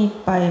本当にいっ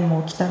ぱいも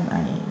う汚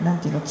いなん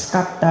ていうの使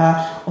っ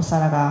たお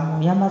皿がも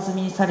う山積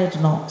みにされて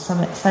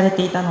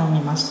いたのを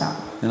見ました。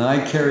 And I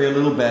carry a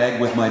little bag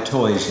with my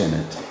toys in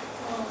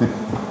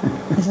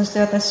it. そして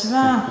私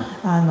は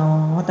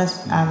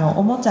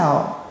おもちゃ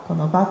をこ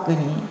のバッグに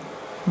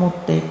持っ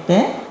て行っ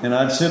て、 And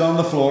I'd sit on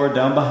the floor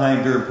down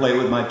behind her and play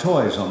with my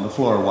toys on the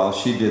floor while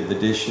she did the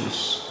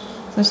dishes.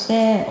 そし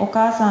てお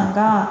母さん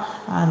が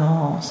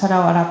皿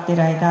を洗ってい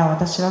る間、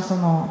私はそ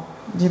の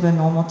自分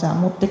の持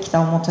ってき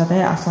たおもちゃで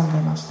遊んで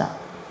ました。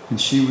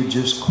 And she would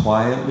just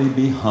quietly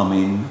be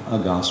humming a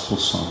gospel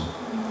song.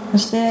 そ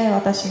して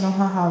私の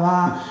母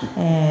は、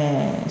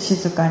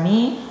静か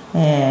に、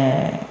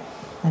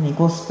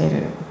ゴスペ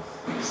ル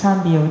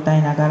賛美を歌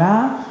いなが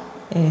ら、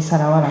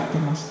皿を洗って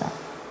いました。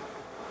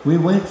 We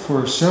went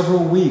for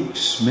several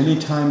weeks, many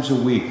times a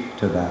week,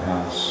 to that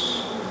house.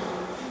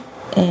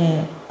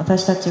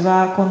 私たち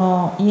はこ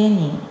の家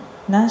に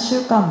何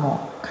週間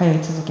も通い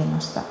続けま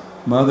した。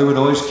 Mother would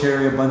always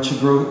carry a bunch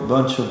of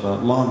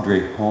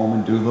laundry home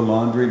and do the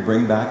laundry,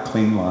 bring back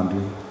clean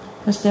laundry.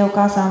 そしてお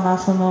母さんは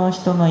その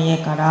人の家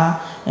か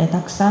ら、た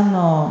くさん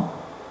の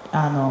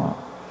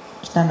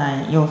汚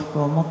い洋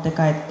服を持って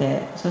帰っ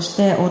て、そし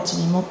てお家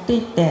に持って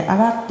行って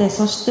洗って、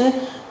そして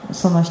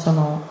その人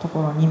のと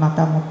ころにま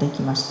た持って行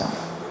きました。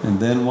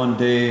 And then one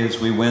day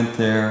as we went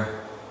there,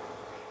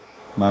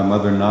 my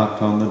mother knocked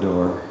on the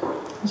door.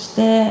 そし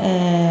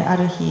て、あ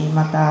る日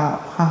ま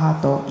た母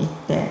と行っ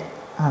て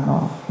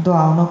ド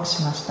アをノック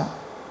しました。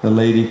 The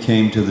lady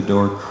came to the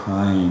door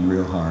crying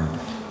real hard.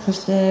 そ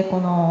してこ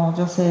の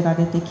女性が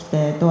出てき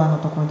て、ドアの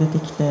ところに出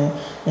てきて、もう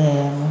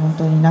本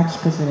当に泣き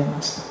崩れ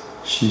ました。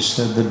 She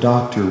said the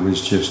doctor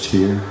was just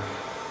here.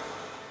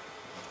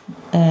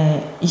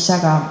 医者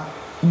が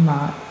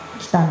今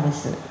来たんで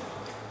す。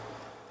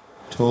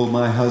 Told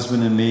my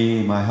husband and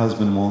me, my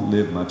husband won't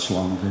live much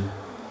longer.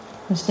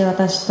 そして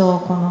私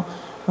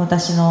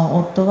の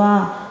夫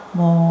は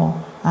も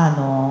う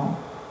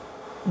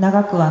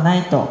長くはな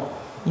いと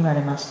言わ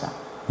れました。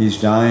 He's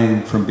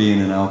dying from being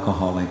an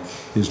alcoholic.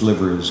 His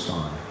liver is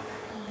gone.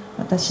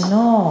 私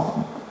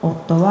の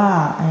夫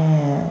は、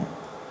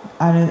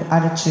アル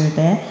中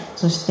で、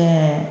そし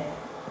て、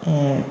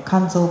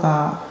肝臓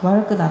が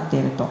悪くなって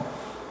いると。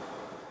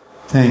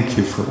 Thank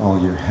you for all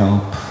your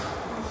help.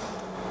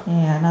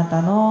 あな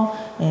たの、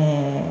こ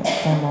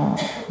の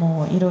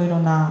もういろいろ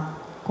な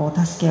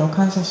助けを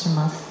感謝し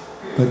ます。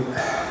 But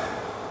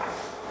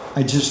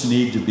I just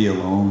need to be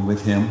alone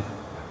with him.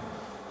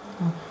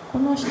 こ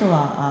の人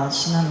は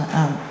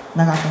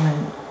長くない、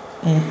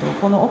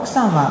この奥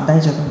さんは大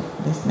丈夫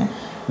ですね。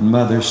 And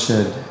mother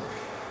said,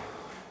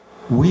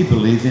 we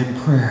believe in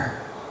prayer.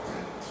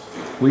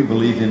 We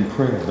believe in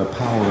prayer, the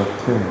power of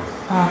prayer.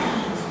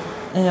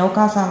 お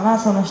母さんは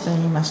その人に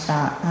言いまし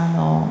た。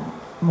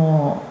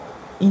も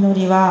う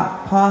祈り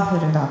はパワ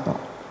フルだと。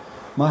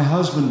 My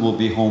husband will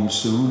be home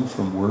soon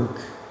from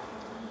work.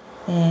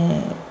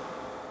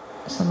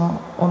 その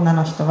女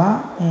の人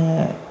は、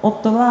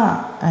夫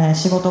は、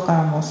仕事か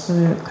らもうす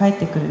ぐ帰っ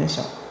てくるでし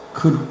ょう。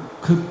 Could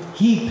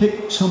he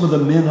pick some of the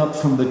men up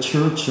from the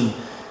church and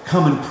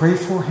come and pray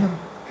for him?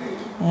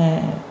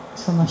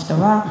 その人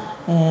は、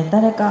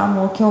誰か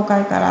もう教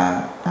会か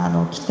ら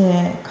来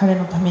て彼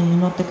のために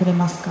祈ってくれ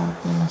ますかって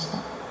言いました。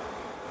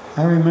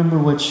 I remember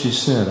what she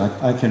said.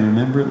 I can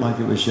remember it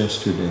like it was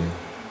yesterday.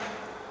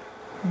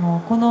 も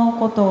うこの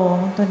ことを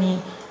本当に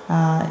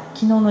昨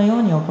日のよ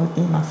うに覚えて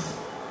います。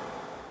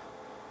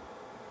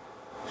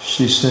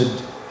 She said,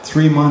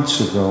 3 months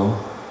ago,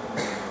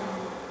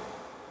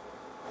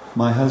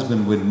 My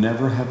husband would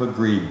never have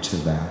agreed to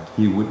that.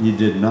 He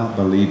did not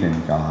believe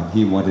in God.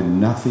 He wanted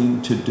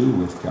nothing to do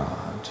with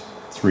God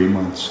 3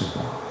 months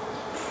ago.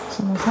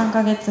 その3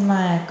ヶ月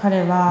前、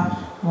彼は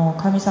も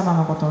う神様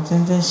のことを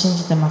全然信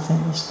じてませ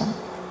んでした。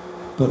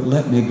But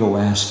let me go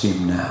ask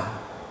him now.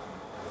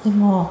 で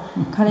も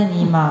彼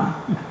に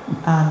今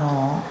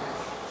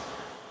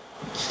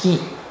聞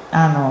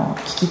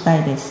きた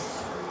いで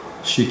す。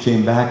She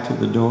came back to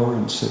the door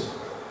and said,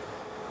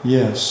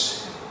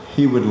 Yes,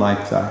 he would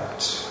like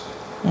that.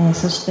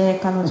 そして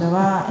彼女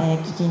は、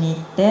聞きに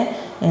行っ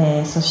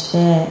て、そし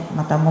て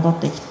また戻っ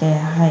てきて、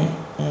はい、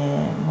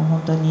もう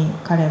本当に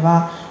彼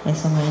は、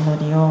その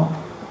祈りを、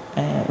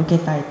受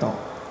けたいと。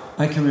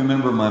I can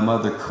remember my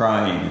mother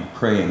crying and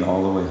praying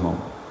all the way home.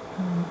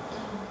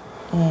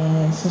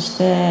 そし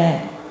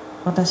て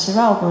私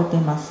は覚えてい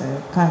ます。お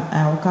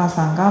母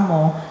さんが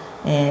も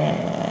う、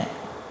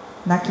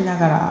泣きな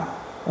がら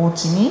お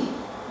家に、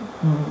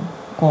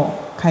こ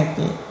う帰っ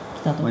てき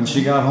た時 When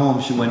she got home,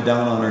 she went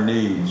down on her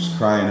knees,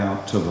 crying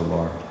out to the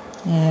Lord.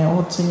 お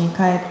家に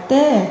帰っ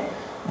て、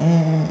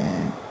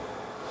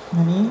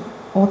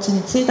お家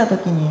に着いた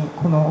時に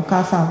このお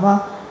母さん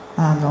は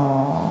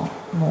も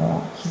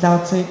う膝を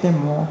ついて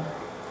も、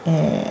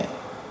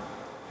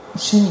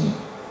主に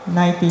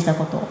泣いていた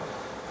こと。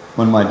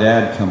When my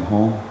dad came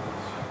home,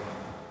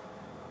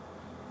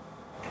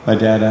 my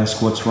dad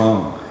asked, What's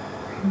wrong?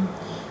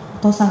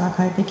 お父さんが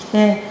帰ってき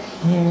て、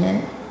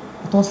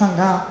お父さん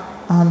が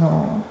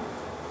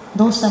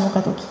どうしたの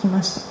かと聞き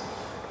ました。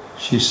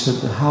She said,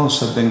 The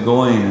house I've been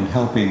going and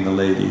helping the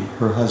lady.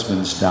 Her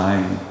husband's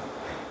dying.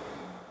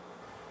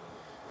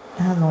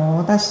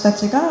 私た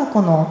ちが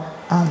この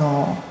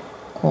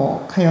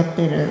こう通っ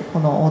ているこ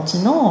のお家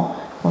の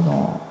こ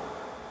の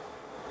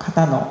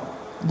方の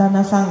旦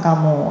那さんが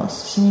もう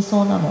死に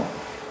そうなの。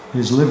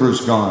His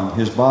liver's gone.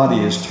 His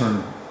body is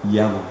turned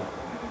yellow.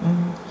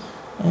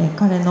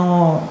 彼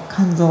の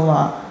肝臓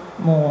は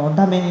もう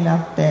ダメにな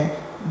って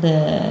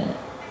で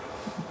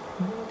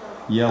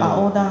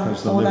Yellow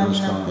because the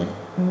liver's gone.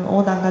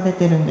 黄疸が出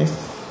てるんで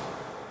す。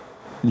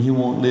And he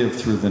won't live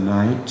through the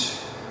night.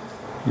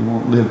 He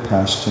won't live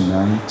past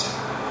tonight.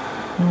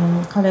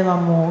 彼は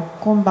もう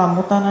今晩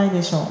持たない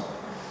でしょう。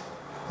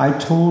I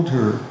told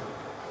her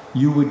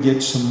you would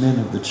get some men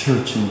of the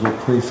church and go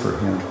pray for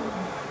him.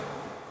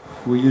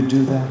 Will you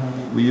do that,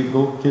 honey? Will you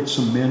go get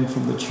some men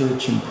from the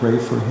church and pray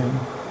for him?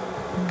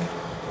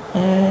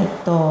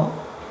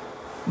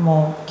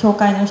 もう教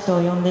会の人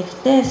を呼んでき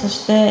て、そ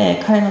し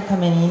て彼のた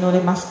めに祈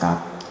れます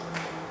か？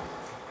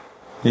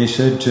 He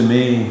said to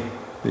me,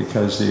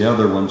 because the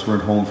other ones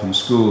weren't home from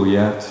school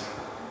yet,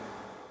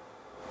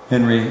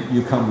 Henry,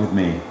 you come with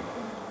me.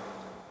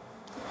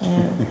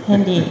 ヘ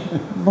ンリー、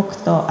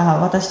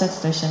私た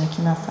ちと一緒に来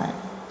なさい。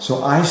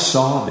So I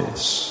saw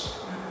this.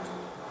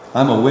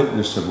 I'm a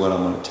witness of what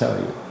I'm going to tell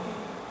you.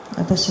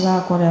 私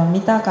はこれを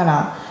見たか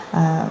ら、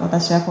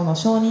私はこの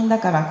証人だ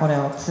からこれ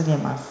を告げ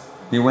ます。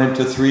He went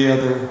to 3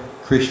 other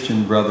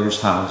Christian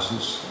brothers'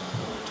 houses,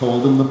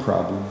 told them the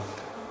problem.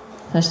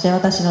 そして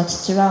私の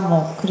父は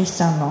もうクリス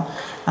チャンの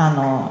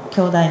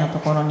兄弟のと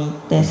ころに行っ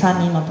て、3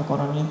人のとこ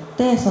ろに行っ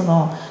て、そ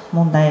の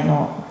問題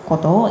のこ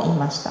とを言い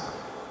ました。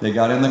They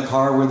got in the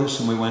car with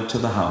us and we went to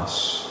the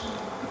house.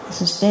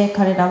 そして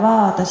彼ら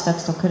は私た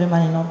ちと車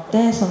に乗っ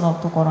てその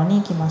ところに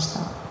行きまし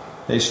た。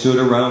They stood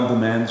around the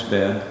man's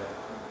bed.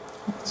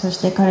 そし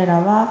て彼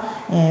らは、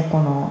こ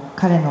の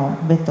彼の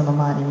ベッドの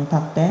周りに立っ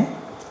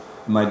て、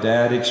My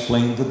dad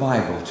explained the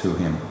Bible to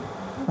him.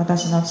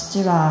 私の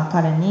父は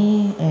彼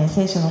に、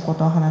聖書のこ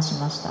とを話し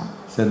ました。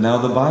Said, now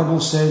the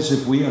Bible says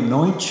if we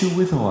anoint you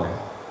with oil,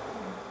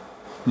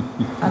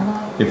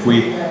 if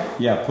we,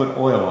 put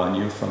oil on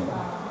you from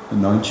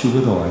anoint you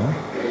with oil.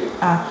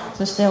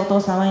 そしてお父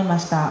さんは言いま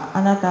した。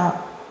あな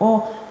た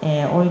を、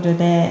オイル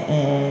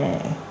で、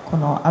こ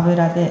の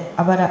油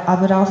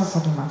を注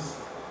ぎま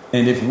す。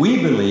And if we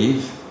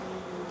believe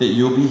that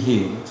you'll be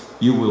healed,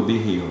 you will be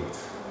healed.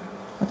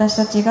 私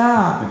たち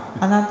が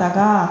あなた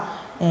が、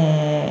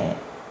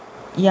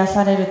癒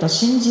されると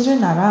信じる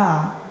な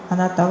らあ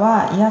なた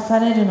は癒さ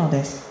れるの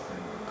です。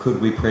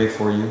 Could we pray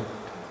for you?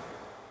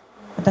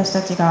 私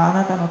たちがあ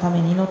なたのた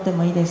めに祈って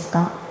もいいです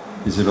か？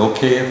 Is it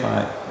okay if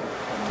I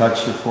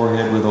touch your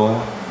forehead with oil?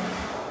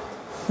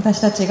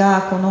 私たち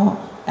がこの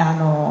ア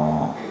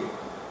ノ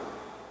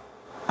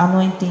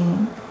インティ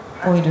ン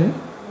グオイル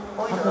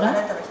オイルをあ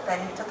なたの額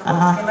にちょっとこう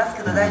つけます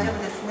けど大丈夫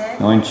ですね。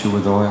 Anoint you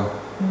with oil.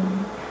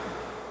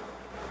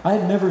 I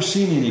had never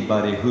seen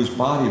anybody whose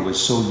body was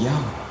so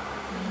yellow.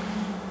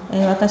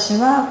 私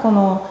はこ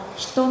の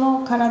人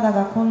の体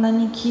がこんな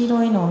に黄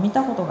色いのを見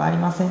たことがあり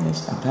ませんで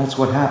した。 That's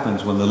what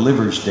happens when the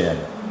liver's dead.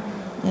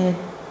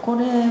 こ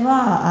れ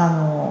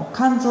は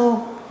肝臓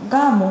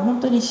がもう本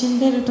当に死ん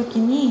でいる時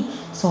に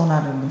そう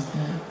なるんです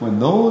ね。 When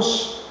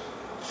those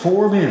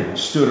 4 men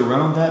stood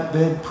around that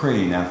bed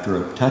praying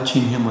after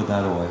touching him with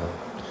that oil.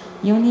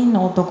 4人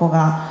の男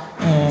が、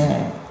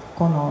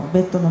このベ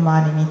ッドの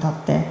周りに立っ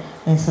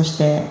て、そし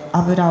て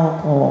油を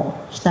こ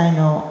う彼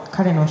の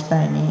額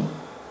に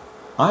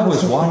I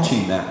was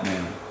watching that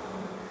man.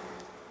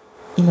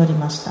 祈り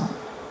ました。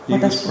 He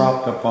was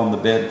propped up on the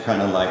bed,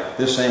 kind of like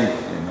this angle,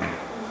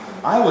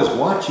 I was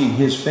watching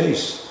his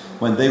face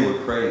when they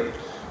were praying.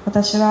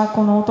 私は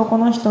この男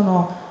の人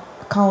の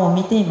顔を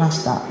見ていま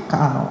した。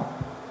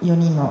4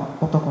人の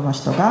男の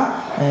人が、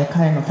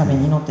彼のため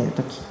に祈っている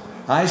とき。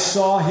I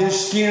saw his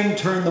skin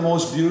turn the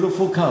most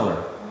beautiful color.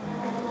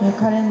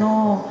 彼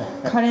の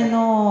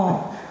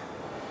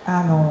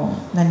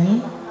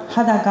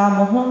肌が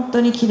もう本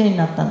当に綺麗に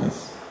なったんで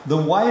す。 The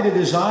white of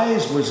his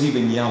eyes was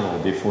even yellow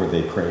before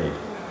they prayed.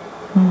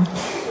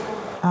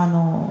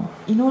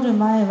 祈る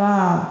前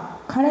は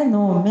彼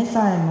の目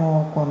さえ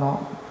もこの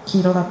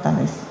黄色だったん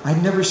です。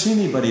 I'd never seen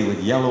anybody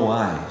with yellow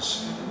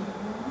eyes.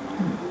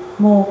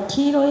 もう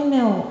黄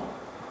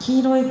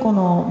色いこ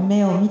の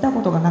目を見た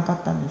ことがなか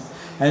ったんです。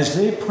 As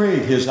they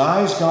prayed, his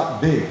eyes got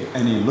big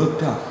and he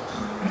looked up.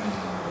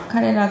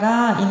 彼ら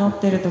が祈っ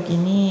ている時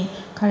に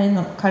彼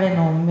の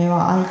目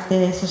は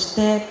開いて、そし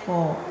て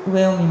こう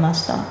上を見ま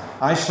した。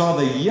 I saw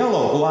the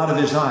yellow go out of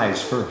his eyes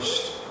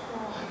first.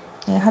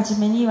 初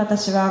めに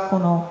私はこ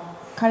の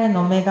彼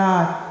の目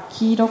が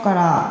黄色か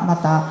らま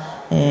た、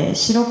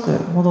白く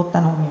戻っ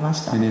たのを見ま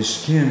した。 And his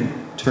skin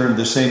turned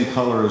the same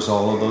color as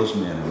all of those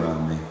men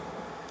around me.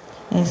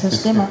 そ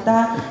してま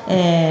た、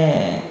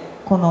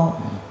この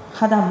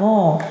肌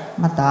も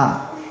ま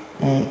た、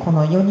こ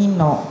の4人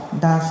の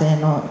男性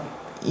の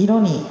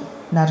色に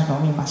なるのを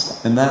見ま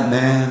した。 And that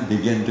man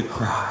began to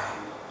cry.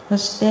 そ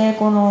して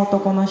この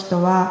男の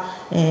人は、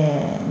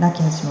泣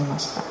き始めま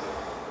した。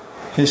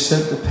 He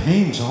said, the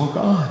pain's all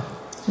gone.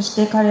 そし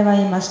て彼は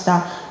言いまし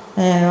た、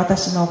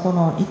私のこ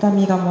の痛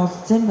みがもう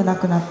全部な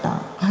くなっ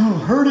た。 I don't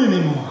hurt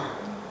anymore.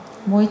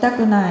 もう痛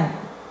くない。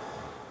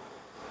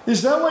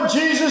 Is that what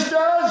Jesus does?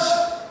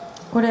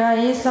 これは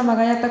イエス様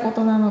がやったこ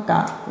となの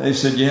か。 They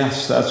said,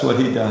 yes, that's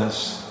what he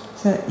does.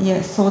 い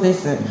や、そうで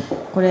す。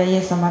これはイ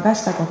エス様が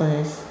したこと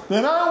です。 Then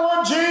I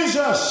want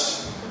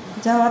Jesus.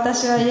 じゃあ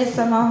私はイエス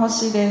様欲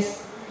しいで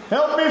す。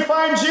 Help me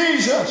find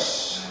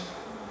Jesus.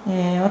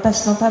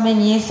 私のため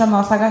にイエス様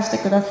を探して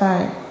くだ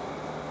さい。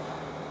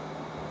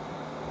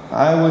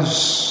 I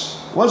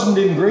wasn't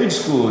in grade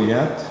school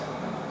yet,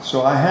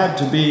 so I had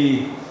to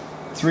be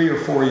 3 or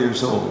 4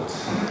 years old.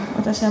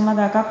 私はま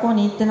だ学校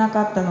に行ってな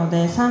かったの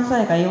で3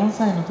歳か4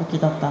歳の時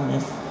だったんで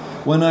す。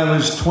 When I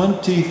was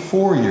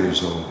 24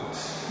 years old,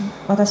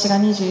 私が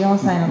24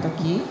歳の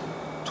時、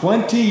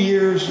 20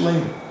 years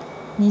later,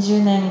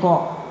 20年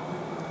後、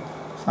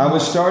 I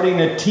was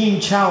starting a teen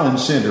challenge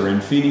center in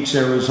Phoenix,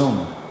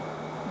 Arizona.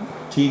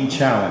 Teen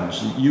Challenge,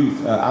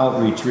 Youth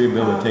Outreach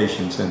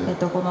Rehabilitation Center.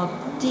 この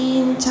テ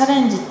ィーンチャレ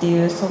ンジって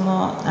いうそ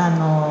の、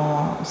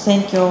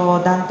宣教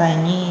団体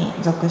に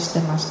属して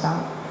ました。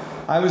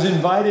 I was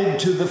invited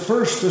to the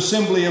first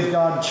assembly of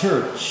God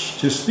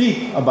Church to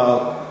speak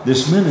about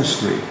this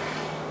ministry.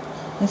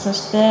 そ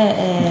し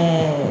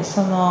て、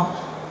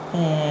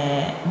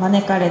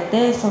招かれ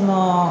てそ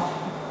の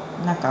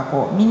なんか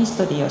こうミニス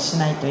トリーをし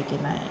ないといけ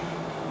ない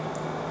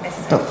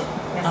と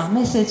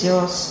メッセージ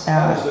を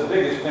That was the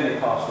biggest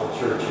Pentecostal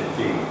church in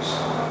Phoenix.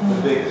 The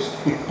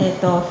biggest.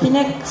 フィ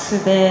ネック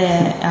ス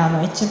で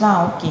一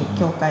番大きい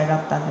教会だ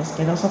ったんです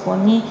けど、そこ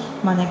に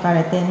招か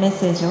れてメッ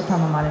セージを頼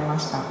まれま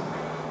した。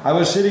 I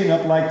was sitting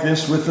up like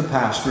this with the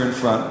pastor in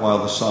front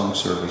while the song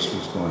service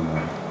was going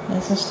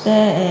on. そし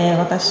て、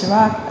私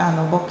は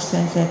牧師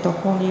先生と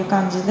こういう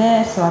感じ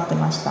で座って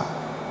ました。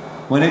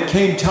 When it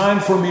came time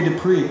for me to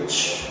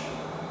preach,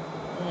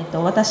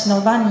 私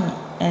の場に、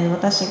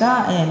私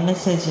が、メッ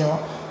セージを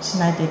し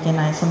ないといけ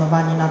ないその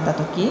場になった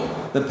時、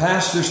 the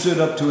pastor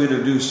stood up to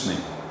introduce me.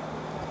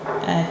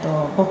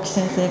 牧師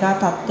先生が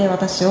立って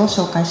私を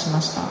紹介し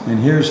ました。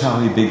 And here's how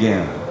he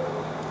began.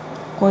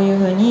 こういう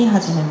ふうに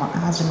始まっ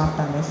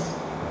たんです。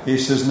 He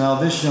says, now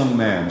this young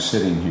man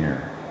sitting here,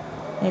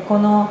 こ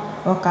の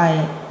若い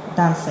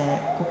男性、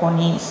ここ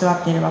に座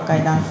っている若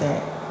い男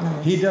性な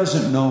んです。 he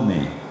doesn't know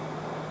me.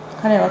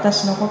 彼は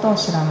私のことを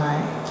知らない。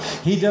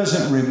 He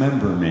doesn't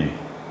remember me.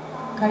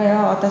 彼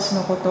は私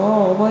のこと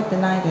を覚え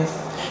てないです。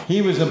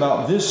 He was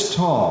about this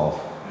tall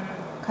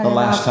彼 the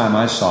は last time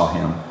I saw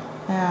him.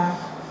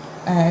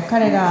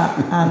 彼が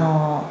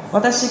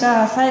私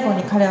が最後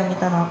に彼を見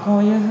たのはこ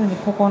ういうふうに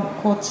こ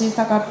う小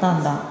さかった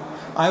んだ。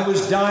 I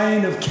was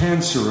dying of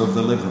cancer of the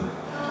liver.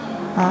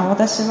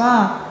 私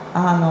は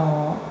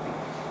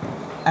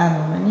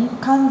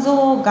肝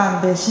臓が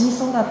んで死に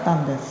そうだった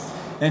んです。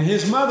 And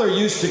his mother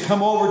used to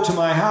come over to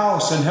my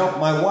house and help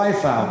my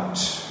wife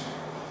out.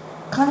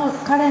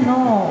 彼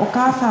のお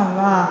母さん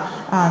は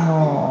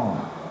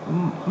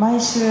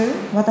毎週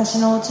私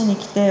の家に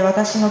来て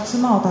私の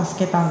妻を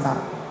助けたんだ。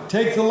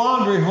 Take the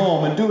laundry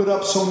home and do it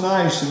up so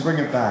nice and bring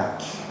it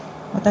back.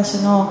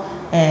 私の、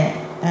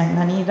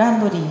ラン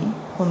ドリー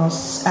この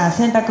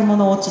洗濯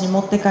物をお家に持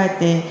って帰っ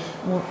て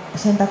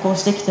洗濯を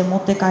してきて持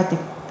って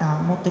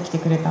きて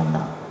くれたん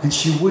だ。 And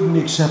she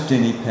wouldn't accept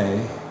any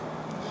pay.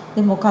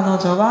 でも彼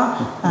女は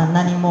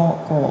何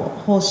もこ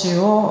う報酬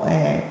を、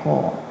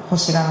欲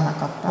しがらな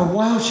かった。 But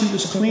while she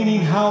was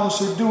cleaning house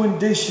or doing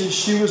dishes,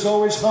 she was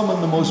always humming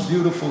the most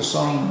beautiful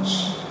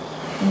songs.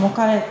 もう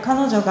彼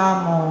女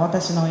がもう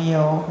私の家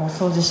をもう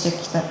掃除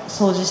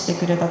して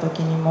くれた時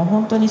にもう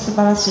本当に素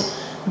晴らし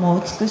いも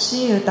う美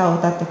しい歌を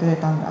歌ってくれ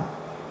たんだ。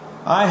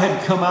I had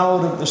come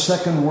out of the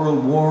Second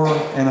World War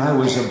and I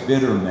was a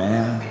bitter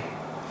man.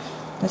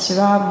 私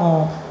は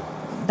も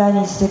う第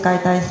二次世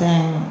界大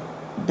戦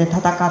で戦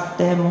っ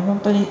てもう本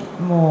当に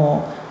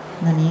も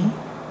う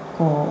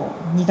こ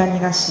う苦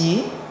々し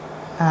い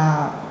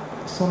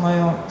そ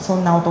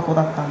んな男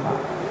だったんだ。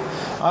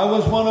I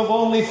was one of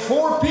only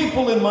 4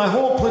 people in my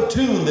whole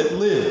platoon that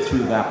lived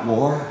through that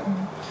war.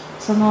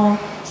 その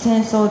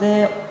戦争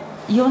で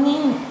4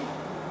人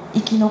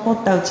生き残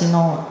ったうち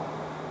の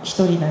1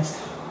人で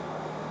す。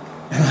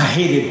And I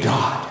hated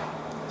God.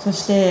 そ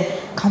して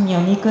神を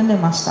憎んで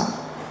ました。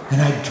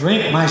And I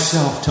drank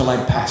myself till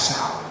I'd pass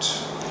out.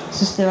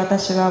 そして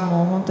私は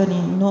もう本当に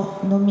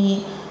飲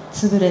み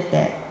潰れ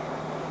て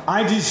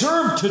I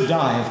deserved to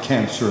die of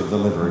cancer of the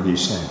liver, he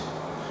said.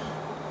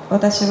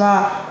 私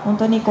は本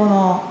当にこ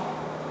の、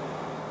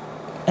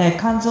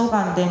肝臓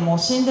がんでもう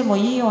死んでも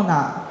いいよう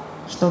な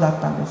人だっ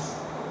たんです。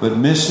But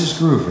Mrs.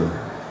 Gruver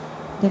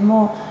で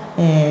も、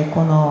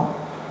この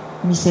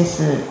ミセ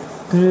ス・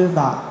グルー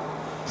バ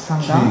ーさ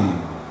んが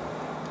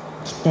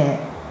来て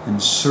and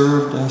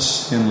served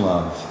us in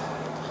love.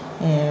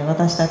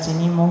 私たち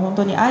にもう本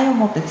当に愛を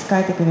持って仕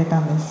えてくれた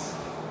んです。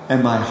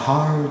And my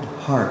hard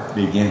heart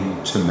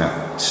began to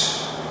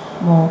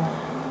melt. も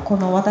うこ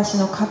の私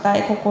の固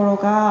い心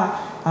が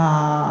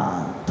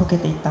溶け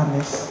ていったん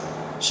です。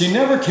She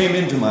never came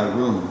into my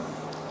room.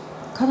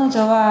 彼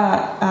女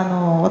は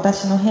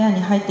私の部屋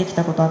に入ってき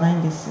たことはない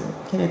んです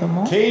けれど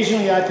も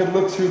Occasionally I could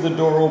look through the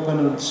door open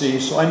and see,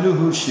 so I knew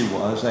who she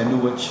was. I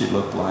knew what she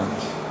looked like.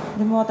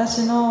 でも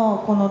私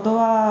のこのド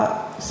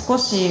ア少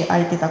し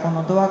開いてたこ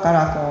のドアか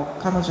らこ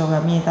う彼女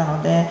が見えた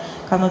ので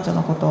彼女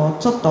のことを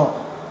ちょっ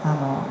と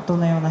ど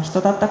のような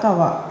人だったか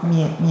は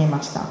見え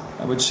ました。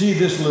 I would see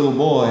this little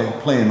boy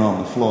playing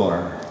on the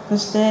floor. そ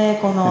して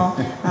この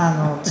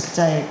ちっ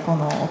ちゃいこ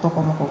の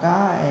男の子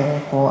が、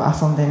こ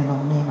う遊んでるの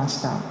を見えま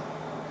した。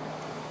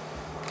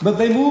 But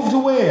they moved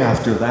away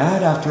after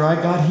that, after I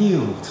got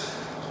healed.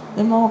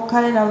 でも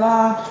彼ら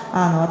は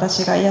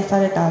私が癒さ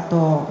れた後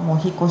もう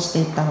引っ越して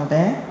いったの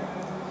で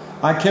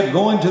I kept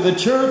going to the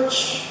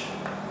church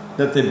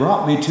that they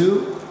brought me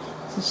to.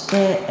 そし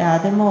て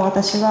でも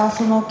私は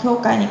その教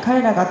会に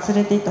彼らが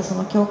連れて行ったそ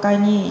の教会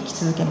に生き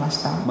続けま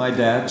した。 My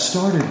dad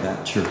started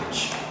that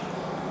church.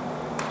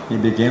 He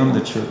began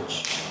the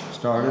church.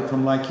 Started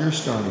from like you're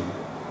starting.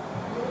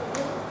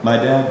 My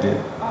dad did.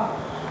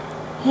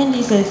 ヘンリ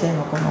ー先生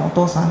のこのお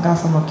父さんが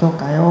その教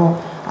会を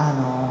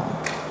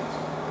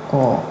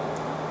こ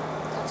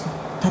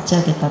う立ち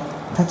上げた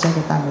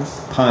んで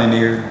す。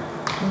 Pioneered.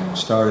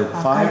 Started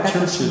 5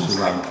 churches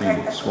around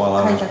Phoenix while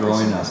I was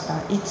growing up.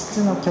 5つ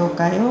の教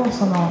会を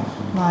その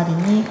周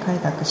りに開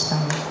拓した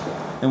んです。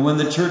 And when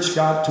the church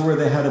got to where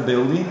they had a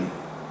building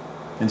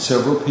and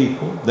several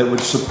people that would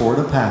support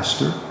a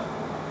pastor,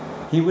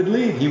 he would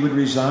leave. He would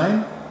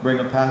resign, bring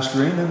a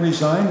pastor in and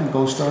resign and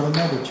go start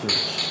another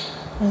church.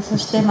 そ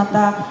してま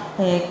た、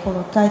こ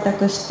の開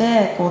拓し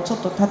てこうちょっ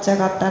と立ち上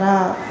がった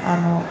ら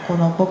こ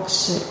の牧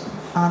師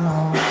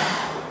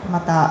ま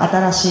た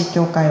新しい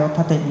教会を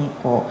建てに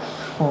こ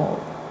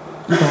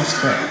う移動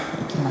して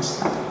いきまし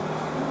た。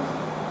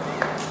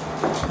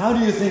 How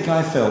do you think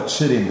I felt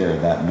sitting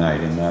there that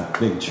night in that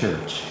big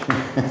church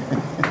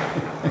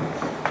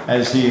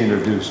as he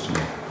introduced me?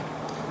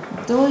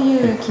 どう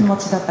いう気持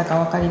ちだった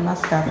か分かりま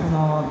すか？こ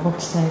の牧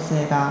師先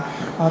生が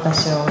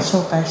私を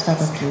紹介した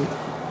時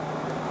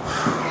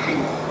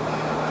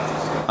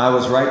I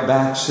was right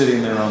back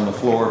sitting there on the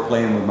floor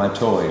playing with my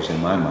toys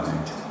in my mind.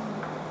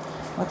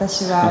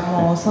 私は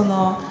もうそ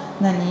の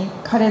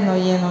彼の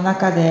家の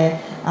中で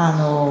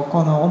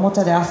このおもち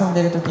ゃで遊ん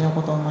でる時の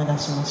ことを思い出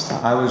しまし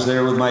た。 I was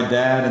there with my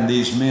dad and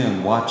these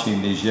men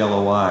watching these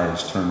yellow eyes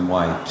turn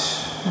white.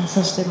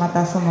 そしてま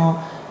たその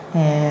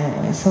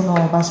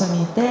場所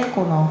にいて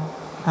この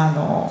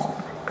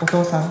お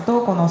父さん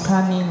とこの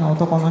3人の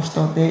男の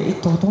人で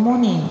と共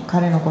に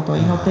彼のことを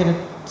祈っている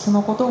そ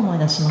のことを思い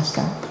出しまし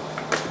た。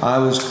 I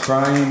was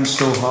crying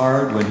so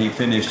hard when he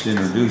finished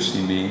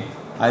introducing me.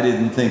 I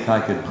didn't think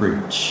I could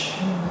preach.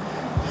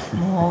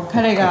 もう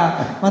彼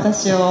が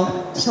私を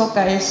紹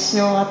介し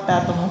終わっ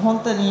た後も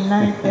本当に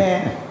泣い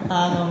て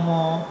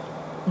も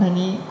う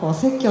こう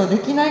説教で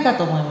きないか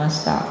と思いま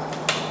した。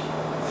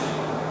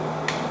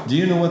 Do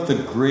you know what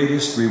the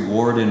greatest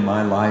reward in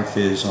my life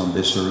is on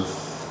this earth?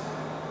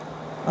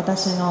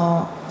 私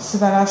の素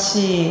晴ら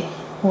しい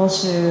報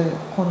酬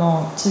こ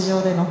の地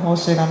上での報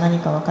酬が何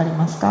か分かり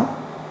ますか？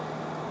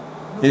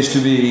 Is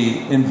to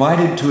be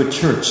invited to a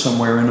church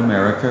somewhere in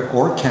America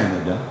or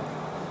Canada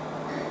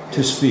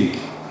to speak.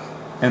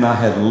 And I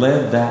had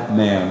led that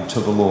man to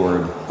the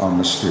Lord on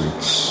the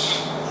streets.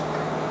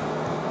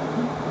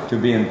 To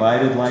be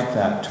invited like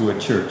that to a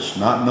church,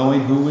 not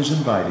knowing who was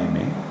inviting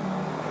me.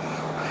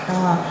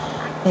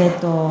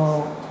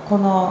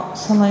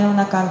 そのよう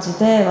な感じ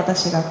で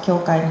私が教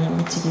会にこ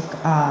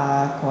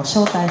う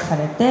招待さ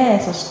れて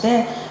そし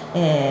て、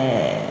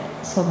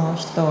その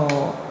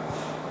人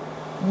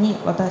に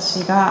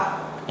私が、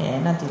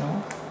なんていうの、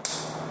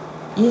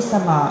イエス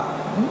様、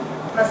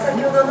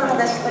先ほどの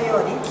話のよ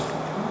うに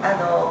こ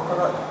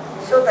の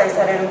招待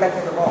されるんだ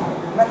けども、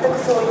全く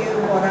そういう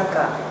もうなん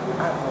か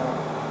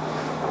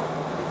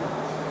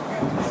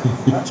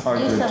It's hard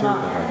to interpret,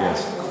 I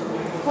guess.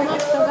 この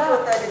人状が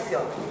態です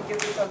よ。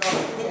結局その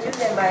20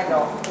年前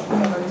の自分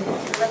が小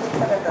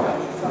さかったの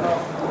に、その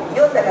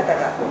読んだ方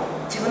が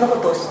自分のこ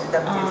とを知ってた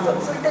っていう、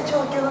そういった状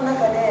況の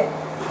中で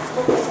す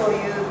ごくそう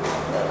いう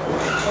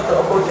こと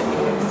が起こるときに、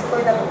すご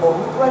いなんかこう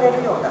報われ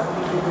るような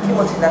気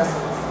持ちになるそう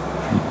で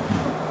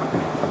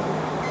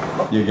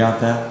す。You got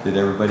that? Did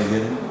everybody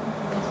get it?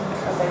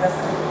 わかります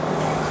か？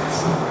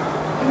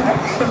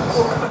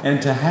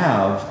 And to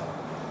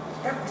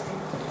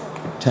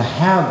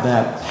have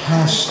that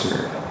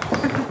pastor.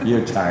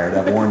 You're tired.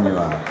 I've worn you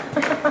out.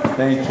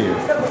 Thank you.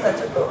 久子さん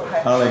ちょっとは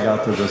い。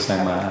Arigatou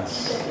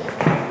gozaimasu.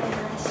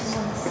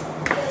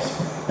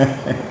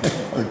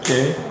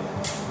 Okay.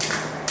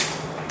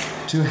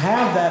 To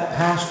have that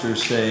pastor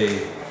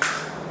say,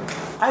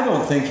 I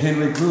don't think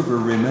Henry Gruver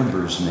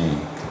remembers me.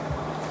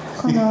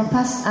 この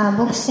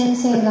牧師先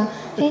生が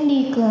ヘン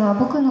リー君は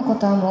僕のこ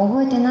とはもう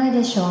覚えてない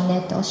でしょうね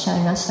っておっしゃ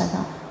いました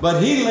が、 But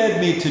he led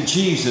me to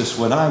Jesus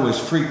when I was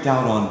freaked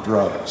out on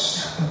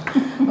drugs.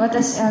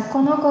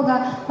 この子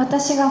が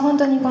私が本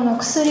当にこの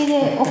薬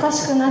でおか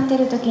しくなってい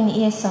る時に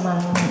イエス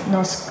様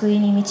の救い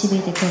に導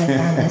いてくれ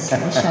たんです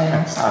とおっしゃい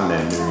ました。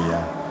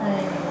 Hallelujah.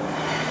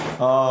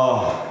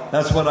 Oh,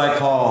 that's what I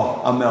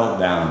call a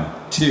meltdown.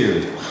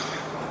 Tears.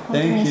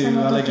 Thank you.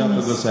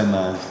 Arigatou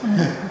gozaimasu.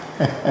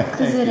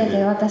 崩れ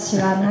て私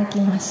は泣き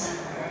まし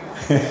た。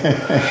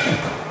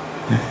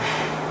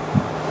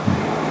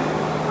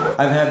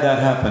I've had that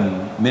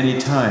happen many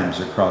times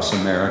across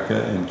America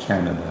and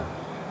Canada.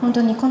 本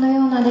当にこの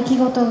ような出来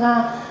事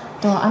が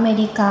アメ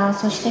リカ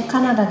そしてカ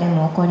ナダで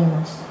も起こり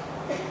まし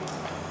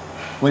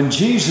た。 When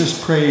Jesus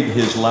prayed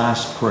his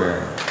last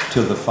prayer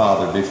to the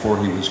Father before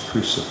he was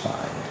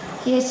crucified,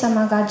 イエス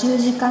様が十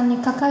字架に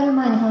かかる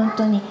前に本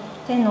当に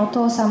天のお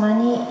父様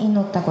に祈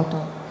ったこと。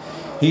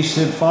 he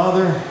said,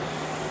 Father,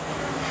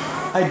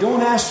 I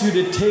don't ask you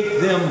to take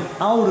them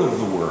out of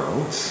the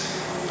world,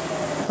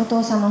 お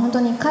父様本当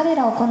に彼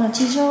らをこの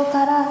地上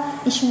から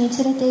一緒に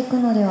連れて行く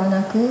のでは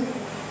なく、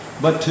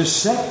 but to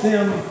set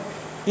them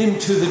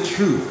into the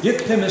truth,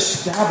 get them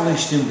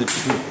established in the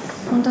truth.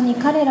 本当に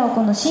彼らを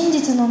この真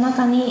実の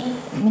中に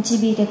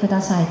導いてく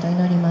ださいと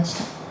祈りまし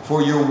た。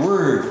 For your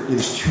word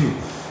is truth.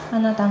 あ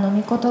なたの御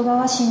言葉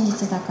は真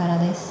実だから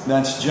です。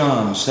 That's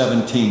John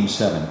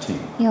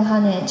 17:17. ヨ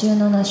ハネ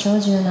17章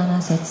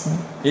17節。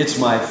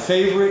 It's my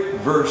favorite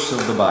verse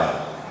of the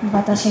Bible.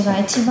 私が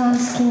一番好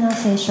きな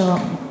聖書の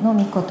御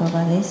言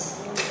葉で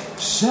す。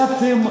 Set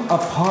them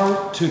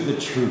apart to the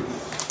truth.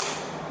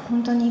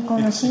 本当にこ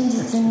の真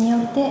実によ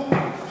って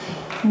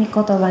御言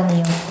葉に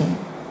よっ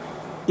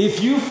て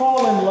If you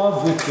fall in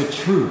love with the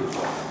truth,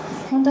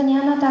 本当に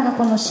あなたが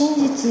この真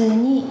実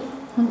に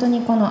本当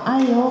にこの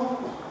愛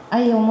を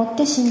持っ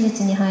て真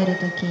実に入る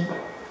とき、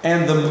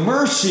 and the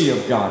mercy of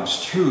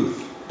God's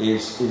truth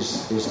is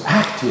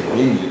active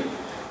in you,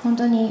 本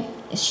当に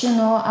主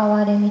の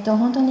憐れみと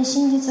本当に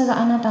真実が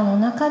あなたの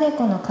中で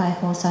この解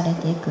放され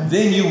ていく。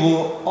 then you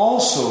will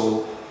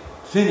also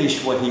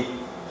finish what he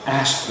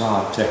asked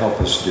God to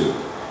help us do.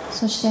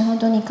 そして本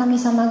当に神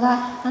様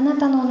があな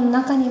たの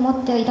中に持っ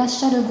ていらっ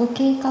しゃるご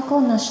計画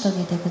を成し遂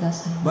げてくだ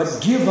さいま But す。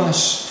 give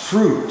us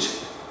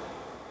fruit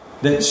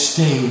that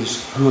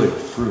stays good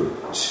fruit.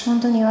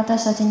 本当に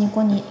私たちに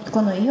こ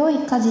の良い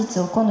果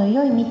実を、この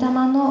良い御霊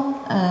の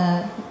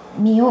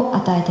実を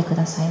与えてく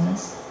ださいま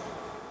す。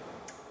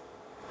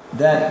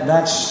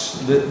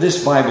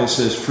 This Bible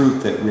says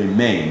fruit that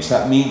remains.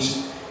 That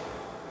means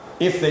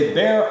if they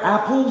bear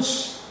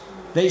apples,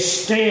 they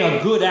stay a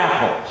good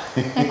apple.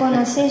 こ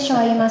の聖書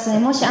は言いますね。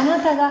もしあな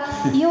たが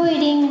良い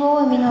リンゴ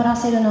を実ら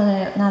せるの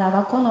なら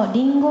ば、この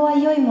リンゴは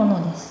良いも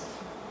のです。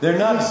 They're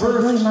not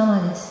良い birthed まま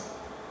です。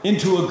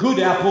 into a good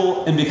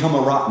apple and become a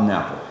rotten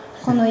apple.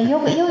 この良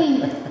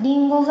いリ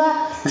ンゴ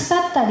が腐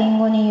ったリン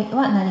ゴに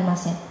はなりま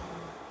せん。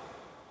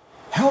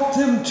 Help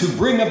them to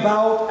bring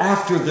about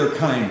after their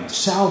kind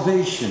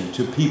salvation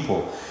to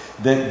people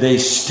that they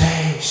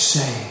stay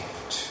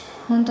saved.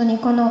 本当に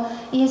この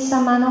イエス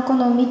様のこ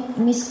の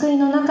御救い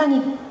の中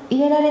に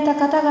入れられた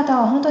方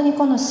々は本当に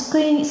この救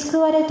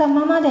われた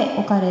ままで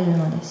置かれる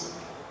のです。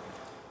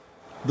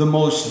 The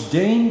most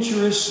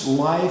dangerous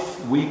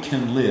life we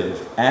can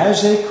live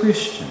as a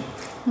Christian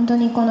本当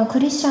にこのク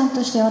リスチャン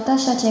として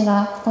私たち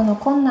がこの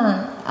困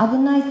難危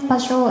ない場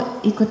所を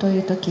行くとい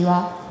う時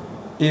は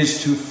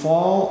is to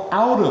fall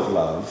out of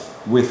love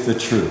with the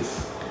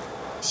truth.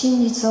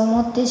 真実を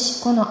もって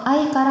この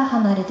愛から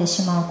離れて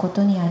しまうこ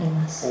とにあり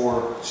ます。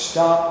 Or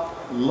stop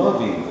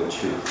loving the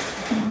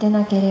truth. で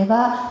なけれ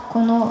ば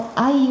この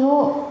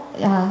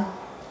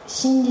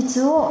真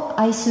実を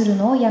愛する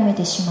のをやめ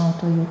てしまう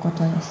というこ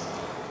とです。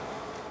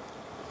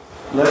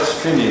 Let's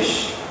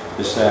finish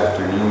this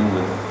afternoon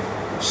with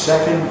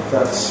 2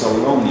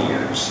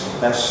 Thessalonians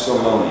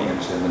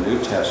in the New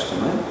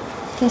Testament.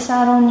 テ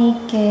サロニ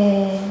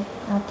ケ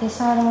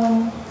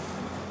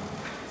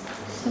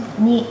第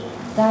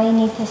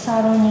2テサ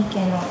ロニ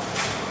ケの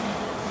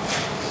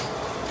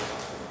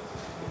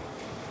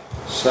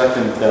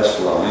2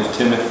 Thessalonians,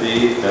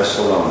 Timothy,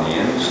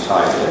 Thessalonians,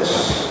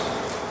 Titus.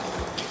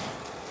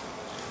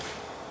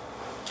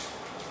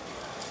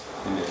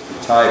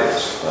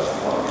 Titus,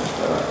 Thessalonians,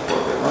 but I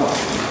quoted it wrong.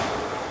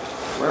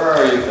 Where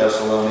are you,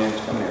 Thessalonians?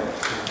 Come here.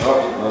 Oh,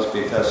 it must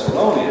be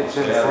Thessalonians. It's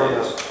in Yeah, front it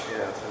of, is.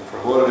 yeah, it's in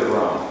front. Quoted it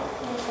wrong.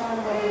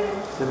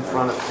 It's in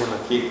front of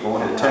Timothy. Keep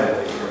going to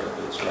Timothy here.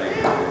 It's right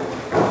here.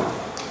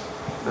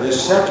 The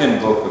second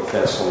book of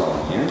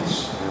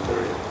Thessalonians,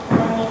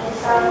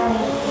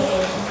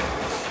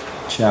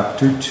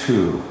 chapter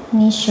 2.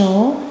 2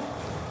章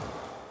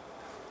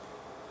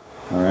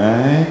All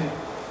right.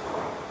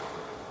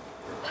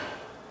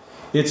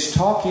 It's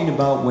talking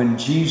about when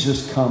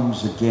Jesus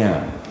comes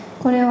again.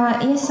 これ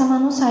はイエス様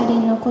の再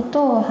臨のこ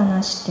とを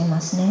話して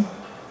ますね。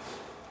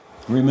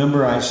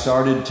 Remember, I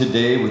started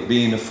today with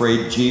being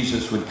afraid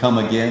Jesus would come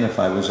again if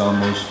I was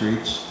on those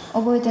streets.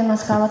 覚えてま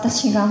すか？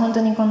私が本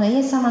当にこのイ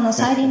エス様の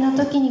再臨の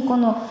時にこ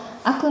の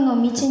悪の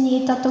道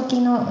にいた時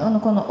の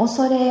この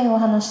恐れを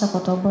話したこ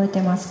とを覚え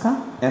てますか？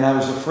 And I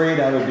was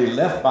afraid I would be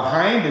left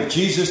behind if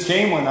Jesus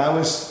came when I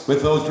was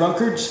with those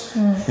drunkards.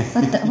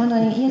 本当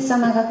にイエス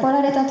様が来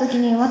られた時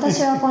に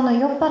私はこの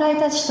酔っ払い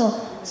たちと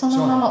そ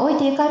のまま置い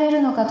ていかれ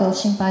るのかと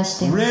心配し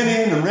ています。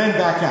 Ran in and ran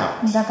back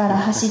out. だから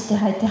走って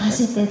入って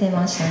走って出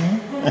ましたね。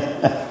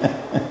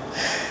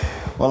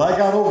Well, I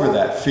got over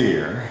that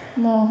fear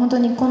もう本当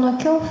にこの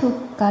恐怖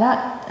か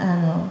ら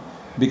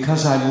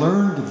because I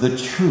learned the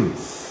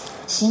truth.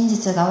 真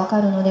実が分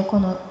かるのでこ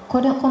の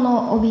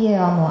怯え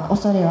はもう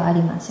恐れはあ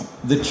りません。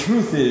 The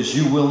truth is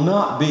you will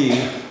not be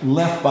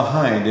left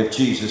behind if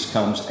Jesus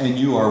comes and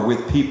you are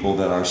with people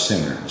that are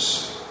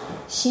sinners.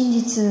 真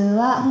実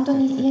は本当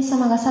にイエス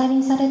様が再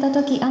臨された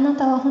時あな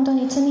たは本当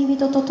に罪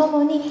人と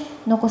共に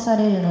残さ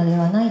れるので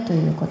はないと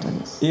いうこと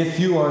です。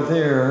 If you are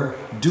there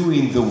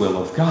doing the will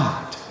of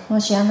God. も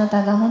しあな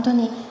たが本当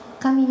に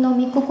神の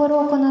御心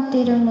を行っ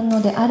ている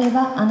のであれ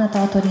ばあな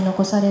たは取り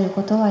残される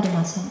ことはあり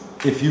ません。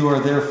 If you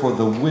are there for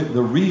the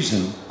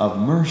reason of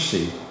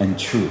mercy and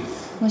truth.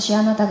 もし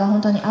あなたが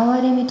本当に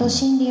憐れみと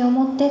真理を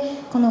持って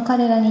この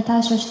彼らに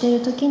対処してい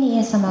る時にイ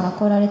エス様が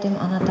来られて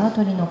もあなたは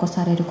取り残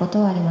されること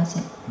はありませ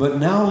ん。 But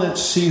now let's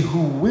see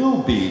who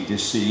will be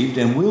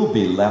deceived and will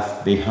be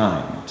left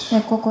behind.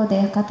 でここ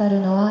で語る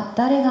のは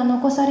誰が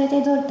残され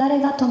て誰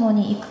が共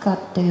に行くか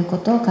というこ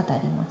とを語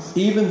ります。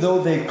 Even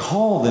though they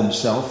call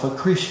themselves a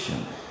Christian.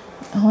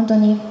 本当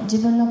に自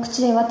分の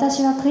口で私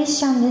はクリス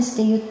チャンです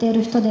って言ってい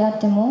る人であっ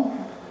ても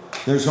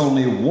There's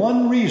only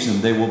one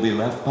reason they will be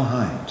left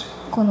behind.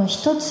 この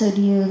一つ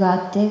理由があ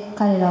って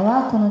彼ら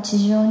はこの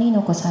地上に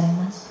残され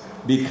ます。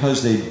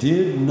 Because they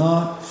did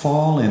not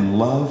fall in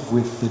love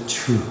with the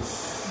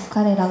truth.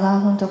 彼らが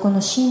本当こ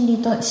の真理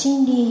に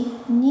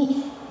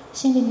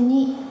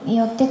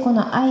よってこ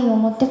の愛を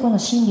持ってこの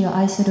真理を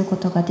愛するこ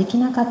とができ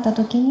なかった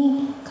時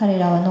に彼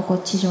らは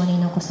地上に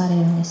残され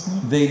るんです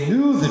ね。 They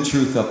knew the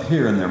truth up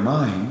here in their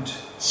mind.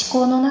 思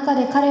考の中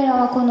で彼ら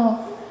はこ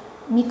の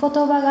御言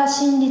葉が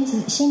真理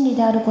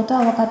であること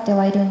は分かって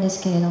はいるんです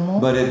けれど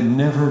も But it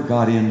never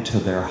got into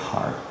their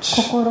heart.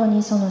 心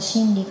にその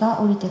真理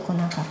が降りてこ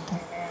なかった。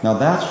 Now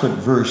that's what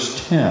verse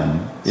 10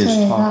 is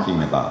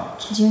talking about.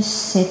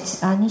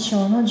 2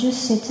章の10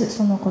節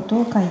そのこと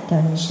を書いて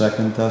あります。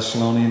 2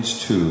 Thessalonians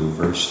 2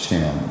 verse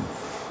 10.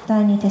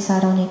 第2テ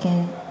サロニケ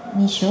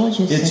2章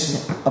10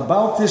 It's 節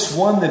about this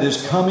one that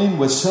is coming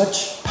with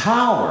such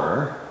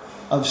power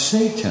of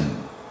Satan.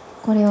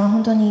 これは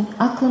本当に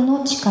悪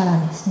の力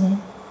ですね。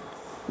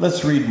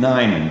 Let's read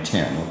 9 and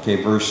 10. Okay,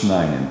 verse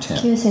 9 and 10.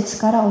 9節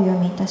からお読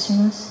みいたし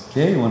ます。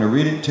 Okay, you want to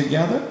read it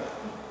together?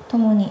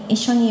 共に一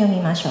緒に読み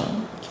ましょう。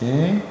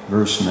 Okay,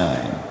 verse 9.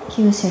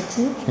 9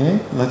節 Okay,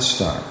 let's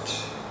start.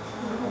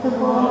 不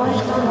法の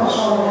人の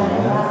将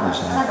来は Is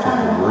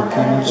after the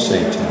working of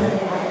Satan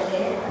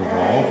with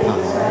all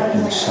power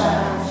and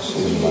signs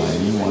and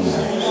lying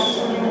wonders,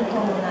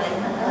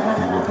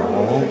 and with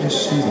all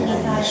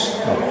deceivableness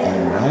of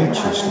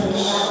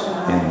unrighteousness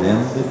in them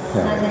that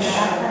perish,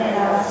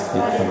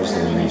 because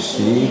they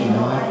receive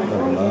not the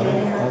love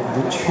of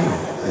the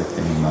truth, that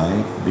they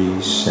might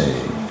be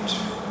saved.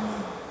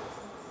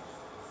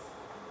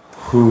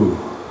 Whew,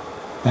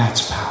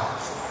 that's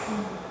powerful.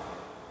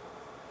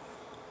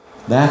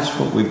 That's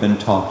what we've been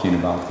talking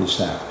about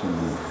this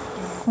afternoon.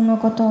 この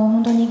ことを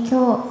本当に今日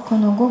こ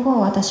の午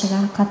後私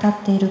が語っ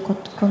ているこ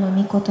の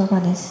御言葉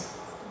です。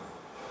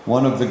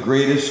 One of the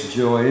greatest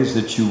joys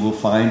that you will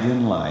find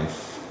in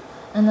life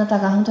あなた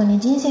が本当に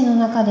人生の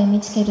中で見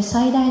つける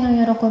最大の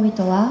喜び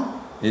とは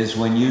is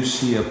when you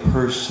see a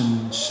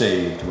person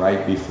saved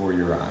right before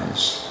your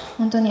eyes.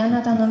 本当にあ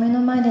なたの目の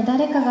前で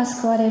誰かが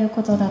救われる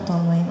ことだと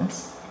思いま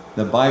す。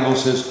 The Bible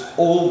says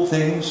old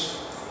things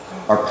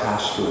are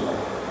passed away.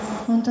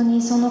 本当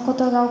にそのこ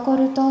とが起こ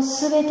ると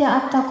全てあ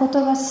ったこ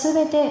とが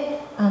全て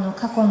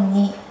過去の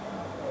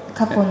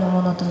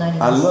ものとなり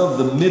ま I す。 love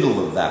the middle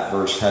of that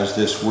verse has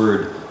this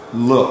word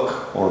look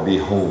or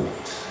behold.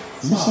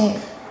 そして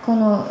こ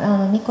の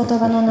御言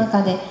葉の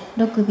中で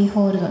Look,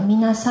 behold 見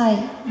なさい、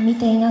見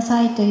ていな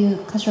さいという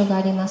箇所が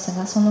あります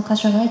が、その箇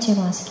所が一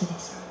番好きで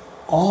す。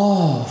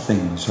 All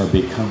things are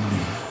become new.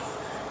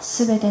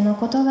 すべての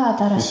ことが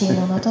新しい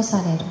ものと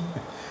される。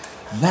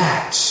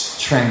That's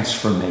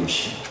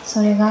transformation.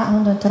 それが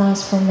本当にトラン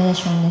スフォーメー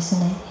ションです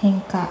ね。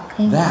変化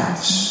で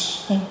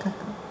すね。変革。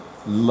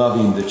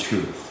 Loving the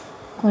truth.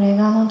 これ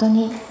が本当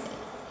に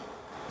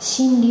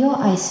真理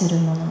を愛する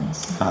もので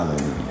す。 Hallelujah.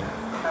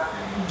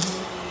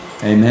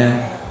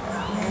 Amen.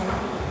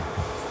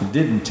 You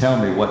didn't tell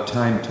me what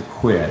time to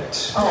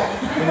quit.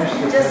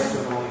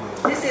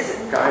 This is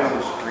Guy on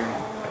the screen.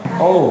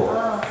 Oh,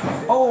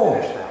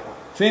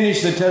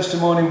 finish the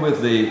testimony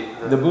with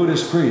the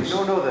Buddhist priest.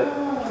 No,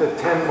 the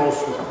 10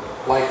 most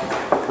liked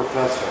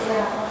professor.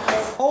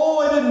 Oh,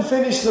 I didn't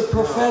finish the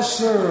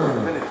professor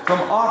from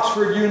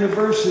Oxford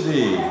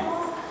University.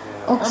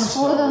 オックス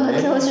フォードの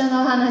教授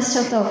の話、ち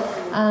ょっ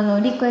と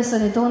リクエスト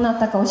でどうなっ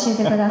たか教え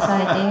てくださ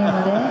いっていう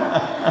ので。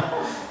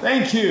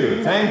Thank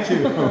you.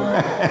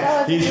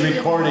 He's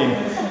recording.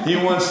 He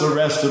wants the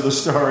rest of the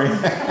story.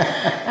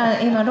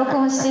 今録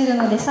音している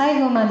ので最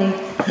後まで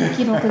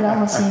記録が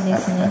欲しいで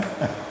すね。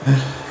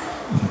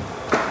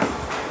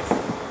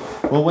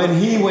Well, when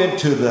he went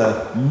to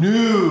the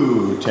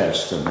New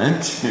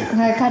Testament,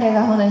 彼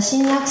がこの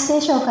新約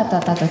聖書を語っ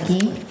た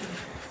時、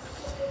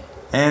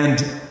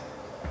 and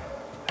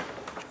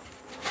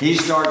he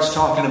starts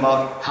talking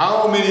about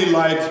how many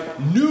like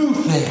new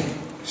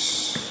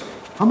things.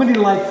 How many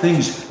like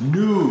things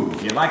new?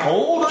 You like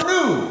old or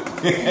new?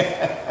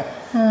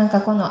 なん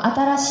かこの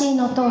新しい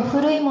のと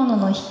古いもの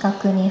の比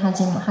較に入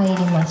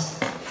りまし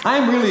た。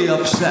 I'm really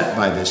upset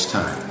by this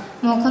time.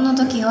 もうこの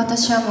時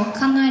私はもう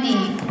かなり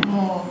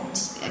もう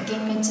幻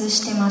滅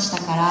してました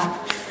から。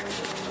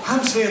 I'm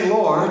saying,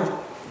 Lord,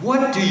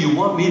 what do you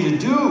want me to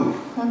do?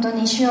 本当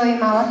に主よ、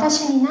今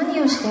私に何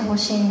をしてほ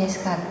しいんで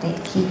すかって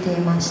聞いて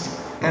いまし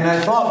た。 And I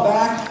thought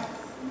back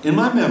in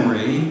my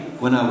memory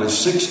when I was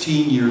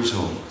 16 years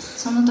old.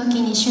 その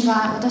時に私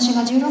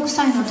が16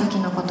歳の時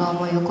のことを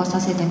思い起こ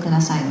させてく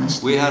ださいまし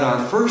た。 We had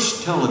our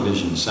first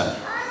television set.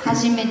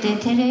 初めて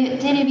テ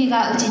レビ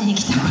がうちに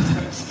来たこ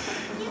とです。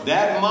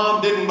 Dad and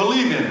Mom didn't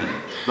believe in it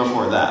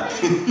before that.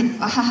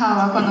 母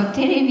はこの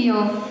テレビ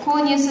を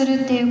購入す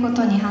るっていうこ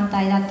とに反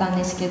対だったん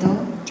ですけど、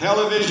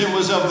 Television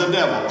was of the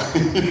devil.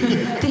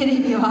 テレ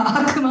ビは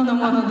悪魔の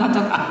ものだと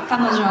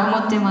彼女は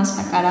思ってまし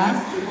たか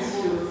ら。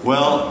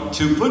 Well,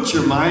 to put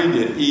your mind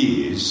at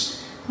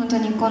ease, 本当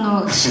にこ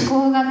の思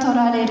考が取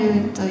られ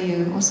ると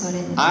いう恐れ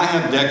です。 I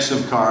have decks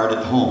of cards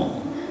at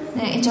home.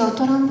 で一応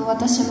トランプ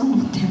私も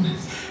持ってま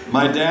す。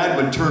 My dad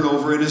would turn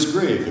over in his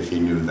grave if he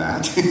knew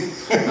that.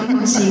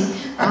 もし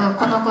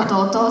このこと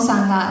をお父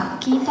さんが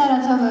聞いたら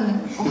多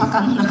分お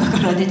墓の中か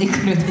ら出てく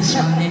るでし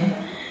ょうね。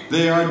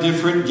 They are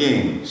different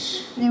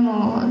games. で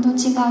も違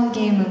う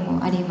ゲーム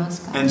もありま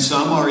すから。 And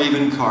some are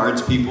even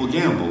cards people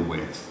gamble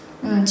with.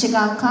 違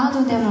うカー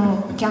ドで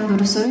もギャンブ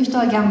ルする人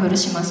はギャンブル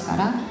しますか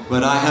ら。 But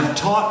I have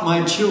taught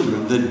my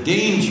children the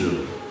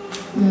danger.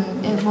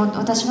 もう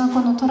私はこ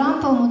のトラン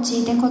プを用い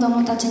て子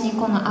供たちに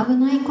この危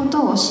ないこ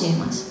とを教え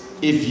ます。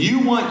 If you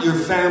want your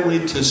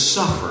family to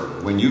suffer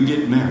when you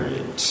get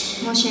married,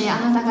 もしあ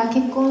なたが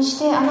結婚し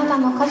てあなた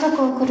の家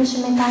族を苦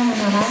しめたいの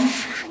なら、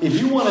 if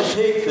you want to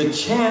take the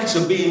chance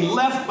of being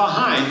left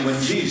behind when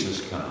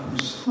Jesus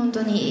comes, 本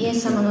当にイエ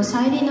ス様の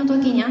再臨の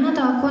時にあな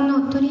たはこ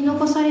の取り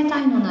残された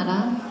いのな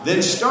ら、 then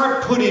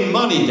start putting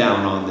money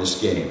down on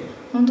this game.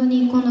 本当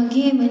にこの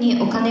ゲーム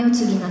にお金を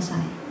継ぎなさい。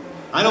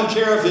 I don't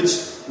care if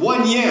it's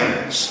 1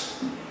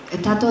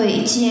 yen. たとえ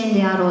1円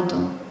であろうと、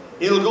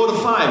 It'll go to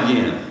 5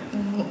 yen.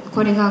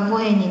 これが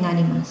5円にな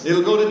ります。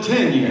 It'll go to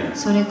 10 yen.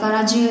 それか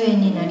ら10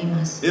円になり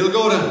ます。 It'll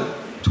go to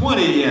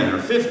 20 yen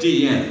or 50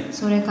 yen.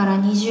 それから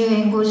20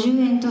円、50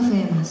円と増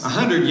えます。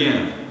 100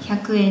 yen.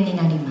 100円に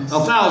なります。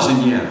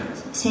 1,000 yen.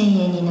 1000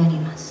円になり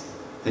ます。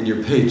 And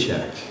your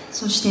paycheck.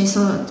 そして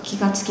そう気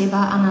がつけ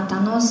ばあなた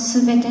の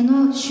すべて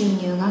の収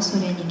入がそ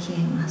れに消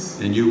えま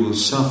す。 And you will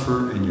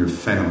suffer and your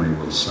family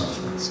will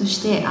suffer. そ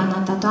してあな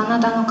たとあな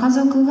たの家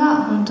族が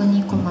本当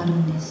に困る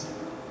んです。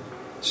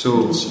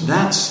 So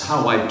that's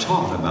how I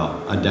taught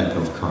about a deck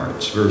of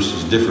cards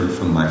versus different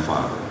from my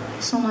father.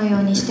 そのよ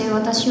うにして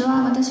私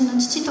は私の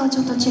父とち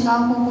ょっと違う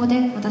方法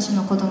で私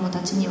の子供た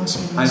ちに教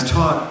えま I した。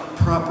 taught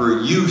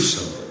proper use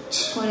of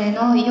it. これ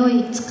の良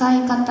い使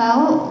い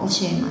方を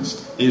教えまし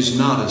た。 Is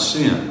not a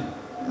sin.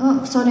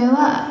 それ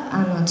は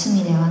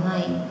罪ではな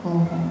い方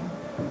法。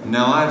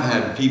 Now I've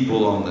had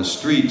people on the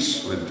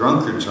streets with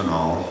drunkards and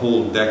all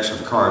hold decks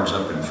of cards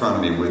up in front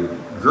of me with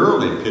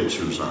girly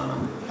pictures on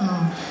them.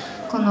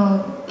 こ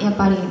のやっ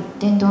ぱり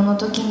伝道の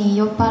時に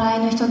酔っ払い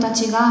の人た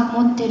ちが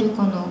持ってる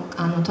この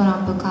ト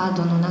ランプカー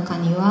ドの中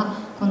には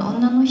この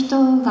女の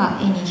人が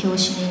絵に表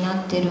紙にな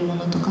っているも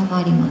のとかも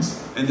ありま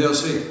す。 And they'll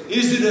say,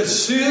 is it a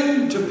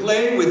sin to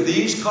play with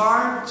these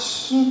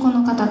cards? でこ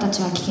の方た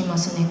ちは聞きま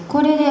すね。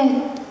これで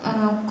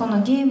こ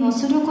のゲームを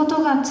するこ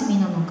とが罪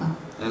なのか。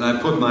 And I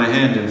put my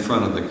hand in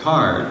front of the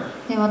card.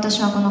 で私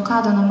はこの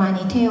カードの前に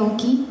手を置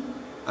き、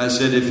I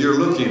said, if you're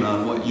looking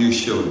on what you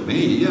showed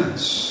me,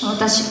 yes.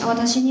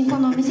 私にこ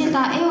の見せ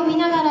た絵を見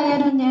ながらや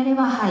るんであれ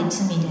ば、はい、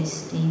罪で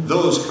すって言います。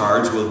Those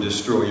cards will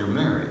destroy your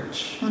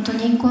marriage. 本当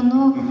にこ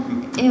の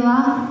絵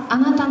はあ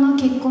なたの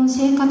結婚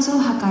生活を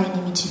破壊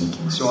に導き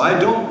ます。So I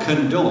don't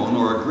condone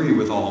or agree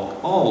with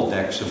all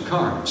decks of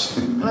cards.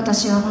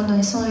 私は本当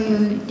にそう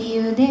いう理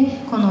由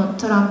でこの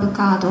トランプ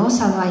カードを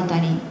さばいた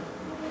り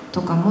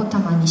とかもた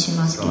まにし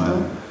ますけど、 So I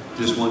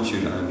just want you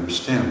to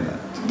understand that.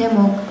 で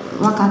も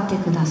分かって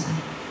ください。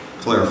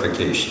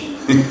Clarification.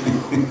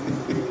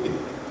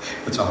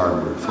 That's a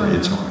hard word for you.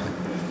 It's hard.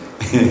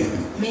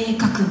 明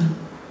確に。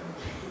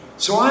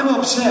So I'm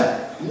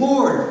upset.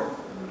 Lord,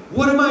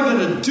 what am I going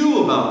to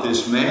do about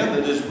this man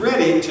that is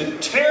ready to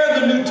tear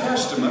the New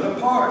Testament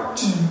apart?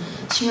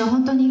 主よ、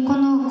本当にこ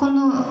の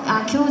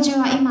教授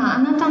は今あ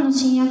なたの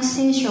新約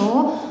聖書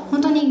を本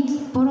当に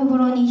ボロボ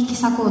ロに引き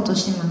裂こうと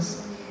しています。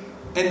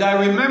And I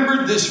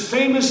remembered this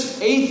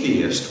famous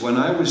atheist when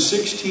I was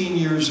 16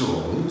 years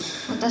old.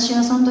 私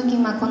はその時、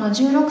この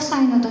16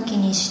歳の時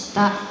に知っ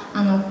た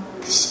無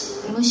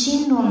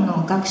神論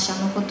の学者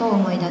のことを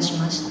思い出し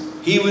ました。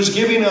He was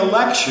giving a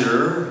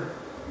lecture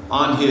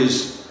on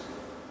his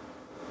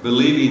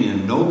believing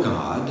in no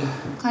God.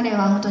 彼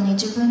は本当に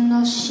自分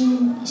の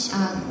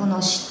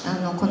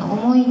この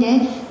思いで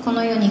こ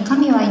の世に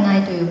神はいな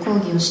いという講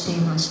義をしてい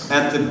ました。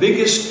At the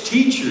biggest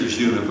teachers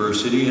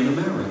university in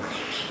America.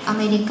 ア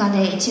メリカ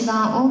で一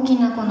番大き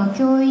なこの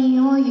教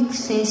員を育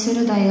成す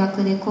る大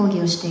学で講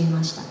義をしてい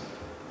ました。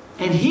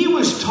And he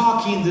was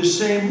talking the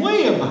same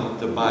way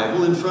about the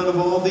Bible in front of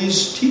all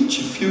these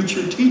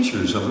future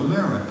teachers of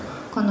America.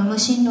 この無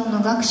神論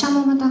の学者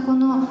もまたこ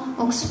の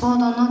オックスフォー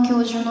ドの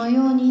教授の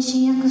ように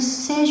新約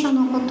聖書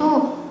のこと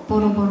をボ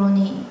ロボロ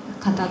に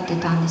語って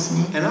たんです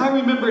ね。And I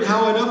remembered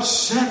how it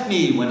upset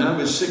me when I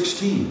was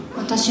 16.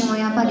 私も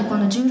やっぱりこ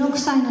の16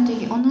歳の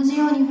時同じ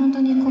ように本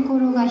当に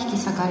心が引き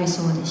裂かれ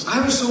そうでした。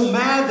 I was so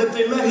mad that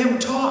they let him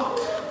talk.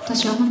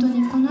 私は本当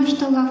にこの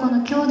人がこ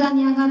の教壇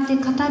に上がって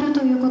語る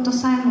ということ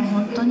さえも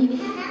本当に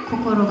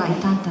心が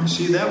痛んだんで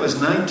す。 See, that was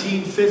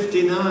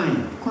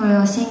 1959. これ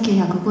は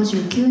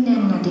1959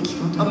年の出来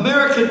事。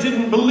 America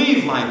didn't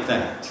believe like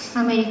that.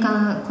 アメリ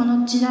カ、こ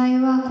の時代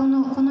はこ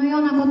のよ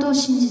うなことを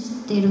信じ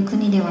ている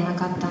国ではな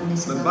かったんで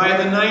すが、 But by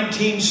the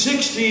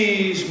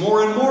 1960s,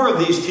 more and more of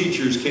these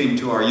teachers came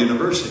to our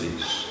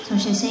universities. そ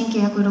して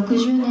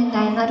1960年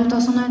代になると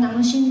そのような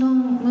無神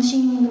論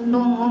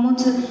を持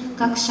つ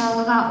学者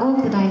が多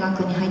く大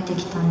学に入って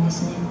きたんで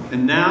すね。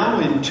 And now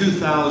in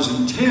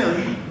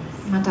 2010,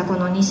 またこ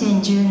の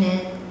2010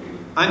年、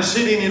 I'm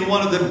sitting in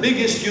one of the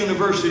biggest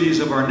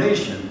universities of our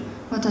nation.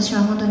 私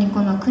は本当に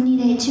この国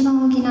で一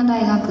番大きな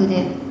大学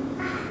で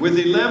With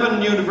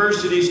 11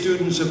 university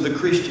students of the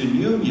Christian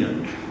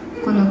Union.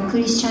 このク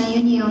リスチャン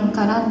ユニオン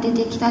から出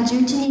てきた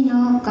11人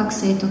の学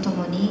生とと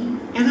もに、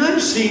 And I'm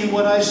seeing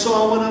what I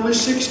saw when I was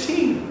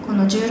 16. こ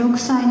の16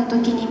歳の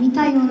時に見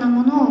たような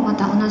ものをま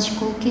た同じ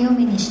光景を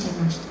目にしてい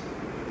ました。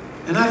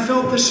 And I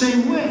felt the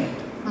same way.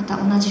 また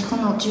同じこ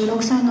の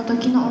16歳の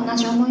時の同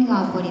じ思い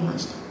が起こりま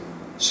した。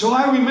 So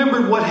I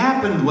remembered what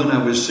happened when I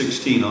was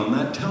 16 on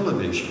that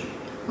television.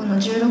 この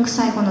16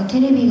歳、このテ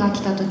レビが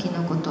来た時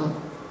のこ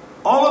と。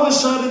 All of a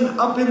sudden,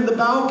 up in the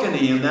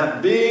balcony in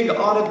that big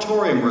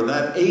auditorium where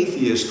that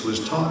atheist was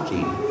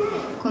talking,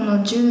 こ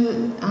の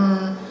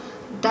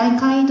大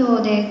街道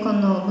でこ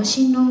の無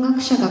神論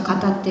学者が語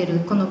ってい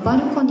るこのバ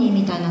ルコニー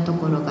みたいなと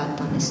ころがあっ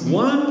たんですね。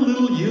 one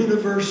little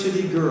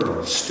university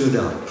girl stood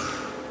up.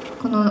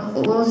 この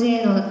大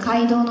勢の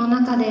街道の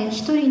中で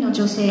一人の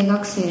女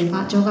学生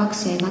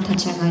が立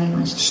ち上がり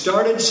ました。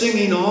 Started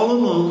singing all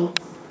alone.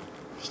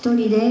 一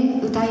人で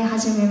歌い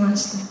始めま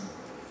した。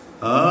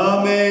 Amazing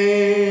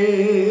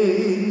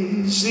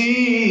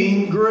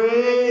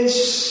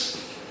grace,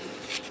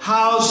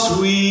 how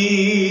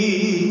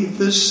sweet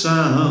the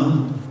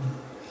sound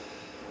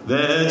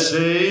that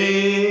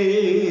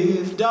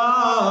saved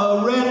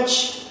a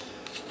wretch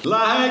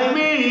like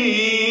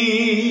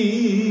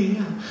me.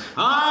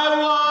 I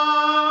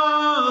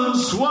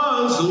once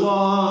was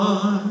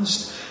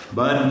lost,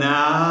 but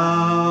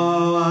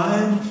now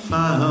I'm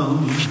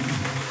found.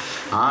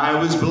 I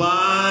was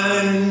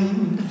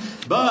blind,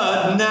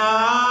 but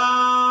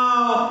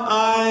now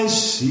I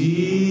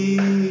see.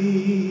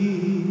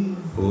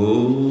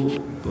 Oh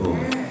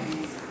boy.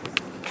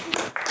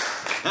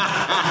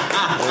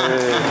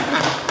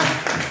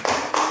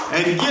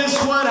 And guess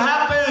what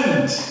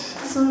happened?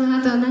 その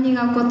後何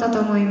が起こったと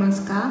思いま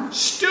すか？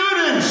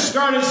 Students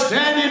started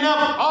standing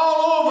up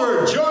all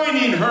over,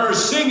 joining her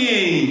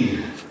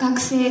singing. 学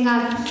生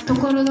がと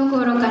ころどこ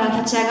ろか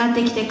ら立ち上がっ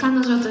てきて彼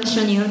女と一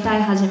緒に歌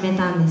い始め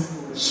たんで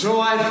す。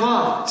 So I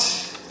thought,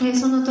 で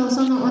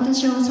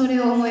私はそれ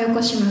を思い起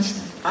こしまし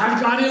た。 I've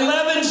got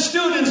 11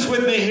 students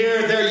with me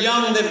here. They're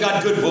young, they've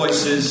got good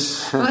voices.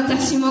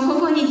 私も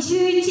ここに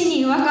11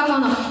人若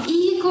者、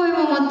いい声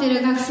を持ってい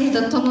る学生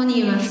と共に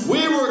います。 We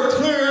were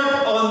clear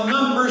up on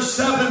number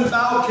 7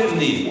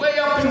 balcony, way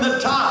up in the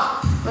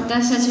top.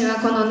 私たちは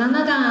この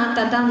7段あっ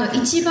た段の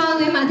一番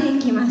上まで行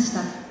きまし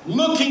た。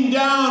Looking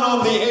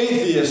down on the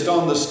atheist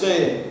on the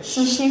stage.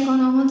 そしてこ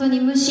の本当に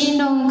無神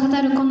論を語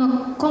るこ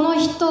の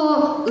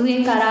人を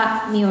上か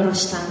ら見下ろ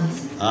したんで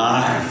す。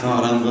I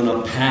thought I'm going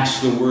to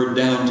pass the word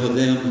down to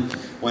them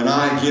when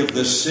I give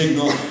the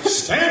signal,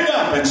 stand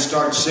up and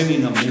start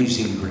singing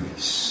Amazing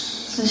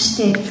Grace. そし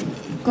て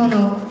こ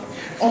の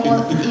You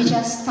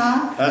just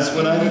thought? That's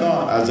what I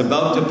thought. I was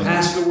about to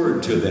pass the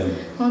word to them.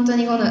 本当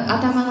にこの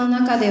頭の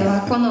中で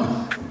はこの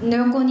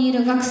横にい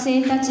る学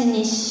生たち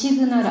にシ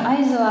グナル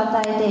合図を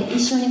与えて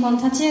一緒にこの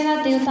立ち上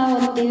がって歌お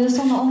うっていう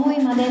その思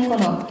いまでこ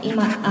のイ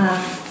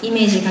メ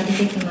ージが出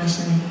てきま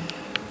したね。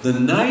The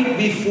night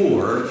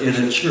before in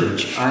a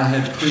church, I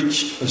had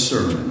preached a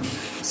sermon.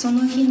 そ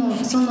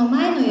の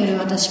前の夜、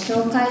私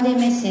教会で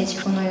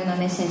このような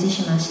メッセージ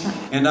しました。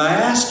And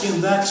I asked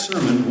in that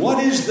sermon,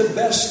 what is the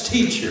best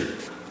teacher?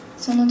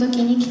 その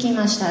時に聞き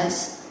ました。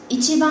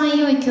一番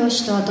良い教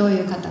師とはどう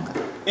いう方か。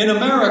In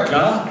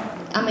America,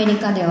 アメリ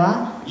カで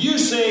は you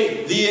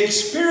say the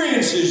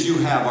experiences you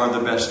have are the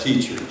best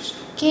teachers.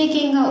 経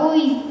験が多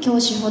い教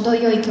師ほど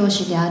良い教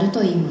師である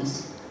と言いま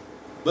す。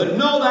But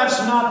no,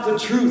 that's not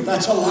the truth.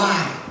 That's a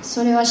lie.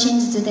 それは真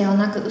実では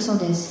なく嘘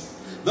です。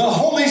The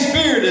Holy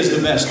Spirit is the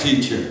best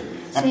teacher.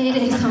 聖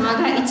霊様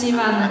が一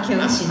番の教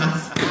師で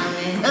す。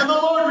And the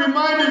Lord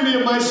reminded me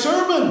of my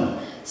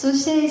sermon. そ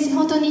して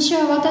本当に主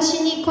は私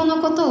にこ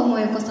のことを思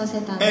い起こさせ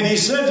たんで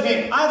す。And He said to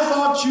me, I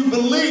thought you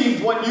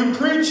believed what you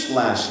preached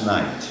last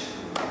night.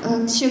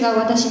 主が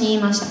私に言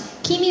いました。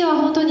君は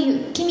本当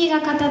に君が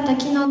語った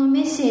昨日の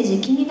メッセー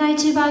ジ、君が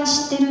一番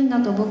知ってるん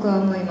だと僕は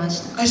思いま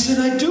した。I said,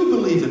 I do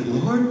believe it,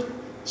 Lord.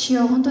 主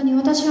よ、本当に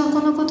私はこ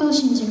のことを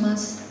信じま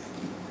す。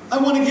I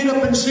want to get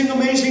up and sing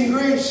Amazing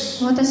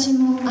Grace. 私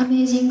もアメ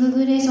ージング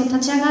グレイスを立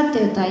ち上がっ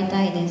て歌い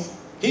たいです。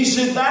He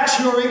said,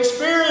 that's your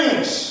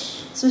experience.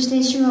 そし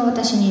て主は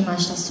私に言いま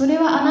した。それ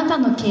はあなた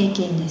の経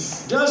験で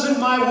す。Doesn't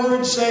my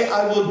word say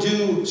I will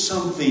do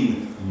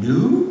something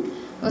new?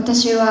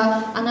 私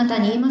はあなた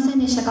に言いません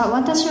でしたか？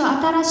私は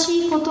新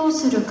しいことを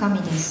する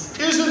神です。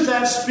Isn't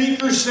that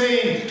speaker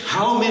saying,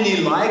 how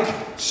many like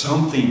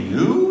something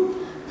new?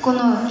 こ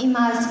のオ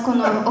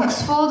ック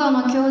スフォード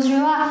の教授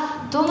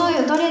はど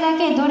れだ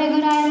けどれ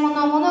ぐらい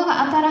のもの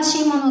が新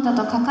しいものだ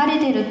と書かれ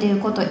ているという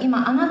ことを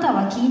今あなた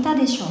は聞いた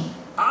でしょう。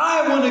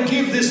I want to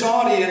give this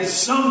audience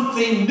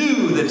something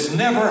new that's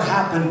never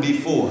happened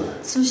before.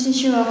 そして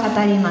主は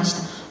語りまし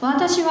た。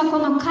私はこ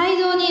の街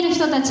道にいる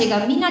人たち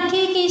がみんな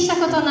経験した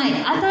ことない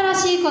新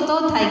しいこ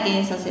とを体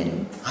験させる。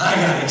I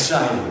got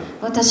excited.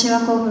 私は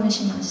興奮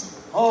しまし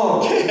た。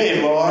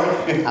Okay, Lord.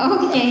 Okay. I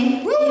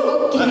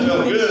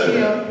feel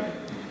good.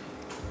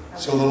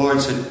 So the Lord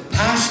said,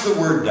 pass the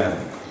word down.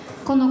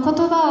 この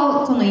言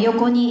葉をこの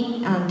横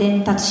に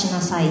伝達し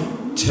なさい。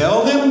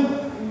Tell them,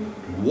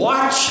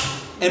 watch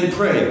and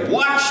pray.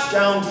 Watch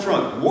down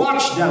front.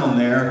 Watch down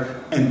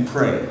there and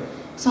pray.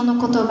 その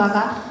言葉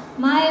が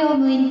前を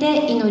向い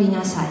て祈り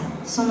なさい。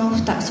その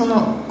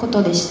こ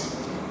とでした。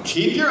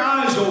Keep your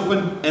eyes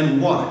open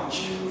and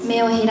watch.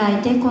 目を開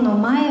いてこの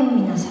前を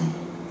見なさい。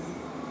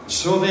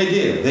So they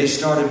did. They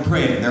started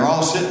praying. They're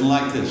all sitting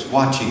like this,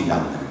 watching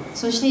down there.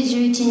 そして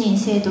11人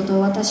生徒と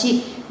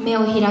私、目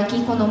を開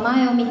きこの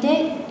前を見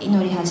て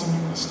祈り始め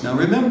ました。Now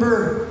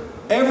remember,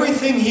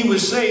 everything he was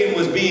saying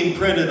was being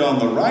printed on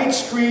the right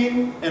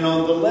screen and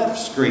on the left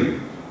screen.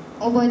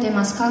 覚えて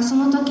ますか？そ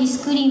の時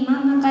スクリーン真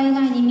ん中以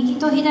外に右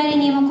と左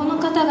にもこの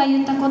方が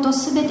言ったこと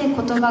すべて言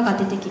葉が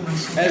出てきま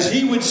した。As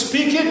he would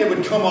speak it, it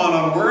would come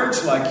on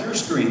words like your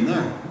screen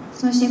there.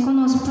 そしてこ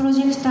のプロ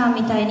ジェクター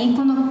みたいに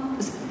この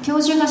教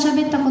授が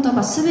喋った言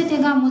葉すべて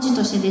が文字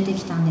として出て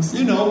きたんです。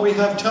You know, we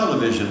have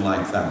television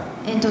like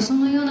that. そ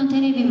のような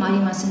テレビもあり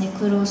ますね。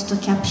クロースト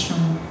キャプション。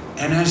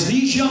And as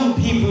these young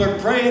people are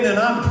praying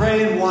and I'm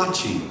praying,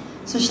 watching.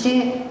 そし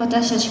て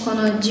私たちこ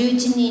の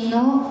11人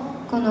の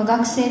この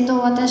学生と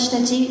私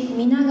たち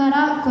見なが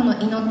らこの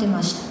祈って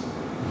ました。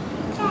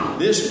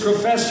This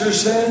professor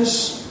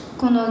says,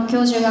 この教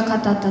授が語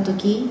った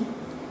時、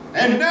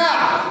and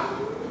now,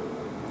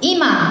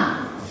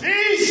 今、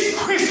these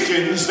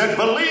Christians that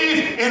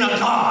believe in a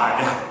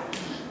God.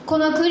 こ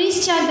のクリ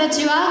スチャンた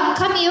ちは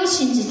神を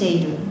信じて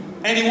いる。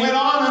And he went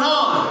on and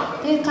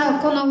on. で、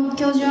この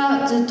教授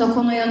はずっと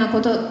このよう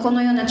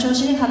な調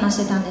子で話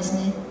してたんです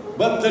ね。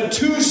But the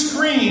two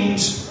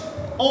screens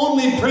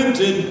only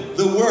printed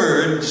the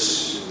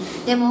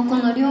words. でもこ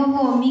の両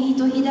方右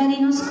と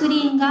左のスク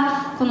リーン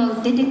がこ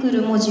の出てく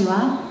る文字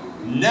は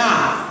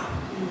Now,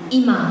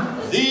 今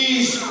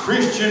these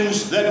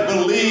Christians that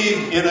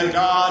believe in a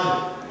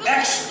God,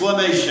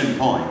 exclamation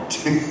point.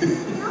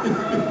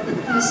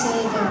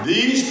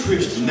 These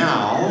Christians,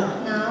 now,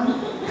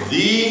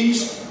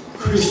 these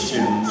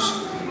Christians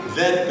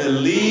that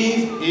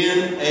believe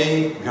in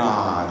a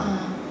God.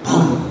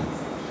 Boom.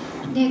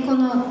 でこ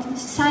の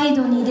サイ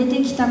ドに出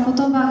てきた言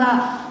葉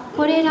が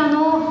これら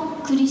の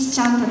クリス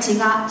チャンたち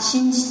が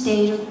信じて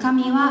いる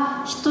神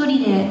は一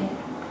人で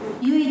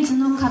唯一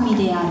の神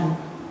である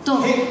と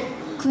こ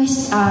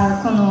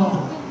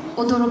の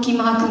驚き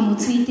マークも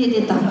ついて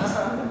出たんです。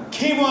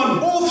came on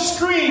both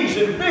screens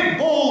in big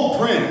bold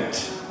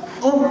print.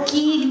 大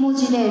きい文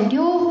字で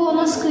両方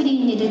のスクリ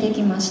ーンに出て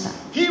きました。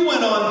 He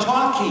went on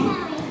talking,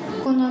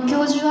 この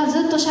教授は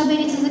ずっと喋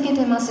り続け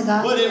てます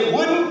が、 but it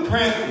wouldn't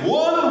print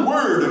one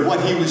word of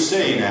what he was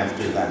saying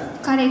after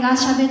that. 彼が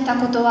喋った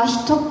ことは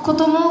一言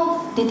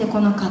も出てこ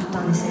なかっ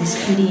たんですね、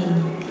スクリーン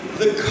に。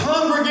 The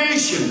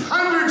congregation,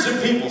 hundreds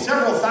of people,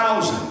 several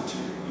thousand,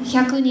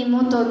 100人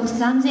もっと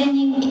何千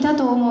人いた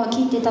と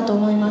聞いてたと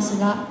思います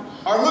が、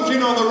 are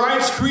looking on the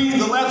right screen,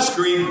 the left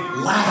screen,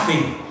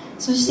 laughing.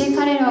 そして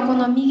彼らはこ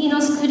の右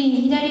のスクリー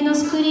ン、左の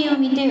スクリーンを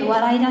見て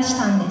笑い出し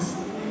たんです。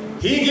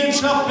 He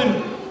gets up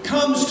and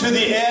comes to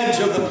the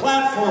edge of the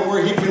platform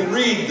where he can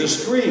read the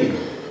screen.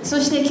 そ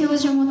して教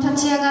授も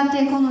立ち上がっ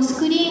てこのス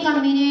クリーンが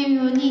見れる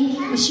ように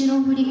後ろ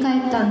を振り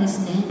返ったんで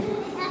すね。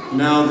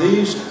 Now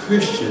these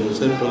Christians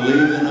that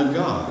believe in a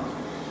God,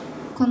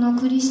 この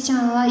クリスチャ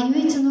ンは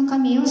唯一の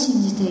神を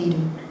信じている。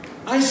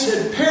 I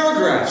said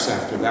paragraphs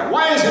after that.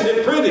 Why isn't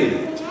it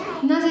printed?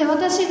 なぜ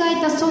私が言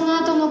ったその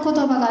後の言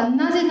葉が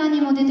なぜ何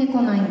も出て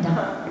こないん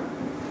だ。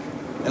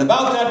 And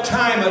about that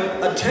time,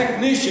 a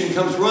technician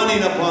comes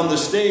running up on the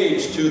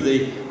stage to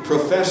the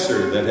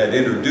professor that had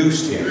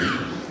introduced him.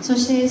 そ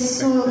して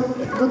そう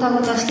ごた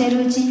ごたしてい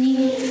るうち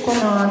にこ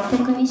のテ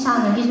クニシャ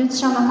ンの技術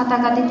者の方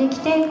が出てき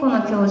てこの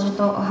教授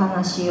とお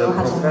話 The を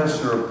始める。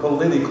 professor of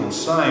political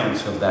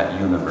science of that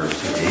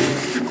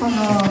university. こ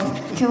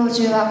の教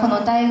授はこ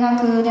の大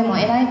学でも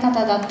偉い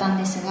方だったん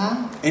ですが、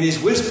 And he's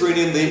whispering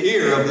in the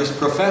ear of this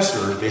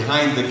professor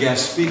behind the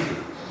guest speaker.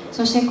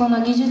 そしてこ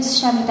の技術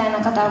者みたいな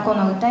方はこ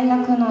の大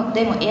学の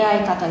でも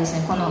偉い方です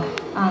ね。この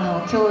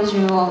教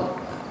授を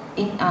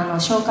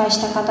紹介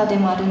した方で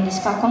もあるんで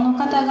すが、この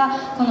方が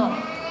この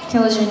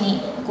教授に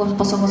ボ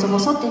ソボソボ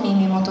ソって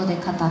耳元で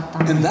語った。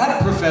 And that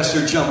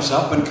professor jumps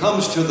up and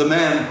comes to the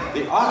man,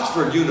 the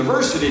Oxford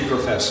University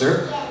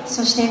professor,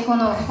 そしてこ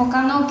の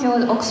他のオ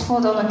ックスフォ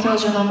ードの教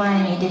授の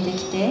前に出て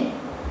きて、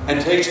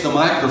 and takes the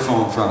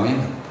microphone from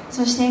him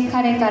そして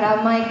彼か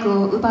らマイク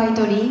を奪い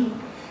取り、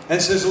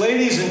 and says,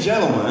 "Ladies and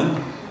gentlemen,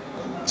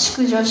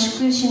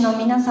 祝師の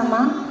皆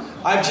様、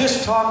 I've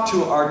just talked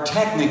to our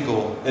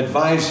technical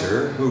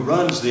advisor who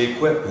runs the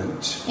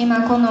equipment.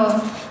 今こ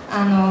の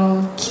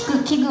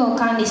器具を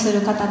管理す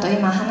る方と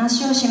今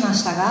話をしま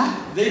したが、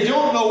 They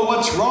don't know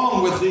what's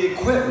wrong with the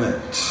equipment.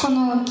 こ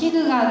の器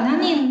具が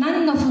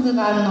何の不具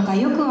があるのか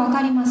よく分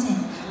かりません。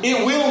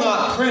 It will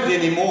not print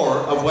any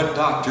more of what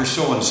Dr.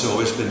 So-and-so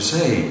has been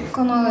saying."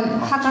 この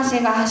博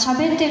士が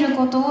喋ってる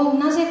ことを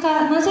なぜ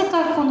か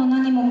この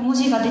何も文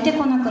字が出て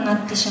こなくなっ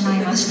てしまい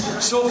ました。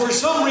 So for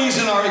some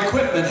reason our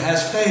equipment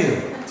has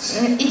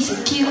failed. い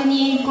つ急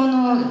にこ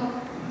の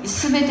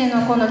全て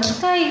のこの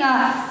機械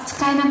が使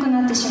えなく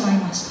なってしまい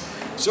ました。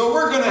 So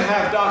we're going to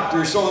have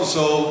Dr.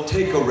 So-and-so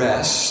take a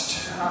rest.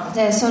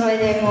 でそれ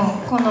で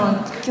もうこの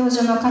教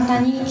授の方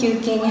に休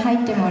憩に入っ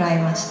てもらい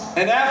まし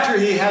た。 And after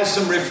he has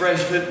some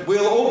refreshment,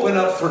 we'll open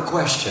up for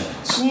questions.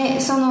 で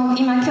その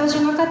今教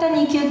授の方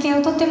に休憩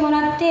を取っても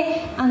らっ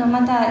て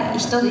また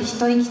一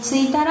息つ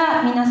いた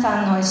ら皆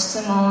さんの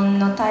質問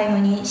のタイム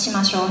にし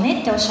ましょうね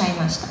っておっしゃい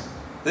ました。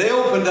 They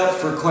opened up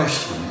for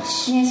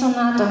questions. でそ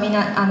の後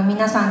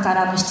皆さんか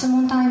らの質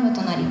問タイム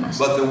となりまし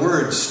た。 But the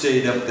words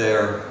stayed up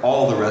there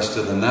all the rest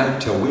of the night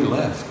till we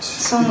left.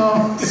 そ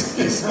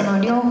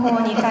の両方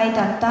に書いて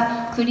あっ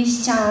たクリ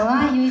スチャン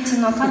は唯一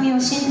の神を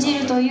信じ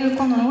るという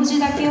この文字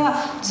だけは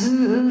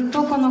ずっ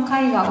とこの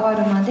会が終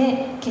わるま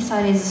で消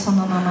されずそ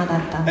のままだ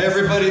ったんです。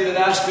 Everybody that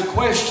asked a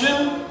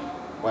question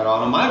went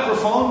on a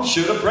microphone,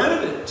 should have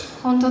printed it.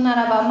 本当な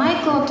らばマイ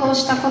クを通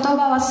した言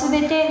葉は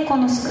全てこ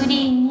のスク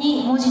リーン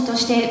に文字と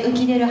して浮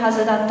き出るは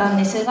ずだったん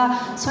ですが、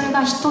それ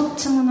が一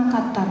つもなか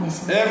ったんで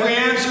す、ね。 Every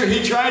answer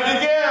he tried to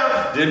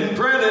give didn't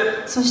print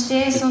it. そし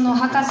てその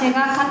博士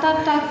が語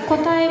った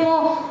答え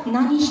も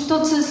何一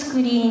つス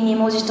クリーンに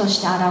文字とし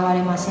て現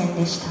れません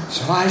でした。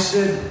 So I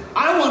said,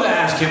 I want to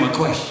ask him a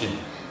question.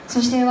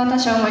 そして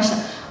私は思いまし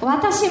た。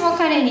私も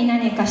彼に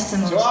何か質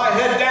問し So た。 I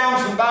head down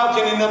from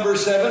balcony number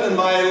 7 and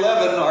my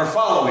 11 are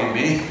following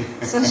me.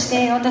 そし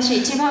て私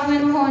一番上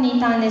の方にい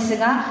たんです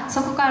が、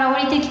そこから降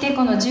りてきて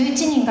この11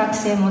人学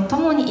生も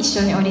共に一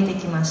緒に降りて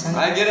きましたね。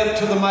 I get up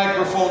to the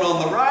microphone on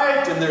the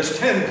right and there's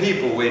 10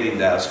 people waiting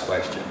to ask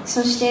questions.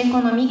 そして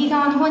この右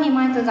側の方に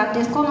マイクがあっ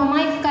て、この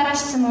マイクから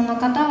質問の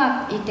方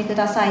は言ってく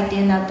ださいっ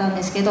てなったん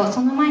ですけど、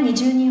その前に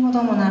10人ほ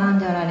ども並ん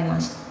でおられま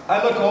した。 I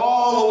look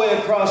all the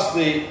way across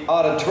the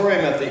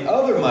auditorium at the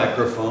other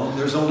microphone.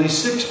 There's only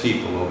 6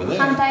 people over there.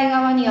 反対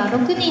側には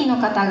6人の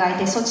方がい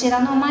て、そちら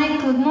のマイ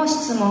クの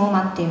質問を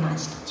待っていま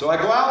した。 So I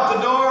go out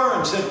the door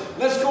and said,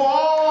 let's go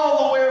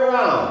all the way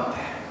around.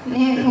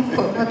 ね、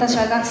私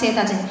は学生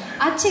たちに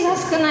あっちが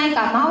少ない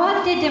か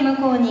回ってて向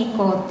こうに行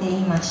こうって言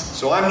いま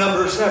した。 So I'm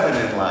number 7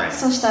 in line.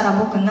 そしたら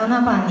僕7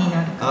番に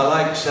なる。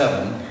 I like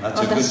 7.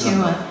 That's a good 私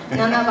number. は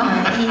7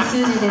番いい数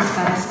字です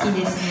から好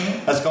きです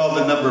ね。 That's called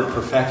the number of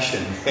perfection.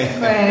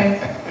 これ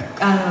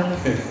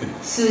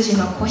数字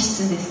の個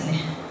室ですね。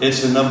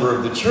 It's the number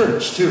of the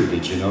church too.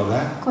 Did you know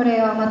that? これ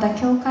はまた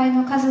教会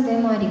の数で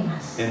もありま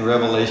す。 In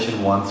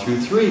Revelation 1 through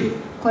 3.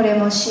 これ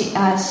も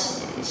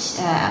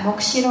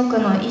黙示録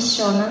の1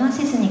章7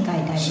節に書いてあ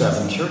ります、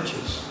7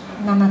 churches.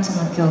 7つ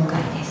の教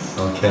会です。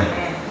 Okay.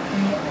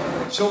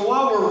 So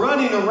while we're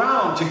running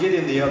around to get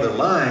in the other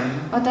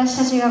line, 私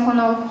たちが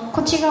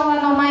こっち側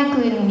のマイク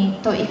に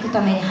と行く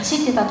ために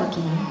走ってた時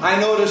に I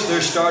noticed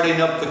they're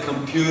starting up the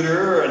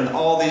computer and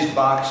all these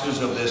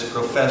boxes of this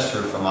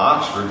professor from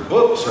Oxford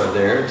books are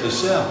there to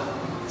sell.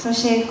 そ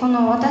して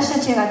私た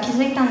ちが気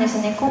づいたんです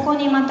ね。ここ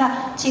にま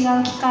た違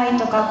う機械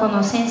とかこ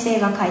の先生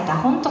が書いた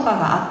本とか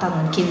があった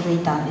のに気づい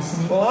たんです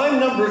ね。Well, I'm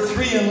number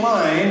 3 in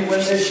line when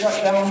they shut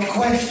down the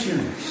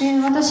questions.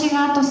 で、私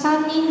があと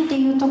3人って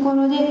いうとこ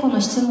ろでこの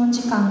質問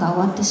時間が終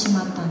わってし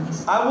まったんで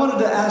す。I wanted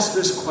to ask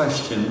this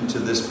question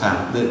to this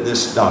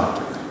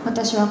doctor.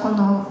 私はこ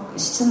の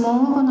質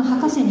問をこの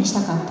博士にし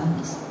たかったん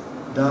です。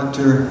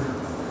Doctor,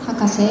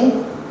 博士、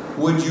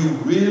would you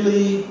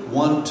really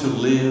want to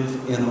live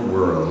in a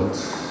world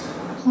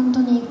本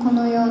当にこ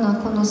のような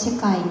この世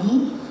界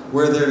に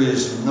where there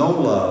is no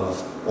love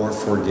or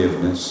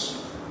forgiveness?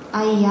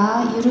 愛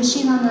や許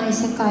しがない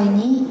世界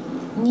に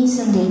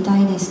住んでいた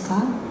いです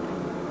か？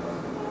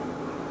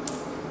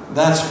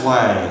 That's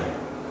why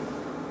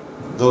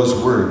those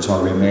words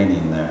are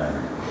remaining there.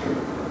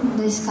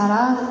 ですか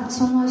ら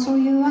そう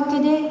いうわけ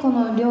でこ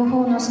の両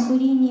方のスク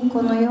リーンに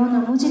このよう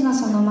な文字が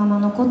そのまま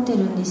残ってる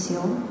んです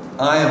よ。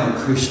I am a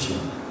Christian.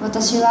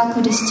 私は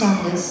クリスチ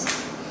ャンです。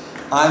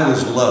I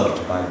was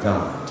loved by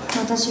God.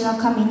 私は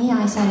神に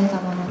愛された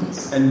もので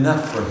す。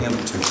 Enough for Him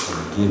to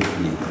forgive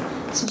me.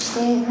 そし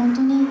て本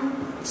当に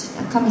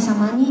神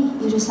様に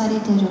許され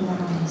ているも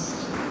ので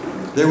す。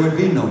 There would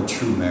be no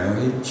true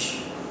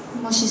marriage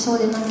もしそう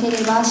でなけれ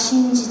ば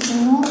真実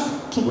の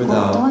結婚と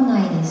は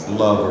ないです。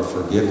 love or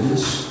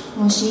forgiveness.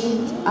 も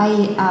し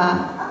愛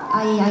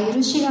や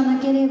許しがな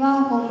けれ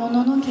ば本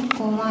物の結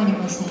婚はあり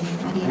ません。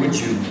ありえま Would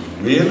せん。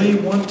 you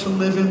really want to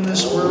live in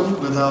this world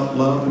without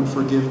love and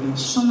forgiveness?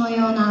 その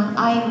ような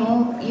愛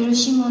も許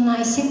しもな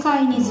い世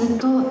界にずっ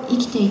と生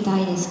きていた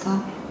いです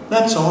か？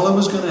 That's all I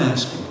was going to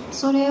ask you.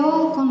 それ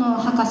をこの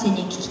博士に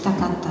聞きた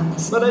かったんで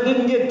す。 But I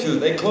didn't get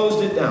to. They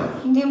closed it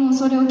down. でも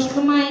それを聞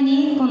く前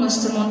にこの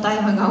質問タ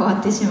イムが終わ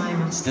ってしまい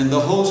ました。 And the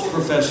host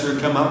professor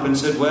come up and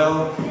said,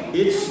 well,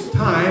 it's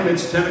time.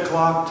 It's 10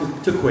 o'clock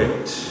to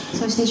quit.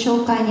 そして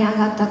紹介に上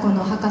がったこ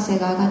の博士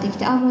が上がってき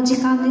て、もう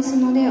時間です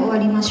ので終わ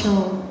りましょ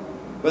う。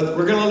 But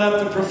we're going to let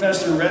the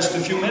professor rest a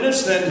few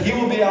minutes. Then he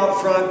will be out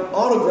front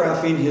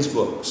autographing his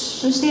books.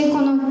 そしてこ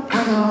の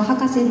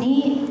博士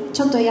に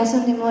ちょっと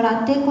休んでも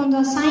らって、今度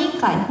はサイン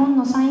会、本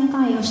のサイン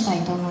会をしたい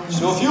と思いま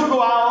す。 So if you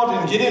go out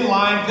and get in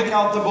line, pick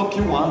out the book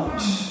you want.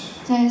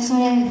 そ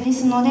れで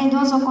すので、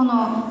どうぞ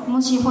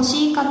もし欲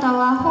しい方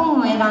は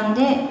本を選ん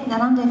で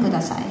並んでくだ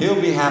さい。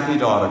 He'll be happy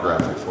to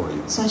autograph it for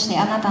you. そして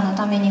あなたの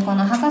ためにこ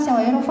の博士を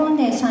喜ん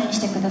でサインし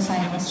てください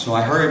ます。 So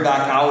I hurried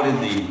back out in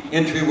the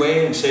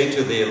entryway and say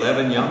to the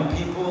 11 young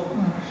people,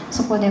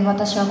 そこで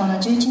私はこの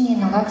11人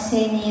の学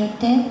生に言っ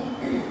て、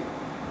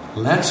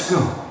 let's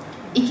go.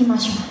 行きま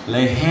しょう。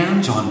 Lay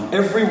hands on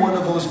every one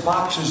of those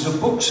boxes of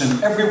books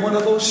and every one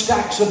of those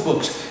stacks of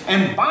books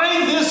and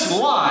bind this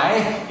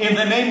lie in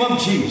the name of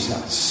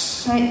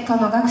Jesus. はい、こ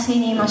の学生に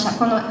言いました。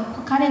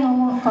彼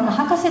のこの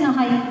博士が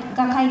書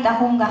いた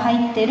本が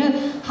入ってる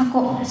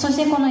箱、そし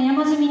てこの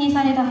山積みに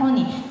された本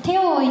に手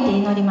を置いて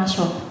祈りまし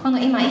ょう。この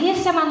今イエ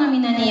ス様の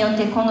皆によっ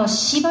てこの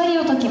縛り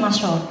を解きま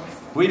しょ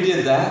う。 We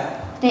did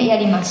that. でや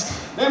りま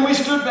した。 Then we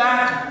stood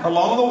back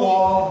along the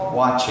wall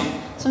watching.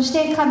 そし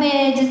て壁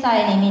伝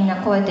いにみんな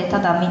こうやってた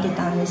だ見て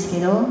たんですけ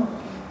ど、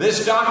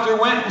 This doctor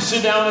went and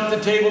sit down at the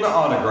table to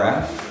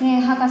autograph. で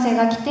博士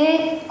が来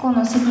てこ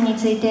の席に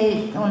つい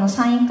てこの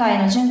サイン会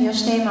の準備を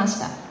していまし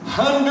た。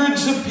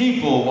 Hundreds of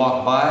people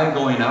walked by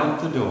going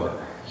out the door.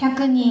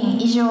 100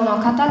人以上の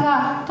方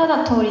がた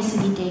だ通り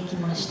過ぎていき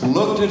ました。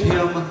 Looked at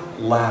him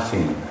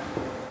laughing.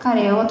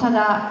 彼をた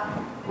だ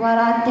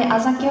笑ってあ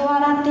ざけ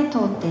笑って通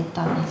っていっ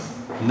たんです。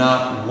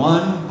 Not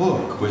one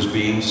book was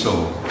being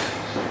sold.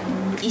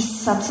 一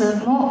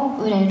冊も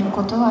売れる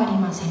ことはあり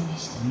ませんで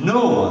した。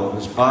 No one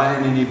was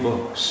buying any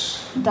books.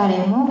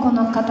 誰もこ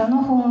の方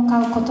の本を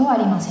買うことはあ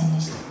りません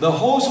でした。 The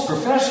host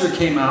professor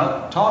came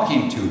out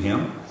talking to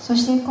him. そ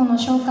してこの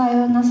紹介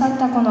をなさっ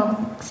たこの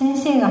先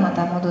生がま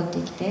た戻って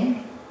きて、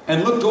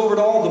 And looked over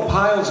at all the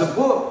piles of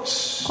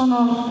books. こ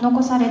の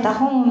残された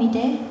本を見て、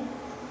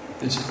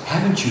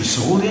 Haven't you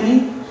sold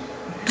any?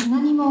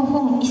 何も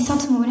本一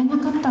冊も売れな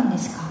かったんで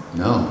すか？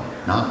 No,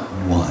 not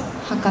one.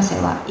 博士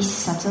は一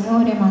冊も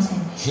売れませ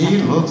んでした。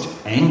 He looked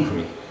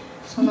angry.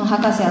 その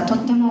博士はと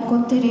っても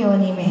怒っているよう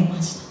に見え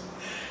ました。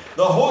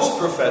 The host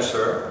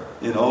professor,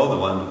 the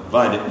one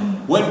invited,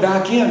 went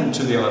back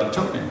into the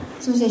auditorium.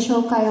 そして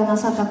紹介をな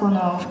さったこ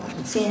の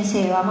先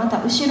生はま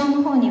た後ろ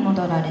の方に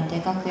戻られて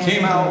学園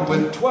Came に out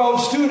戻って with 12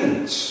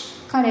 students.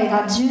 彼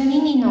が12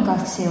人の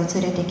学生を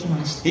連れてき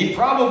ました。 He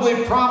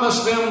probably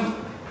promised them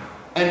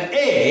an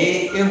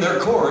A in their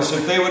course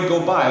if they would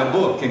go buy a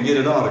book and get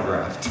it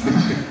autographed.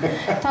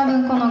 多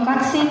分この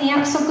学生に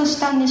約束し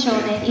たんでしょう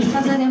ね。一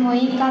冊でも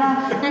いいか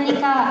ら何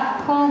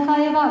か本を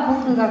買えば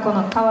僕がこ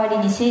の代わり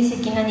に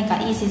何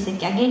かいい成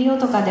績あげるよ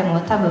とかでも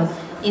多分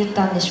言っ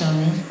たんでしょう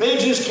ね。 They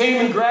just came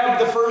and grabbed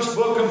the first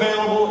book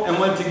available and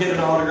went to get an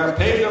autograph,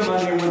 paid their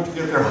money and went to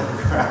get their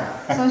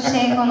autograph. そし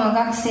てこの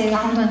学生が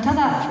本当にた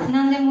だ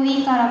何でも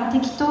いいから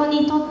適当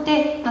に取っ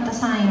てまた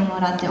サインをも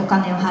らってお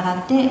金を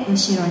払って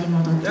後ろに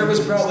戻って There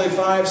was probably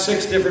 5,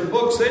 6 different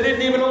books. They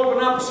didn't even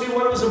open up to see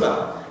what it was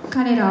about.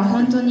 彼らは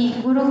本当に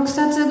5、6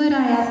冊ぐ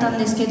らいあったん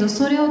ですけど、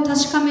それを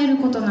確かめる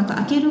ことなく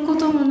開けるこ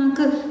ともな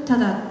くた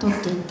だ取っ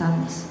ていった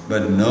んです。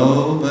 But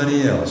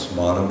nobody else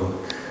bought a book.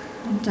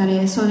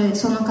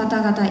 その方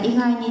々以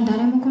外に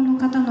誰もこの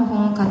方の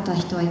本を買った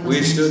人はいませ We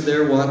ん。 stood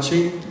there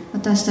watching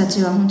私た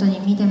ちは本当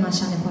に見てまし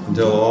たね、この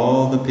until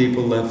本。 all the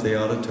people left the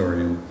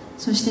auditorium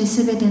そして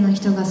全ての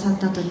人が去っ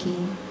た時、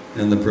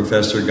 and the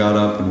professor got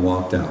up and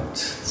walked out.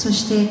 そ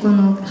してこ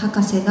の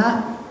博士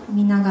が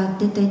皆が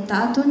出ていっ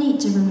た後に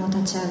自分も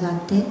立ち上が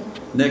って、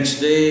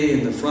 Next day,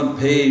 in the front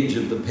page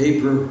of the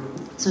paper,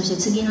 そして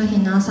次の日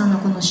の朝の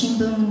この新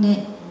聞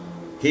で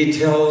he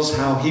tells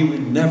how he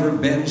would never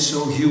been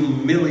so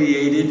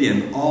humiliated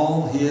in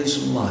all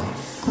his life.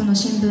 この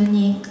新聞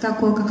に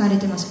こう書かれ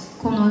てます。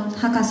この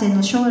博士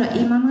の将来、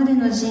今まで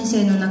の人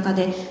生の中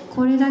で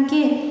これだ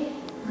け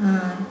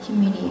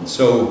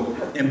So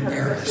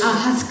embarrassed,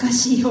 恥ずか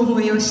しい思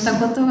いをした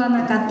ことは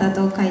なかった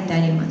と書いてあ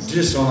ります。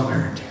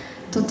 dishonored,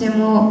 とて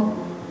も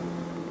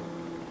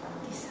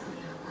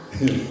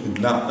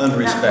not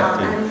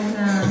unrespected.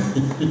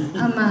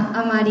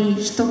 あまり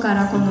人か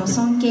らこの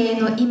尊敬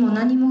の意も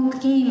何も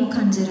敬意も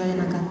感じられ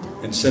なかった。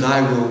 And said,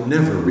 I will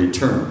never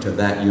return to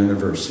that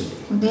university.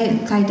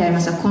 で書いてあり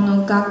ました。こ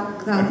の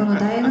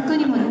大学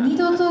にも二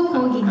度と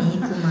講義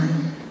に行く前に。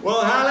 Well,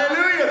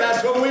 hallelujah,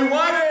 that's what we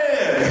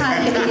wanted. ハ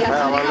レルヤ、そ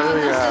れが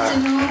私たち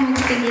の目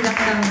的だった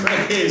の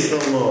で。 Praise the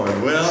Lord.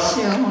 Well, 主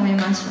を褒め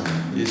ましょ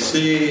う。 you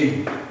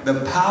see, the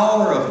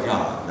power of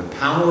God, the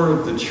power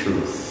of the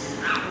truth.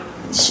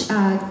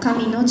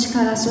 神の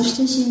力、そし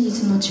て真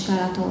実の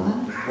力とは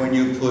When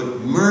you put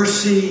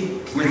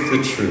mercy with the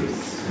truth.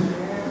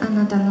 あ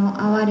なたの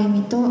憐れ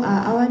み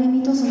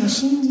とその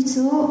真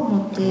実を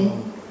持って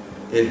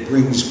It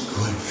brings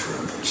good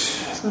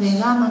fruit. それ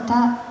がま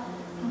た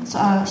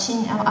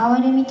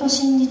憐れみと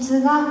真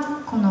実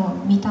がこの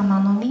御霊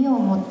の実を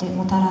持って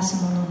もたら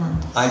すものなん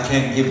です。 I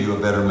can't give you a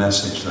better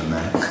message than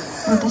that.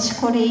 私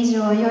これ以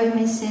上良い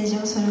メッセージ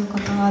をするこ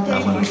とはで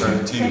I きま want to せん。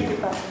 turn it to you.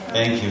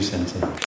 Thank you, Sensei.